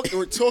 We're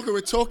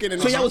talking,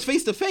 and So y'all was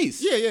face to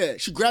face. yeah.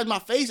 She grabbed my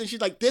face and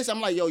she's like this. I'm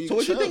like, yo, you So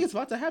what you chill. think is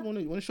about to happen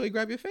when the show you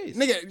grab your face?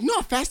 Nigga, you know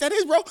how fast that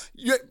is, bro?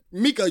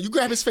 Mika, you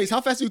grab his face.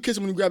 How fast do you kiss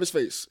him when you grab his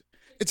face?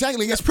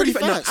 Exactly, that's pretty No,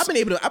 fast. I've been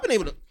able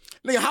to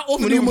Nigga, how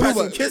often do you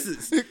maneuver past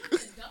some maneuver? kisses.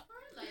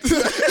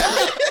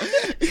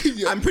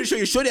 I'm pretty sure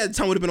your shorty at the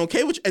time would have been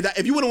okay with you.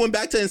 If you would have went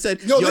back to her and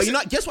said, yo, listen. you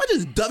not guess what? I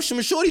just duffed some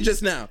shorty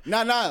just now.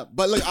 Nah.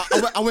 But look,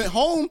 I went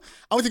home.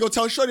 I went to go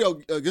tell Shorty,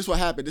 guess what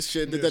happened? This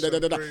shit.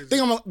 crazy.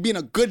 Think I'm being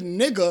a good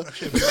nigga.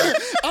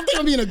 I'm thinking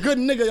I'm being a good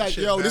nigga. Like,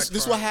 shit yo, this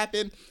what backfired.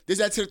 happened. This,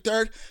 that, to the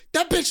third.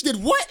 That bitch did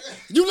what?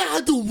 You let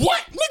her do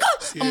what,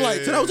 nigga? I'm Yeah.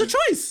 like, So that was a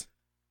choice.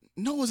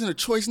 no, it wasn't a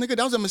choice, nigga.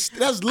 That was a mistake.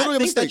 That was literally I a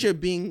think that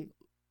mistake.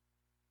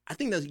 I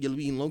think that you're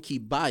being low key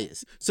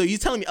biased. So you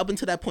telling me up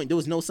until that point there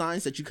was no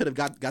signs that you could have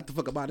got the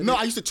fuck up out of No,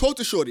 there? I used to talk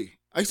to Shorty.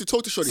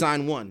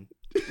 Sign one.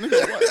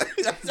 Nigga, what?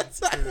 That's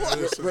sign one.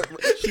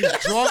 She's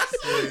drunk.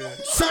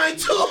 Sign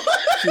two.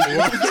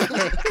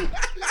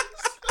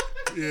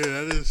 Yeah,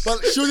 that is.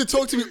 But she was to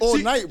talk to me all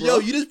night, bro. Yo,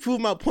 you just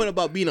proved my point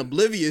about being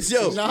oblivious.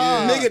 Yo,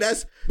 Nah. nigga,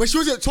 that's But she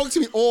was to talk to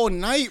me all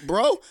night,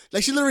 bro.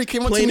 Like, she literally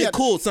came up to playing me. it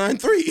cool. Sign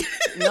three.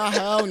 Nah,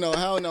 hell no.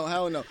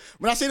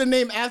 When I say the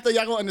name after,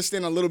 y'all gonna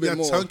understand a little bit got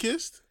more. tongue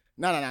kissed.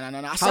 Nah.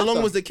 How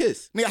long was the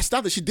kiss? Nigga, I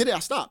stopped it. She did it. I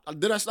stopped.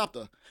 I stopped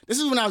her. This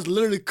is when I was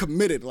literally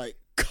committed. Like,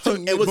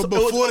 it was- But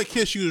before the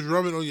kiss, you was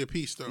rubbing on your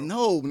piece, though.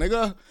 no,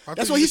 nigga. I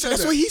That's thought what you he said said.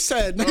 That's that. what he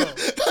said,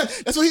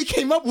 nigga. That's what he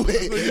came up with.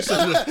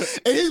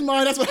 In his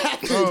mind, that's what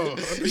happened. Oh, I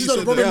thought she you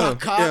started said rubbing that. my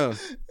cock.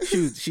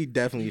 She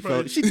definitely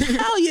felt.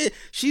 Hell yeah,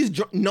 she's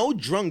no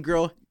drunk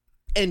girl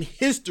in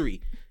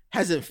history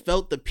hasn't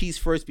felt the piece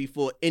first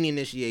before any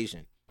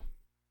initiation.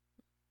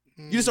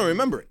 You just don't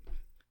remember it.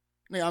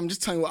 Nigga, I'm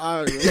just telling you what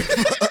I remember.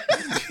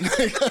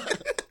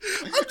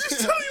 I'm just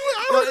telling you what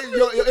I remember.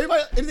 Yo,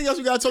 anybody, anything else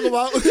we gotta talk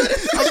about? I'm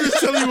just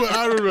telling you what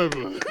I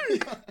remember.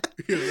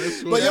 Yeah,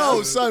 that's what But yo,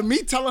 happened. son, me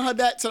telling her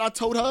that till I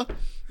told her,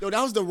 yo,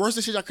 that was the worst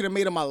decision I could have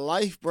made in my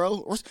life,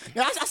 bro.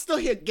 Now, I still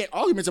get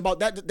arguments about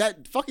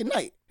that fucking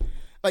night.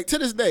 Like, to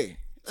this day.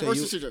 So Worst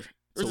you- decision. So Worst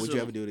would you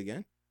decision. ever do it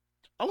again?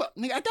 Oh,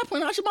 nigga, at that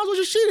point, I should might as well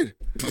just cheated.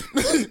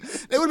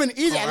 It would have been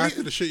easy. Oh, At after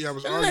least- the shit y'all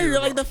was Nigga, arguing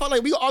like about. the fuck,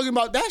 like we were arguing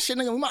about that shit,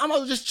 nigga. I might as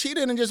well just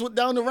cheated and just went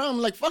down the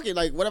round. Like, fuck it,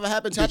 like whatever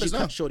happens, Did you happens now.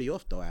 cut shorty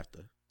off though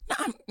after?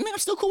 Nah, I'm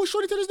still cool with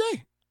Shorty to this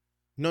day.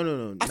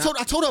 No. I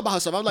told her about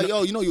herself. I was like,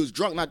 yo, you know you was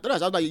drunk, not that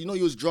us. I was like, you know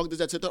you was drunk, this,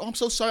 that, that. Oh, I'm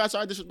so sorry. I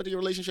disrespected your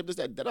relationship, this,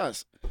 that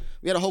us.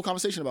 We had a whole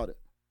conversation about it.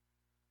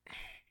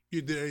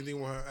 You did anything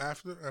with her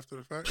after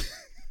the fact?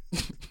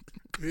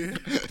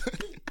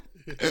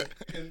 Yeah.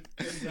 Same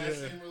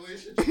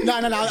relationship. No.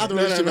 I thought the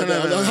relationship about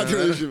that.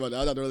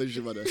 I thought the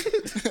relationship about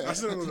that. I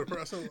still don't know the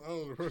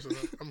person.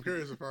 I'm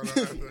curious to find out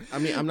after. I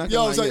mean, I'm not.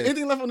 Yo, gonna so lie,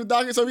 anything left on the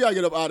docket? So we gotta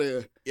get up out of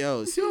here.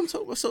 Yo, see what I'm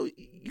talking about? So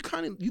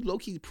you low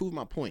key proved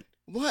my point.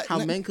 What?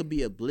 How men could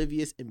be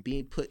oblivious and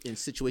being put in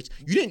situations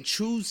you didn't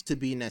choose to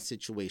be in that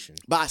situation.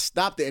 But I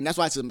stopped it, and that's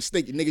why it's a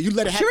mistake, nigga. You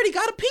let it She happen. already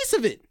got a piece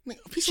of it.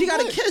 She got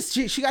a kiss.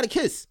 She got a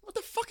kiss. What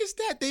the fuck is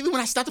that, David? When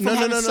I stopped it from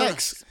having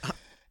sex.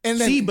 And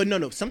then, See, but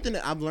no. Something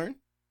that I've learned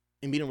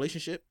in being in a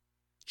relationship,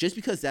 just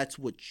because that's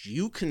what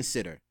you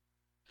consider.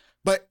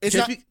 But it's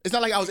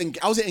not like I wasn't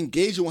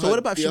engaged with her. So what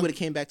about if she would have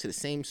came back to the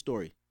same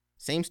story,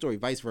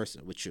 vice versa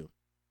with you?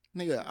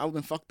 Nigga, I would have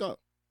been fucked up.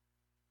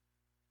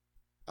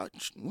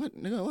 What,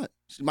 nigga? What?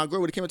 My girl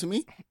would have came up to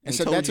me and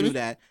said told that to you me.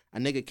 that a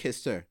nigga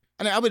kissed her.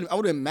 And I would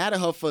have been mad at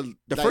her for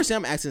The first thing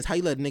I'm asking is how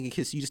you let a nigga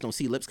kiss you, just don't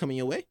see lips coming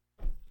your way.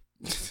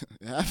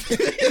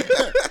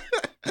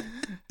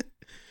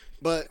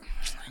 But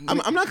I'm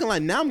not gonna lie.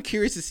 Now I'm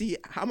curious to see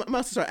how I'm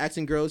about to start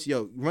asking girls.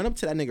 Yo, run up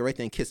to that nigga right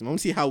there and kiss him. I'm gonna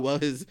see how well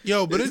his.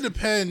 Yo, but it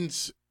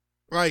depends.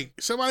 Like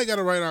somebody got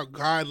to write out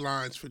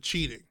guidelines for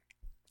cheating.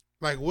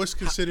 Like what's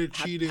considered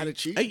cheating? How to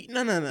cheat?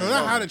 No. No,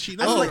 not how to cheat.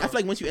 I No, feel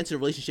like once you enter a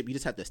relationship, you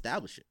just have to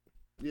establish it.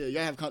 Yeah, you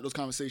gotta have those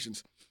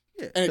conversations.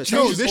 Yeah, And it 'cause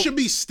changes- there should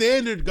be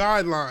standard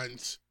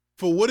guidelines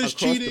for what is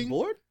across the cheating.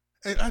 board.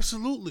 And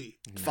absolutely.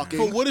 Fucking.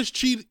 For what is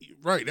cheating?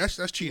 Right, that's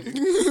cheating.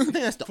 I think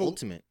that's the For-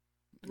 ultimate.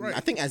 Right.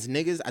 I think as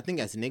niggas.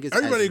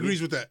 Everybody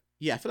agrees with that.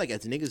 Yeah, I feel like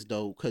as niggas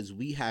though, because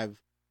we have.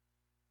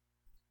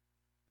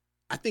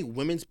 I think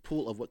women's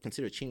pool of what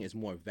considered cheating is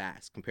more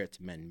vast compared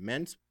to men.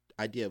 Men's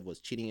idea of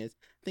what cheating is,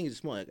 I think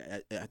it's more.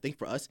 I think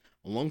for us,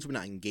 as long as we're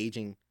not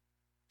engaging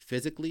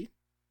physically.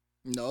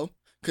 No,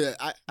 because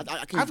I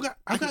can.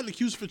 I've gotten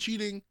accused for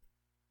cheating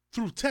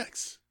through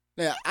text,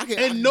 Yeah, I can.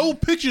 and no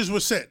pictures were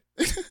sent.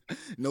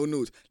 no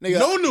nudes. Nigga,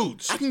 No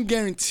nudes. I can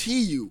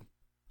guarantee you,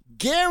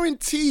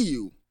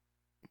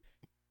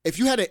 if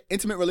you had an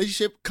intimate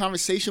relationship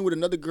conversation with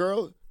another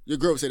girl, your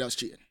girl would say that was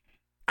cheating.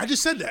 I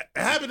just said that.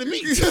 It happened to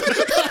me.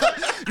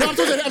 No, I'm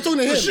talking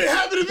to him. Shit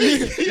happened to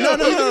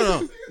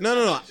me.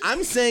 No.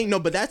 I'm saying no,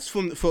 but that's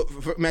for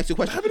Max. Your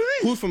question.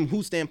 Who's from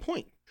whose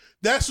standpoint?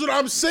 That's what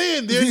I'm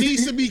saying. There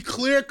needs to be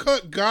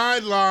clear-cut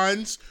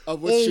guidelines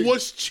Of on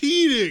what's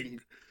cheating.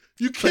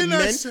 You But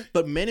cannot say.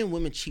 men and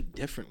women cheat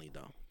differently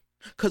though.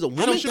 Because a don't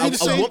woman, should be the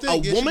same thing. a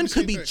It should woman be the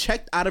could same be thing.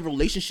 checked out of a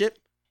relationship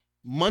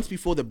months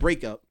before the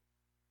breakup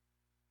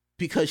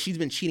because she's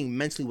been cheating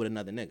mentally with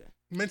another nigga.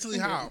 Mentally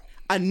how?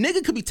 A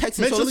nigga could be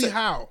texting. Mentally so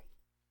how?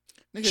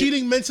 Nigga,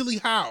 Cheating mentally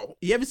how?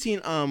 You ever seen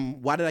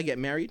Why Did I Get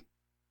Married?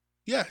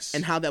 Yes.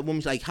 And how that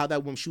woman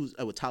she was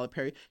with Tyler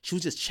Perry. She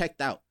was just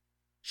checked out.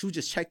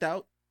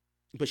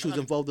 But she was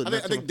involved with. I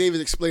think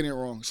David's explaining it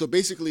wrong. So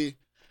basically,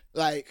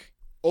 like,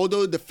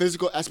 although the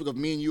physical aspect of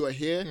me and you are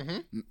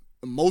here,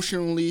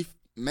 emotionally,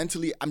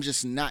 mentally, I'm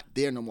just not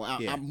there no more.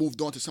 I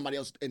moved on to somebody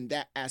else in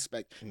that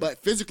aspect.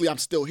 But physically, I'm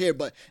still here.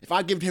 But if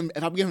I give him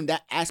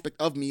that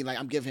aspect of me, like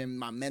I'm giving him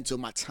my mental,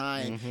 my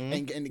time,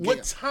 and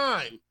What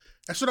time?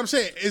 That's what I'm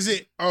saying. Is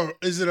it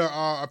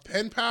a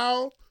pen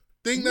pal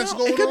thing that's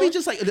going on? It could be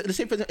just like the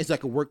same person. It's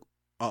like a work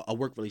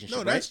relationship.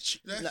 No, right?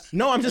 that's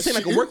No, I'm just saying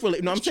like a work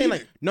relationship. No, I'm saying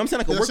like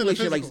a That's work in the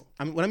relationship. Like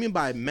physical. what I mean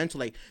by mental,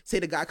 like say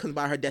the guy comes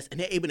by her desk and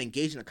they're able to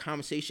engage in a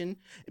conversation.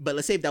 But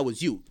let's say if that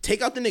was you,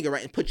 take out the nigga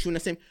right and put you in the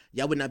same.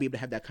 Y'all would not be able to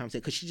have that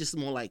conversation because she's just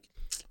more like,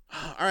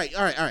 all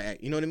right.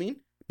 You know what I mean?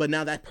 But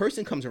now that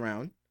person comes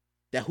around,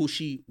 that who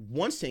she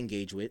wants to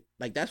engage with,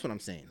 like that's what I'm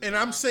saying. And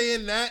I'm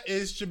saying that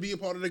should be a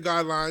part of the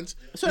guidelines.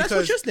 So that's what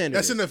because your standard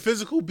That's is. in the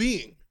physical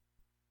being.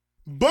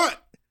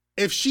 But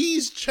if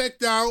she's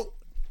checked out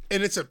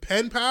and it's a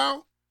pen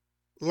pal,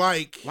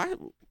 like What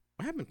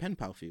happened pen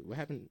pal for you? What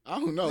happened? I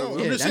don't know. No, bro. I'm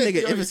Yeah, just that saying-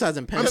 nigga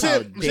emphasizing pen I'm pal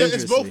saying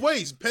it's both dangerously.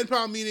 ways. Pen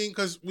pal meaning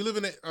because we live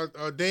in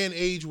a day and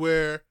age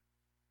where,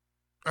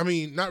 I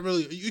mean, not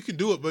really. You can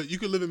do it, but you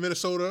could live in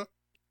Minnesota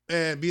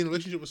and be in a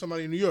relationship with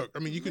somebody in New York. I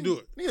mean, you can do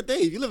it. Nigga,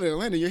 Dave, you live in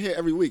Atlanta. You're here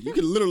every week. You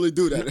can literally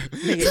do that.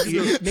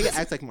 nigga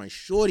acts like my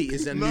shorty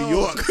is in New No.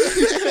 York.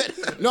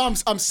 No,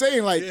 I'm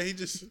saying like Yeah, he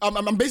just.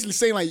 I'm basically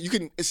saying like you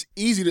can. It's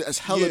easy as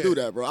hell Yeah. to do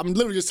that, bro. I'm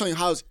literally just telling you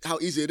how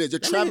easy it is. You're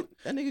That traveling.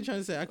 nigga trying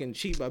to say I can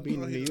cheat by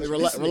being in New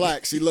York.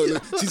 Relax. See,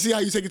 look. See how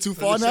you take it too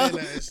far I'm now?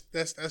 saying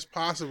that's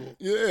possible.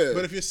 Yeah.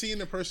 But if you're seeing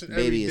the person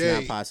every Baby, day,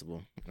 it's not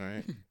possible. All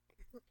right.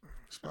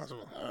 it's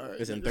possible.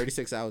 Listen,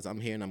 36 hours, I'm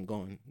here and I'm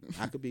going.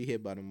 I could be here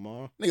by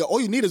tomorrow. Nigga, all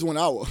you need is 1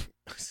 hour.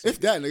 If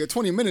that, nigga,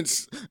 20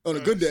 minutes on a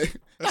good day.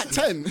 Not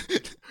 10.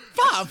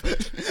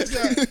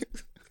 5.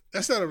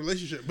 That's not a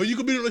relationship. But you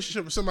could be in a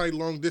relationship with somebody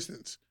long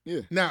distance.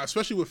 Yeah. Now,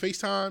 especially with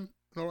FaceTime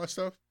and all that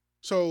stuff.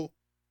 So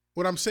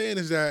what I'm saying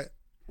is that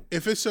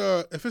if it's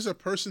a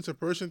person to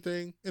person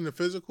thing in the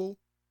physical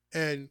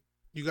and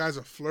you guys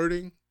are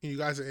flirting and you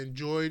guys are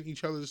enjoying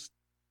each other's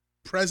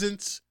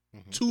presence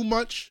too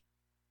much,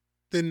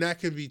 then that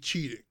can be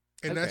cheating,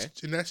 and Okay.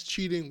 that's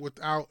cheating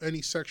without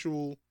any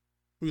sexual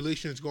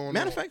relations going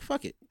Matter on. of fact,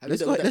 fuck it. Have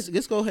Let's you go. done that?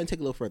 Let's go ahead and take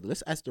a little further.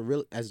 Let's ask the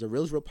real as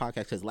Real podcast,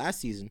 because last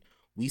season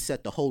we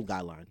set the whole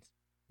guidelines.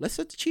 Let's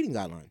set the cheating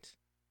guidelines.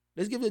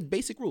 Let's give it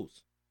basic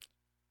rules.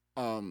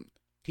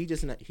 He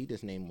just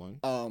named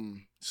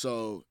one.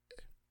 So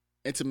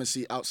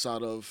intimacy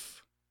outside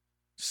of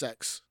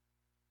sex.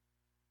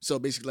 So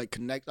basically,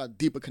 like a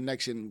deeper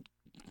connection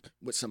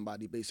with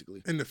somebody,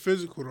 basically. In the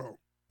physical though,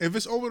 if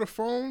it's over the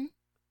phone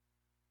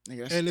Nigga,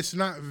 that's- and it's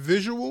not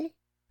visual,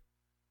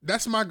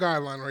 that's my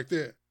guideline right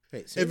there.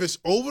 Okay, so If it's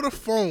over the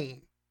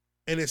phone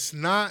and it's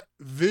not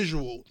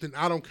visual, then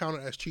I don't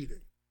count it as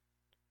cheating.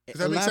 Does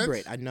that make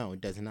elaborate. sense? I know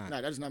it does not. Nah,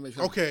 that does not make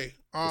sense. Okay.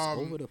 It's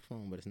over the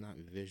phone, but it's not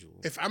visual.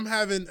 If I'm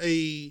having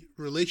a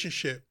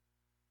relationship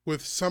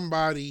with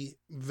somebody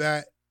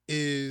that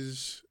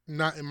is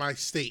not in my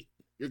state,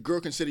 Your girl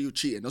consider you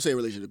cheating. Don't say a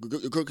relationship.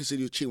 Your girl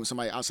consider you cheating with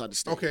somebody outside the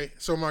state. okay,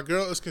 so my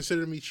girl is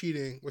considering me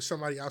cheating with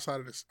somebody outside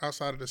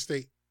of the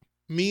state.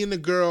 Me and the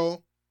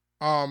girl,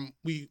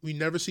 we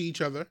never see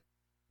each other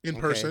in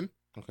Okay. person.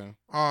 Okay.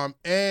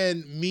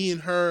 And me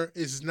and her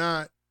is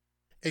not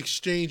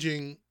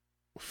exchanging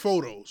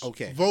photos.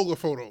 Okay. Vulgar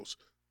photos.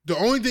 The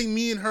only thing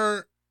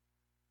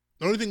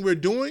we're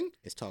doing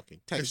It's talking,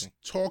 is texting.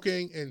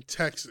 talking and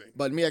texting.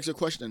 But let me ask you a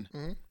question.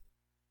 Mhm.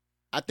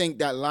 I think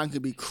that line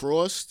could be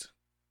crossed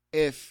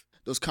if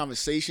those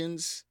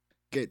conversations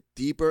get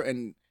deeper,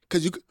 and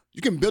because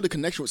you can build a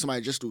connection with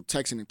somebody just through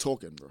texting and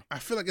talking, bro. I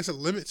feel like it's a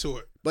limit to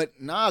it. But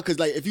nah, because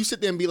like if you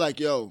sit there and be like,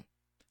 yo,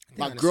 I think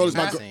my I girl is understand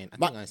my what girl. you're saying. I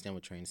my- think I understand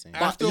what Train's saying.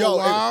 After yo, a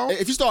while,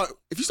 if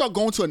you start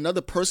going to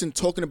another person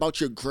talking about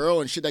your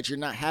girl and shit that you're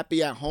not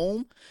happy at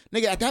home,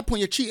 nigga, at that point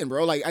you're cheating,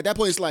 bro. Like at that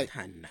point it's like,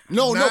 Nah.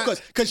 no,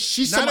 Not- because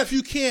she's not somebody,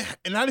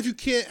 if you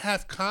can't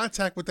have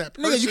contact with that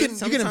person. nigga, you can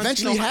sometimes,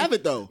 eventually you know, have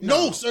it though.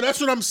 No, so that's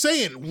what I'm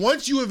saying.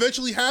 Once you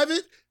eventually have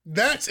it,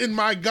 that's in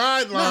my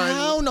guideline.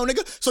 Hell no,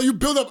 nigga. So you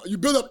build up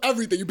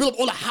everything. You build up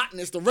all the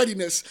hotness, the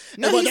readiness.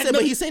 No, And he that- said,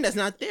 but he's saying that's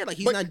not there. Like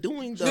he's But- not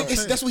doing the.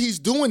 Nigga, that's what he's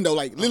doing though.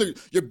 Like literally,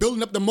 you're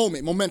building up the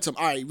momentum.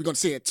 All right, we're gonna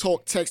say it.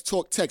 Talk, text,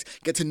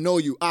 get to know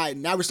you. All right,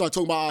 now we start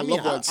talking about our I mean,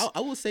 loved ones. I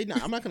will say now.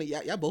 I'm not gonna.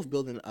 Y'all both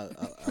building a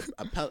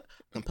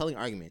compelling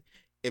argument.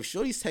 If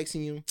Shorty's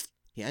texting you,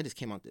 yeah, I just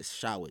came out this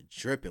shower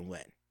dripping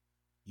wet.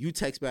 You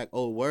text back,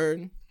 oh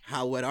word,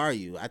 how wet are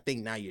you? I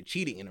think now you're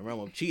cheating in the realm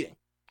of cheating.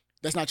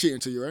 That's not cheating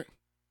to you, right?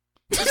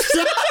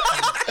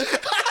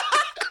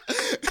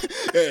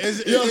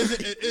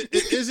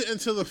 Is it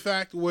until the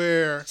fact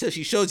where So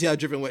she shows you how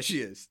dripping wet she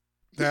is.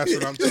 that's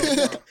what I'm talking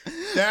about?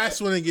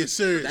 That's when it gets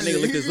serious. That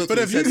nigga licked his lips But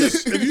when if he you said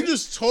just if you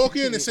just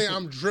talking and say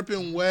I'm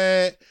dripping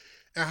wet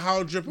and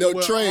how dripping Yo,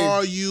 wet Trey,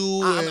 are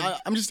you? And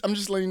I'm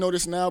just letting you know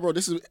this now, bro.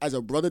 This is as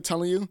a brother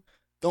telling you,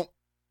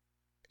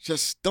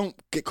 don't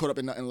get caught up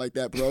in nothing like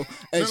that, bro.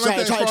 And Nothing like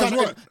that as far as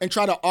what?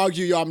 try to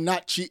argue, yo, I'm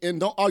not cheating.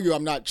 Don't argue,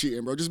 I'm not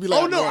cheating, bro. Just be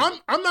like, oh no, bro.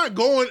 I'm not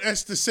going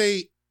as to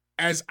say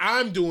as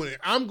I'm doing it.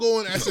 I'm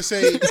going as to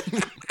say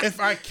if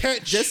I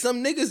catch Just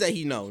some niggas that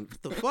he know.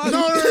 What the fuck?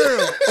 no.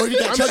 Or if you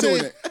catch I'm her doing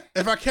saying it.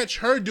 if I catch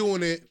her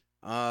doing it,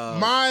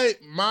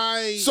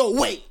 my So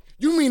wait,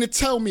 you mean to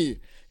tell me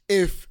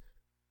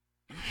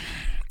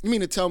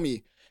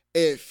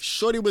if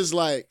Shorty was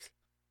like,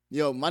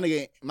 yo, my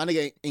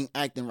nigga ain't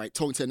acting right,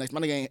 talking to the next, my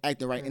nigga ain't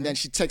acting right, and then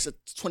she texts her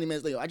 20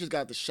 minutes later, I just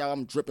got out the shower,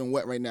 I'm dripping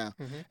wet right now,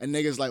 and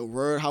nigga's like,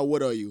 word, how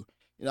wet are you?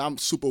 You know, I'm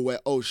super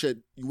wet. Oh shit,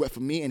 you wet for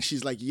me? And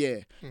she's like, yeah.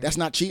 That's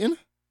not cheating?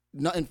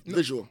 Nothing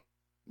visual.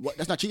 What?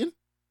 That's not cheating?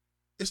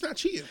 it's not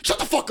cheating. Shut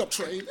the fuck up,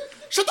 Train.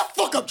 Shut the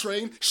fuck up,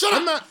 Train. Shut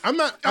up. I'm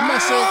not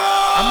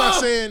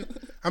saying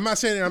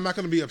that I'm not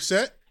going to be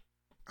upset.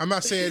 I'm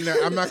not saying that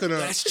I'm not going to.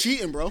 That's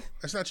cheating, bro.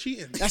 That's not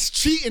cheating. That's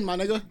cheating, my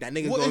nigga. That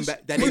nigga's What going is-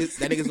 back. That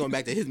nigga's going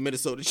back to his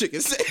Minnesota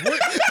chicken sandwich.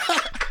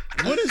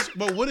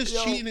 What is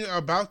Yo. cheating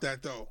about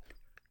that though?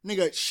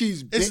 Nigga,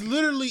 she's It's big.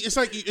 literally it's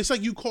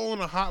like you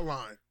calling a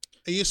hotline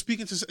and you're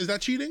speaking to. Is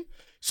that cheating?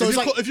 So if it's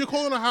you're like- if you're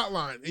calling a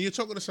hotline and you're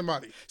talking to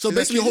somebody. So is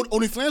that basically, cheating?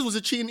 OnlyFans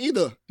wasn't cheating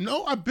either.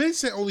 No, I've been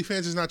saying OnlyFans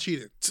is not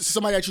cheating. To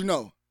somebody that you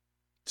know.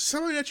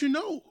 Somebody that you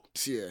know.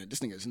 Yeah, this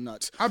nigga is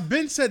nuts. I've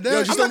been said that. Yo,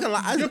 I'm just not gonna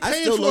lie. You're I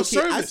paying still for low a key.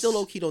 I service. still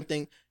low key don't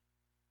think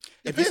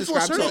if You're you paying for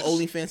a subscribe to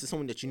service. OnlyFans to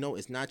someone that you know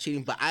is not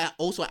cheating. But I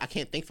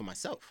can't think for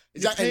myself.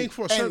 You're paying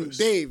for a service. And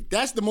Dave,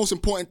 that's the most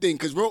important thing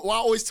because I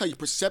always tell you,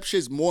 perception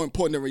is more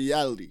important than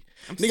reality.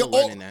 I'm still Nigga,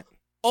 learning that.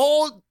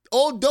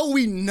 although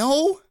we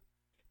know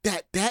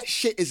that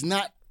shit is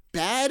not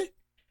bad,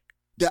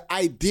 the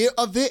idea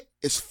of it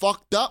is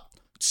fucked up.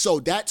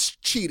 So that's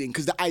cheating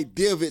because the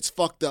idea of it's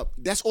fucked up.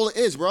 That's all it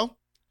is, bro.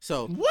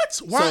 So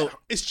What? Why? So-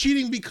 It's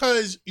cheating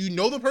because you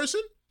know the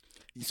person?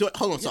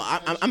 hold on. So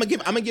I'm gonna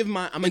give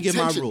my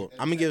Intention. rule.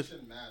 I'm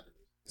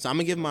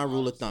gonna give my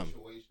rule of thumb.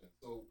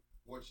 So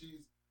what she's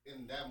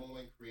in that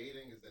moment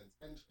creating is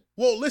intention.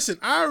 Well, listen,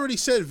 I already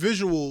said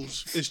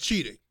visuals is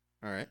cheating.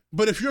 All right.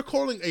 But if you're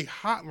calling a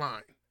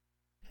hotline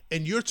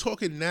and you're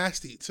talking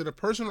nasty to the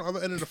person on the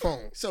other end of the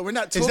phone, So we're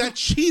not is talking. that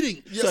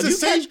cheating? So It's the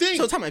same thing.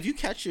 So Tom, if you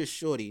catch your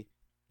shorty,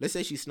 let's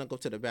say she snuck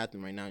up to the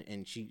bathroom right now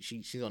and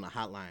she's on a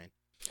hotline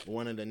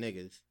One of the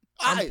niggas.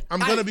 I'm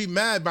gonna be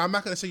mad, but I'm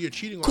not gonna say you're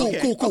cheating on me. Okay,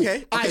 Cool.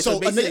 okay. All right, So so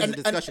basically it's a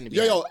discussion to be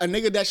had. a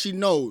nigga that she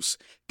knows,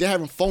 they're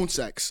having phone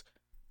sex.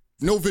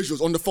 No visuals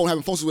on the phone,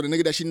 having phone sex with a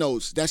nigga that she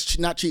knows. That's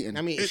not cheating.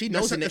 I mean, if she It-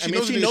 knows the that's- nigga. I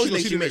if mean, she she knows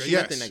knows the the nigga, nigga. She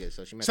met yes. the nigga,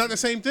 so she met It's not the the nigga.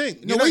 same thing. No,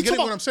 You're what not you getting talking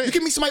what about? I'm saying. You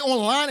can meet somebody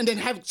online and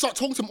then start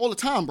talking to them all the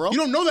time, bro. You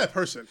don't know that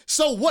person.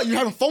 So what? You're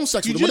having phone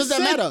sex with them. What does that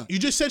matter? You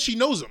just said she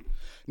knows him.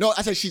 No,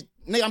 I said she.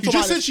 Nigga, I'm You talking just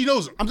about. said she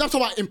knows him. I'm not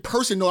talking about in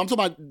person. No, I'm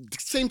talking about the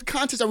same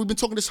context that we've been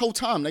talking this whole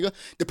time, nigga.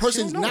 The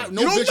person's not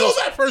no You don't visuals. know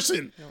that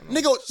person.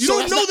 Nigga, You so don't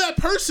that's know not- that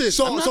person.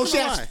 So not she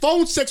gonna has lie.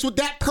 phone sex with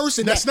that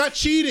person. That's not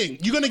cheating.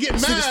 You're gonna get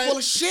This nigga's mad. full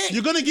of shit.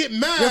 You're gonna get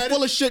mad. You're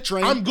full of shit,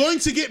 Train. I'm going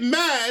to get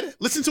mad.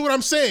 Listen to what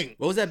I'm saying.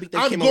 What was that beat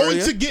that I'm came on going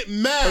earlier? to get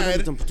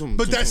mad,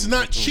 but that's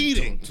not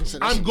cheating.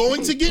 I'm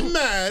going to get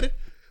mad,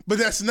 but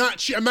that's not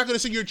cheating. I'm not gonna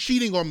say you're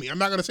cheating on me. I'm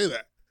not gonna say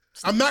that.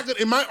 I'm not gonna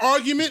in my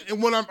argument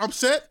and when I'm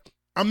upset,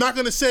 I'm not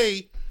gonna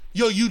say,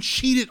 yo, you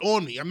cheated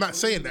on me. I'm not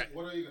saying that.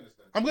 What are you gonna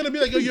say? I'm gonna be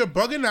like, yo, you're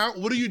bugging out.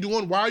 What are you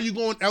doing? Why are you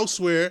going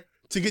elsewhere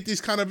to get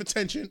this kind of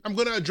attention? I'm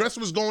gonna address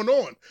what's going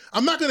on.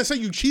 I'm not gonna say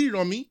you cheated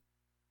on me.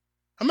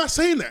 I'm not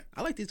saying that.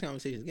 I like these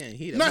conversations getting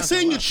heated. I'm not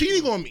saying you're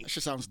cheating on me. That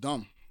shit sounds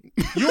dumb.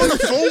 You're on the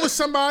phone with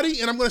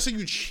somebody, and I'm gonna say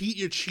you're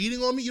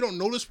cheating on me. You don't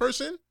know this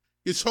person.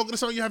 You're talking to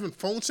somebody. You're having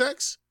phone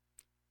sex.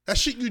 That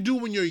shit you do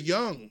when you're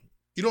young.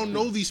 You don't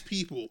know these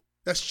people.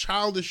 That's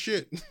childish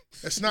shit.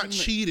 That's not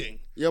cheating.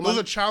 Yeah, Those man.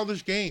 are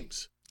childish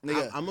games.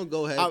 Nigga, I'm gonna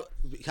go ahead.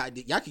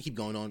 Y'all can keep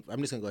going on. I'm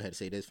just gonna go ahead and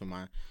say this from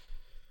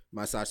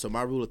my side. So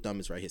my rule of thumb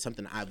is right here.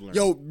 Something I've learned.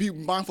 yo, be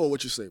mindful of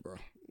what you say, bro.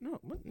 No,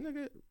 what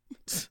nigga?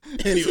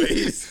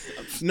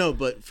 Anyways, no,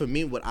 but for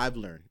me, what I've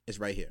learned is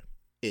right here.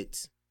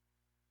 It's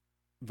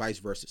vice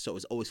versa. So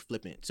it's always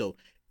flipping. So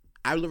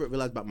I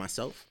realized about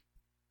myself,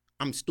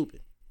 I'm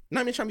stupid.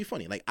 Not even trying to be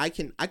funny. Like I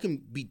can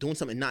be doing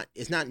something.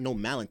 It's not no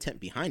malintent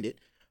behind it,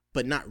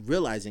 but not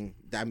realizing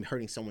that I'm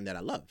hurting someone that I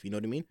love. You know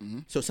what I mean? Mm-hmm.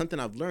 So something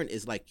I've learned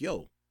is like,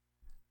 yo,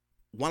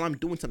 while I'm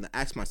doing something,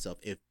 ask myself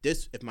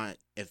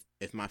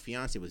if my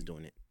fiance was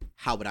doing it,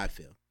 how would I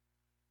feel?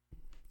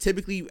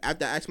 Typically,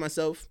 after I ask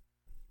myself,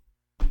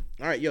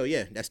 all right, yo,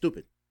 yeah, that's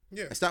stupid.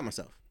 Yeah. I stop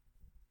myself.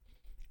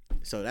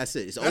 So that's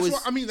it. It's That's always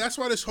why. That's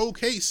why this whole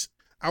case.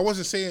 I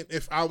wasn't saying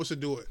if I was to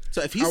do it.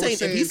 so. If I was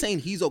he's saying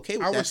he's okay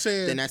with I was that,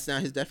 saying- then that's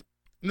not his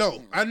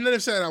No, I never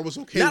said I was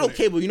okay. not with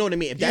okay, It. but you know what I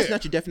mean. If that's Yeah.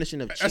 not your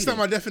definition of cheating, That's not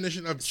my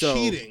definition of So-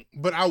 cheating.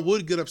 But I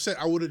would get upset.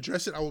 I would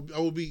address it. I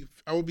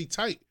would be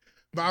tight.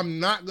 But I'm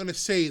not gonna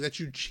say that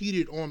you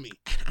cheated on me.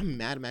 I'm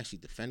mad. I'm actually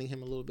defending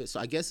him a little bit. So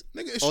I guess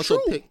Nigga, it's also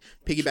true.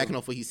 piggybacking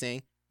off what he's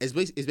saying is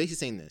basically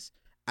saying this.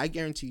 I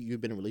guarantee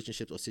you've been in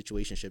relationships or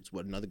situationships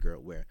with another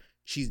girl where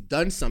she's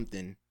done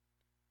something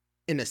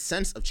in a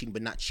sense of cheating,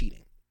 but not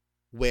cheating.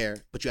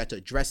 But you have to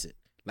address it.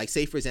 Like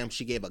say for example,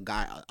 she gave a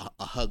guy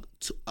a hug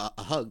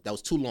that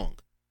was too long.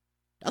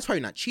 That's probably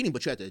not cheating,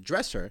 but you have to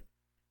address her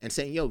and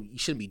saying, yo, you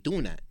shouldn't be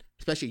doing that,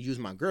 especially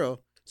using my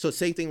girl. So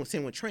same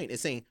with Train.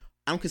 It's saying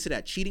I don't consider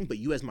that cheating, but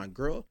you as my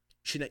girl,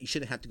 you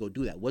shouldn't have to go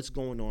do that. What's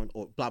going on?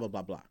 Or blah blah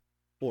blah blah.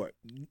 Or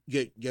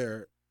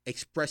you're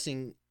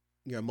expressing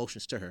your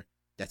emotions to her.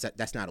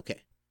 That's not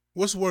okay.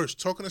 What's worse,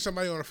 talking to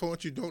somebody on the phone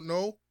that you don't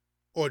know,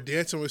 or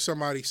dancing with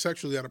somebody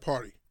sexually at a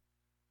party?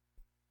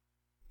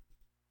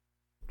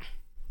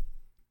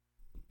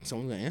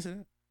 Someone's gonna answer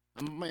that?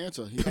 I'm my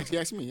answer. He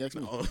asked me. He asked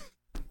me.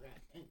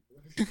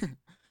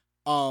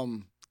 Oh.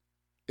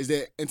 Is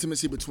there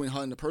intimacy between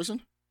her and the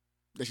person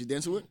that she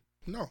dancing with?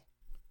 No.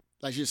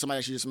 Like she's somebody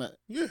that she just met.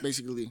 Yeah.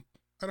 Basically.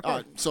 At a All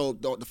party. right. So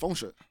the phone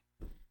shit,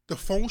 The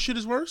phone shit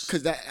is worse.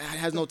 because that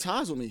has no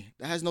ties with me.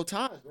 That has no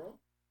ties, bro.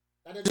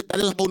 That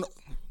doesn't hold.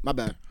 My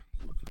bad.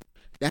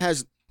 That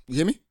has. You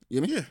hear me?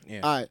 You hear me? Yeah. Yeah.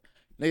 All right,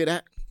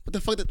 nigga. What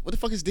the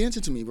fuck is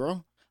dancing to me,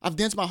 bro? I've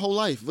danced my whole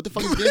life. What the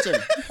fuck is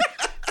dancing?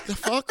 The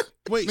fuck?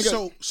 Wait.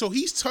 Nigga, So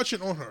he's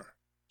touching on her.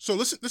 So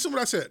listen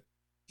what I said.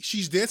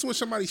 She's dancing with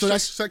somebody So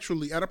that's-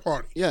 sexually at a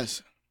party.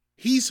 yes.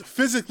 He's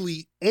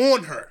physically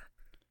on her.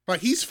 Like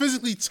he's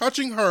physically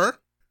touching her.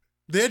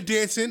 They're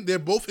dancing. They're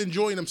both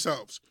enjoying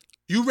themselves.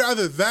 You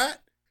rather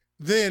that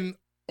than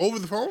over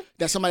the phone?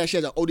 That's somebody that she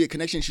has an audio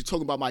connection. She's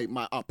talking about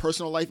my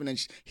personal life, and then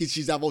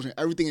she's divulging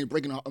everything and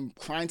breaking her,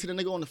 crying to the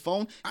nigga on the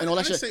phone and all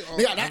that I shit. didn't say all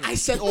Nigga, that. I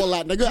said all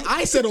that, nigga.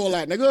 I said all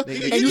that, nigga.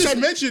 Nigga, And you you just said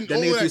mentioned That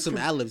all nigga threw that. some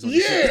ad-libs on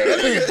this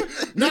shit.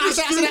 Yeah. no. I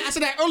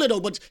said that earlier though,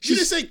 but She she's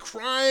just say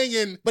crying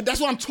and But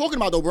that's what I'm talking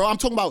about, though, bro. I'm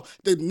talking about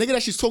the nigga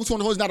that she's talking to on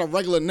the phone is not a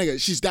regular nigga.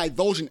 She's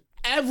divulging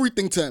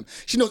everything to him.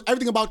 She knows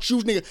everything about you,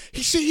 nigga.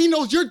 He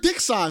knows your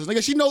dick size,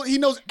 nigga. He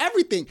knows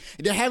everything.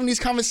 And they're having these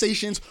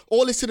conversations,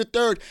 all this to the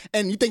third,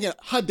 and you thinking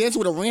her dancing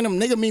with a random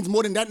nigga means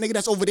more than that nigga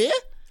that's over there?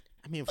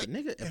 I mean, if a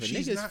nigga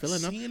she's is not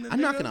filling up, seeing the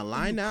I'm not nigga, gonna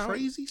lie you now.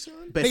 Crazy son.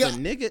 But if a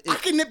nigga I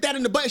can nip that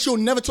in the butt and she'll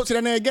never talk to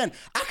that nigga again.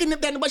 I can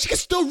nip that in the butt. She can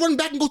still run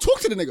back and go talk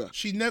to the nigga.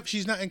 She's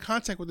not in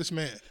contact with this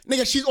man.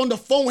 Nigga, she's on the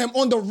phone with him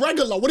on the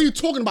regular. What are you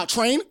talking about,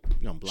 Train?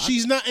 no, block.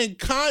 She's not in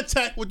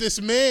contact with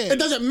this man. It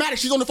doesn't matter.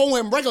 She's on the phone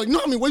with him regular. You know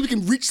how many ways we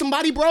can reach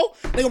somebody, bro?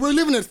 Nigga, we're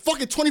living in the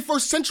fucking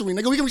 21st century,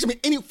 nigga. We can reach them in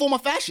any form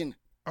of fashion.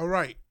 All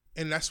right.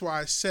 And that's why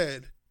I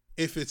said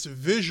if it's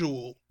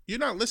visual, You're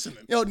not listening.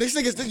 Yo, this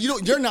nigga's,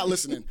 you're not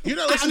listening. You're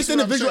not I listening understand to the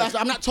what I'm visual saying.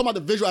 aspect. I'm not talking about the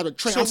visual aspect.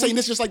 Train. So I'm saying we-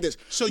 this just like this.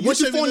 So you Once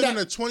said we find live that- in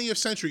the 20th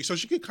century, so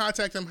she could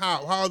contact them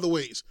how? How other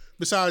ways?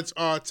 Besides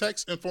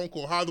text and phone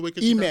call, how other way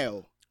could she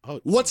email, Oh,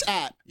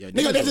 WhatsApp. Yo,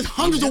 Nigga, niggas there's just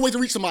hundreds of ways to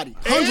reach somebody.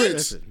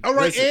 Hundreds. All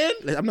right,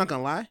 listen, and I'm not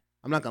gonna lie.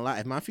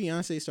 If my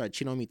fiance started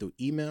cheating on me through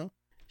email,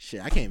 shit,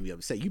 I can't be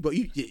upset. You.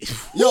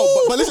 Yo,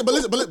 but listen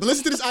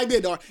to this idea,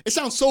 dog. It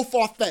sounds so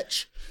far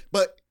fetched,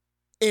 but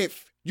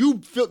if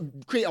you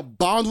create a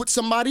bond with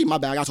somebody, my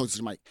bad, I gotta talk to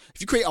the mic.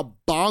 If you create a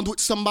bond with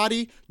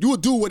somebody, you will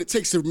do what it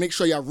takes to make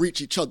sure y'all reach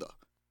each other.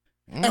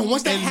 And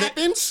once that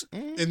happens,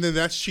 and then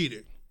that's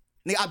cheating.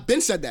 nigga, I've been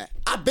said that.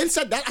 I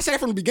said that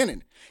from the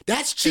beginning.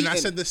 That's cheating. And I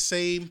said the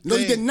same thing. No,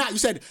 you did not. You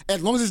said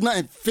as long as it's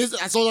nothing physical,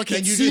 that's all I can't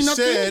And you see just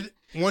nothing. said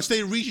once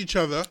they reach each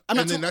other, I'm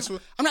not and then talking- that's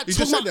what I'm not you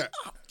talking just said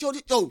about,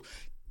 that. Yo,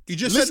 You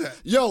just listen, said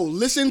that. yo,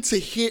 listen to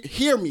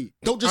hear me.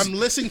 Don't just I'm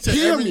listening to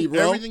hear me,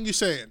 bro. everything you're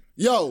saying.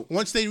 Yo,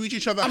 Once they reach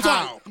each other, I'm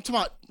how? talking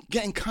about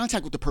getting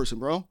contact with the person,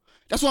 bro.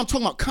 That's what I'm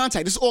talking about.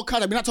 Contact. This is all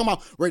contact. We're not talking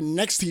about we're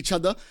next to each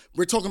other.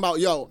 We're talking about,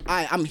 yo,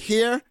 I'm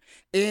here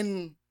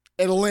in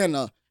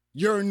Atlanta.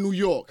 You're in New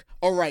York.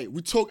 All right,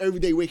 we talk every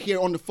day. We're here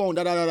on the phone.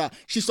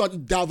 She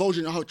started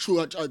divulging her true,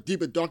 her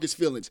deepest, darkest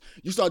feelings.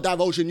 You start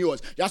divulging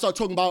yours. Y'all start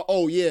talking about,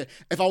 oh yeah,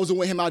 if I wasn't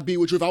with him, I'd be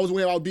with you. If I wasn't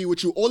with him, I'd be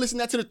with you. All this and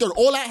that to the third.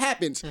 All that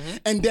happens,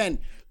 and then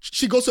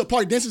she goes to a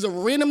party, dances a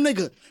random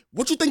nigga.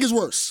 What you think is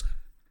worse?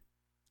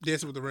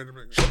 Dancing with a random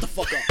nigga. Shut the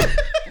fuck up.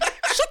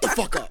 Shut the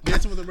fuck up.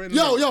 Dancing with a random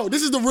nigga. Yo,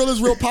 this is the Real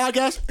is Real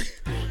podcast.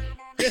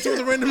 Dancing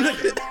with a random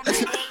nigga.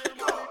 Dancing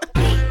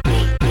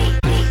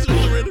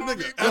with a random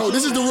nigga. Yo,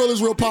 this is the Real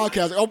is Real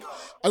podcast.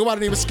 I go by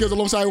the name of Skills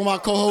alongside with my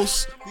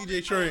co-host.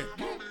 DJ Train.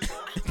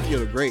 You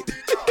look great.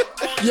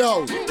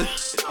 Yo,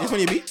 It's when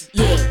you beat.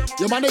 yeah.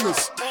 Yo, my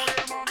niggas.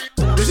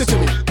 Listen to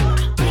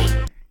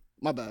me.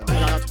 My bad.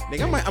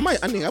 Nigga,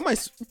 I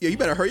might. Yo, you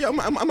better hurry up.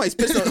 I might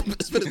spit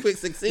a quick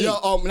 16.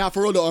 Yo, now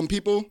for real though,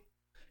 people.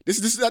 This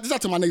is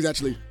not to my niggas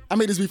actually. I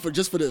made this beat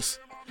just for this.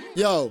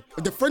 Yo,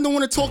 if the friend don't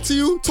want to talk to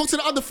you, talk to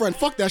the other friend.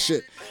 Fuck that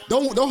shit.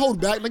 Don't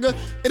hold back, nigga.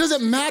 It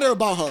doesn't matter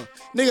about her.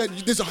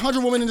 Nigga, there's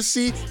 100 women in the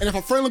sea, and if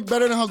a friend look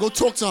better than her, go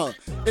talk to her.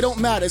 It don't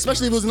matter,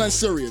 especially if it was nothing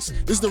serious.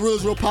 This is the Real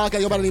is Real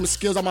podcast. Yo, by the name of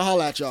Skills. I'ma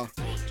holla at y'all.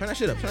 Turn that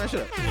shit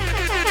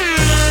up.